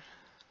better.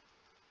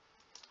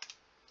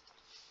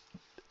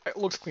 It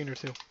looks cleaner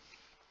too.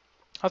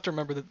 I have to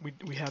remember that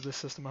we have this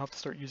system. I'll have to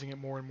start using it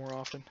more and more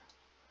often.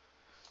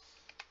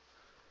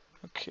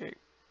 Okay.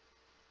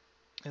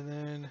 And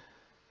then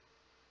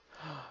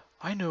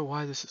I know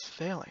why this is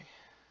failing.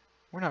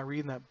 We're not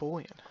reading that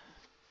boolean.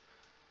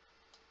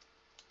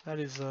 That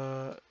is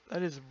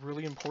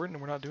really important,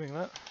 and we're not doing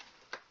that.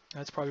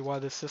 That's probably why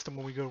this system,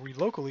 when we go read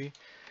locally,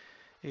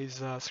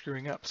 is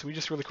screwing up. So we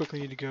just really quickly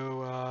need to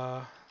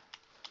go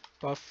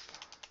buff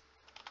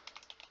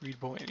read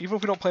boolean. Even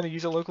if we don't plan to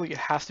use it locally, it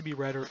has to be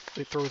read or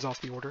it throws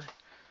off the order.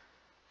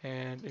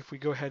 And if we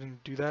go ahead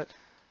and do that,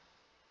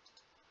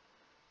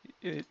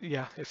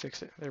 yeah, it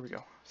fixed it. There we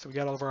go. So we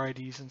got all of our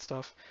IDs and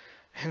stuff.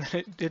 And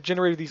then it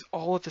generated these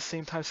all at the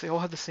same time, so they all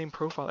have the same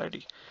profile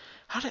ID.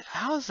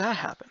 How does that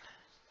happen?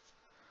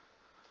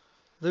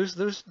 There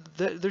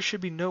should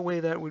be no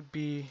way that would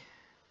be,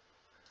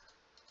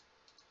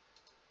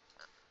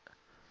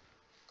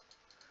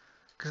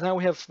 because now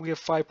we have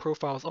 5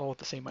 profiles all with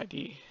the same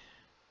ID.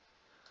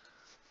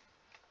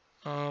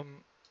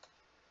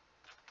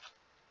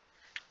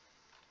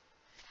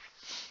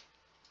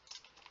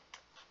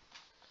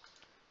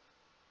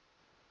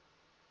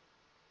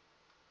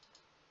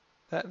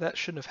 That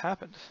shouldn't have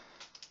happened,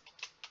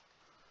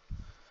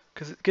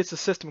 because it gets the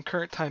system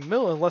current time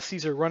mill unless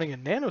these are running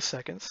in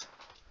nanoseconds.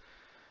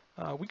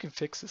 We can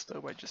fix this though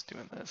by just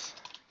doing this.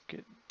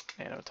 Get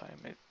nano time.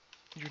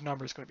 Your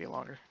number is going to be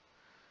longer.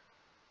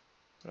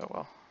 But oh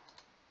well.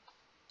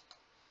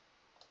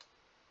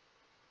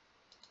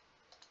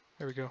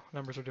 There we go.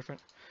 Numbers are different.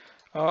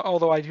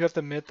 Although I do have to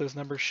admit those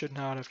numbers should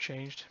not have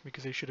changed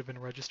because they should have been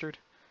registered.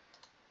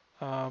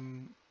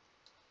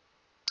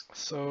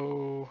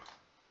 So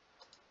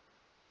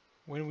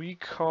when we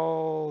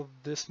call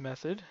this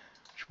method,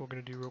 which we're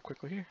going to do real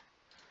quickly here,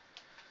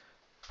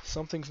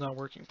 something's not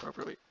working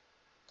properly.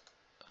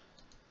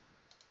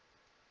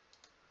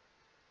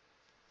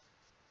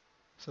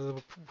 So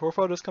the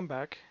profile does come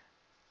back.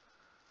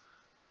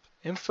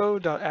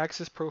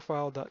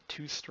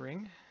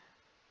 Info.accessprofile.toString.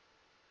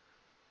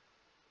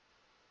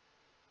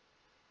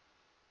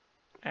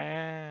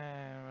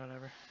 And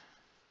whatever.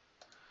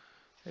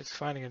 It's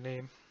finding a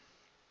name.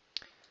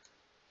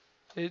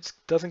 It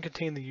doesn't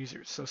contain the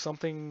users, so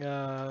something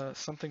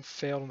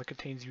failed on the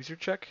contains user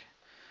check.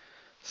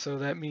 So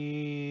that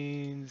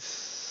means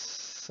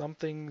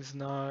something's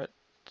not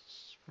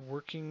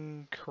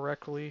working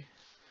correctly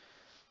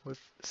with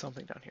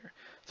something down here.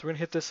 So we're gonna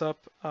hit this up,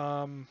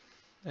 and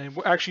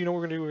actually, you know what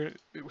we're gonna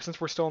do?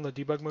 Since we're still in the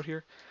debug mode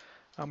here,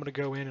 I'm gonna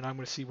go in and I'm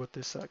gonna see what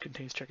this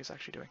contains check is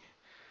actually doing.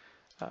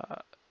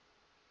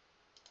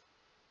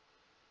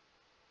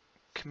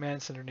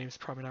 Command center name is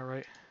probably not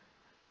right.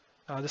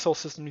 This whole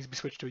system needs to be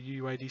switched to a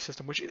UUID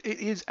system, which it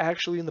is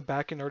actually in the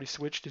backend already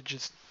switched. It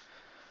just,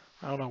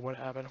 I don't know what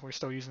happened. We're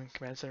still using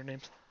command center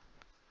names.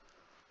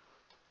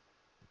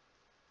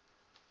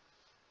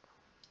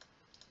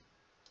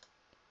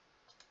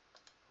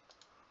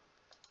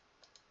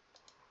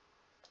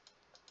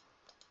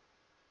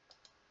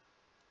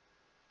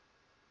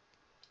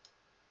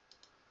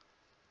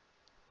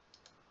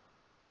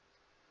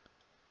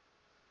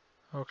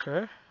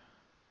 Okay.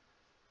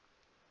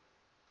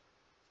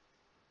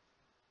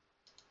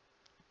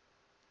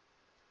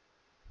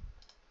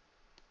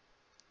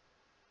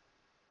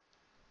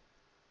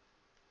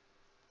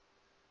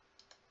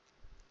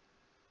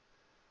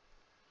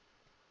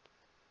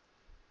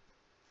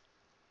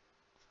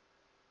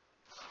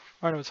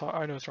 I know it's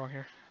wrong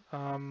here.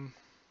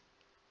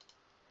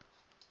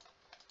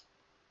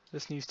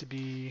 This needs to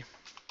be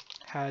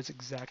has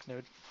exact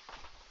node.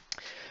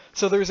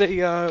 So there's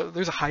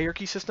a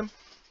hierarchy system,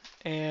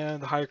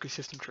 and the hierarchy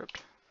system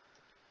tripped.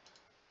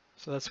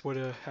 So that's what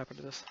happened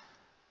to this.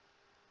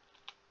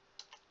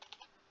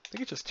 I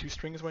think it's just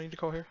toString is what I need to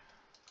call here.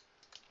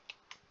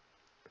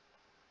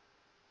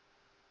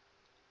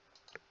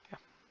 Yeah,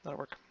 that'll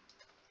work.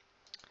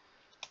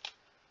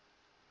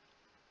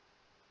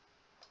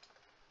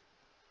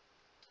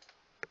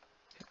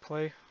 Hit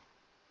play.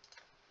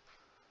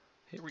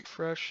 Hit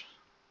refresh.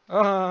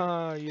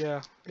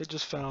 Yeah, it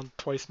just found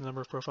twice the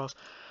number of profiles.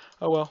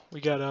 Oh well, we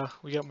got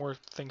more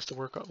things to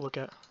look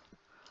at.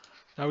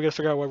 Now we got to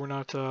figure out why we're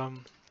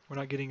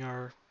not getting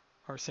our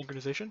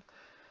synchronization.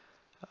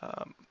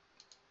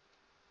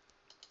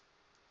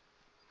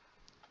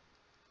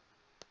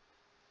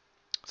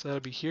 So that'll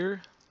be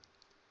here,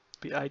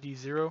 be ID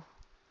 0.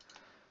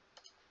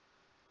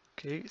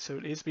 Okay, so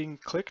it is being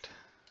clicked.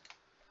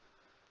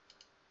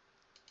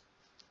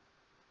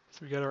 So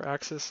we got our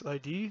access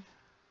ID.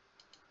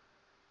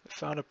 It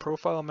found a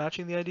profile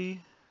matching the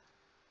ID.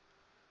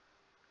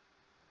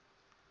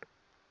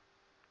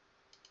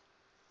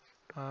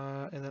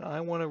 And then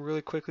I want to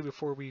really quickly,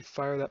 before we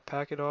fire that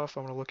packet off, I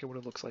want to look at what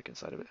it looks like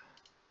inside of it.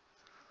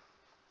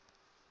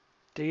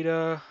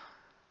 Data,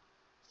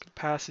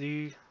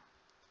 capacity,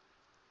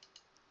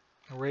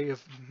 array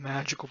of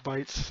magical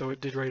bytes, so it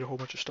did write a whole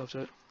bunch of stuff to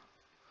it.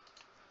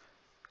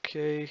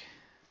 Okay,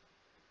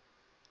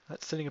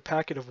 that's sending a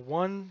packet of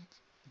 1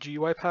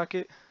 GUI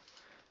packet.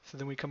 So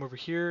then we come over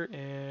here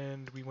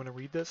and we want to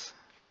read this.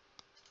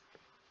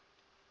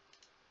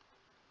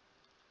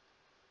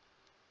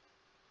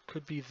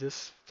 Could be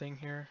this thing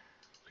here,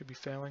 could be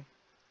failing.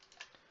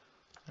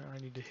 I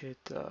need to hit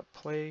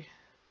play.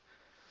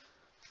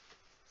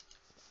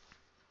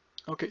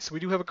 Okay, so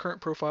we do have a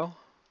current profile.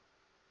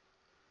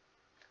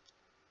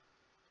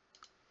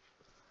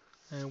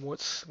 And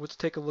let's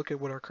take a look at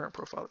what our current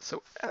profile is.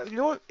 So you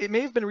know what? It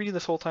may have been reading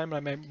this whole time,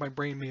 and my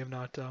brain may have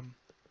not.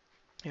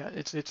 Yeah,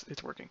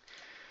 it's working.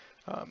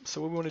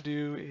 So what we want to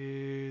do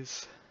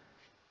is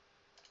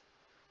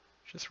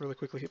just really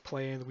quickly hit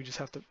play, and we just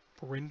have to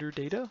render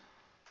data.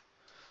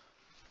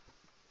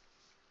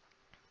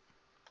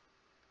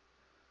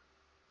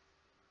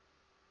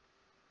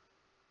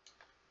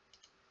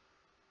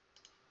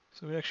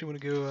 So we actually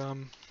want to go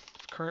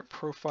current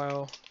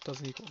profile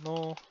doesn't equal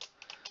null.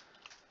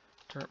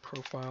 Current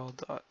profile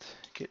dot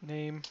get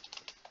name.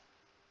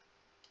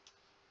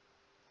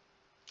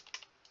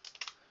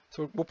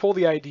 So we'll pull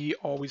the ID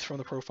always from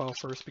the profile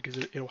first because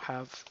it'll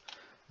have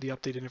the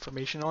updated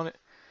information on it.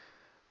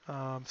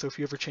 So if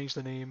you ever change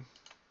the name,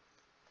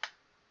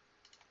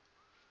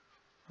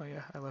 oh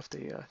yeah, I left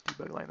a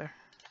debug line there.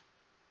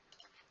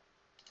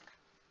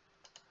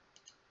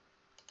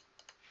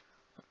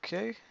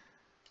 Okay.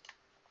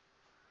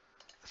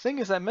 The thing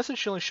is that message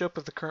should only show up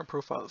if the current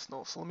profile is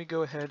null. So let me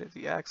go ahead at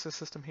the access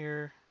system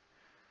here.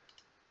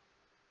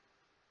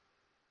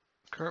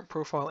 Current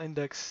profile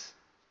index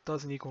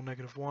doesn't equal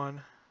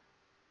 -1.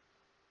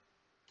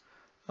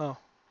 Oh.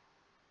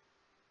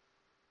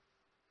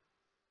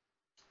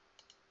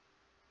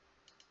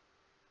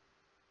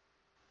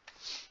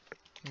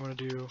 I'm going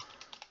to do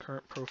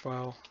current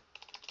profile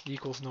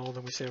equals null.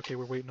 Then we say, okay,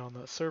 we're waiting on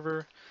the server.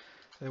 And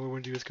then what we're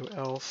going to do is go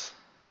else.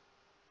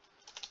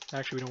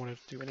 Actually, we don't want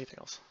to do anything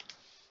else.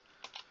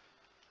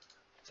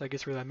 So that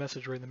gets rid of that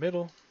message right in the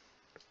middle.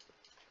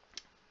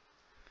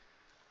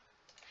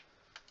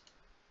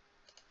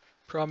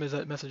 Problem is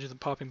that message isn't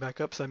popping back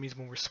up, so that means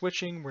when we're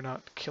switching, we're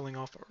not killing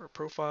off our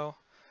profile.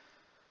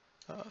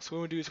 So what we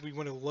want to do is we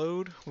want to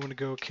load. We want to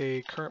go,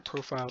 okay, current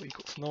profile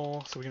equals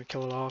null, so we're going to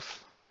kill it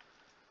off.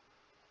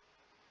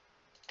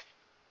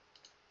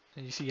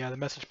 And you see, yeah, the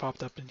message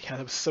popped up, and yeah,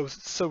 that was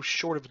so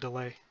short of a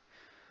delay.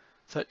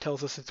 So that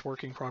tells us it's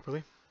working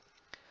properly.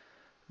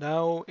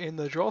 Now in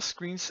the draw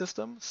screen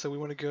system, so we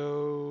want to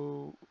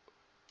go.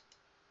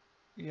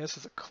 Yeah, this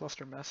is a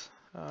cluster mess.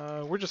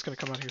 We're just going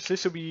to come out here. So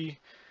this will be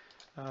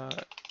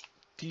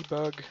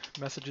debug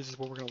messages is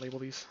what we're going to label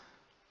these.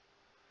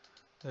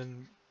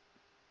 Then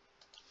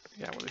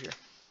yeah, we'll do here.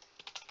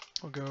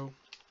 We'll go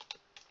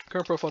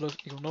current profile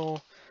doesn't equal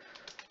null.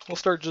 We'll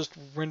start just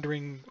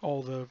rendering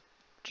all the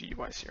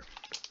GUIs here.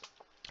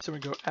 So we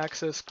go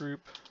access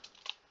group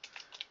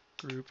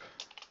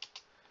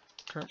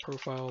current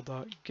profile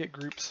dot get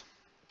groups,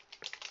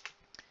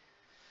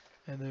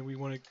 and then we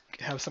want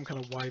to have some kind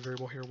of y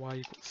variable here, y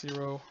equals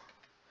 0,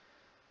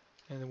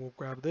 and then we'll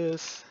grab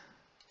this,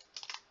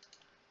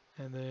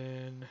 and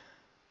then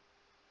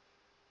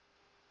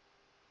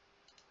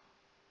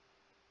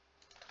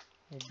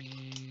will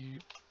be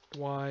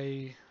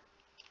y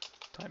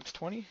times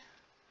 20,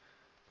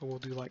 but we'll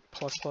do like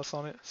plus plus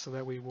on it, so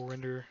that way we'll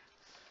render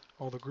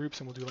all the groups,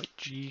 and we'll do like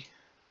g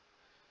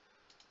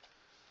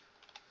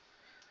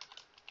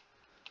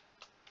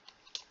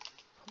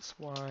plus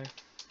y.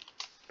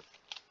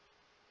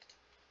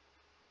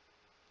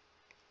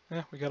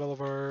 Yeah, we got all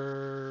of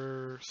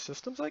our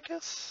systems, I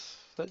guess.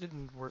 That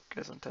didn't work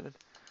as intended.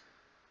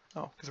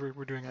 Oh, because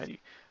we're doing ID.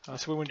 So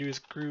what we want to do is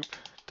group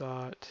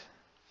dot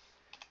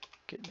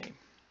get name,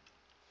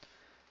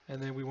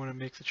 and then we want to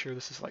make sure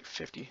this is like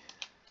 50.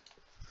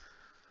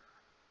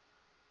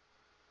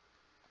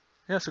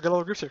 Yeah, so we got all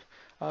the groups here.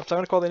 So I'm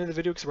going to call that end of the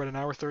video because we're at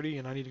 1 hour 30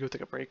 and I need to go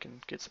take a break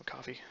and get some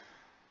coffee.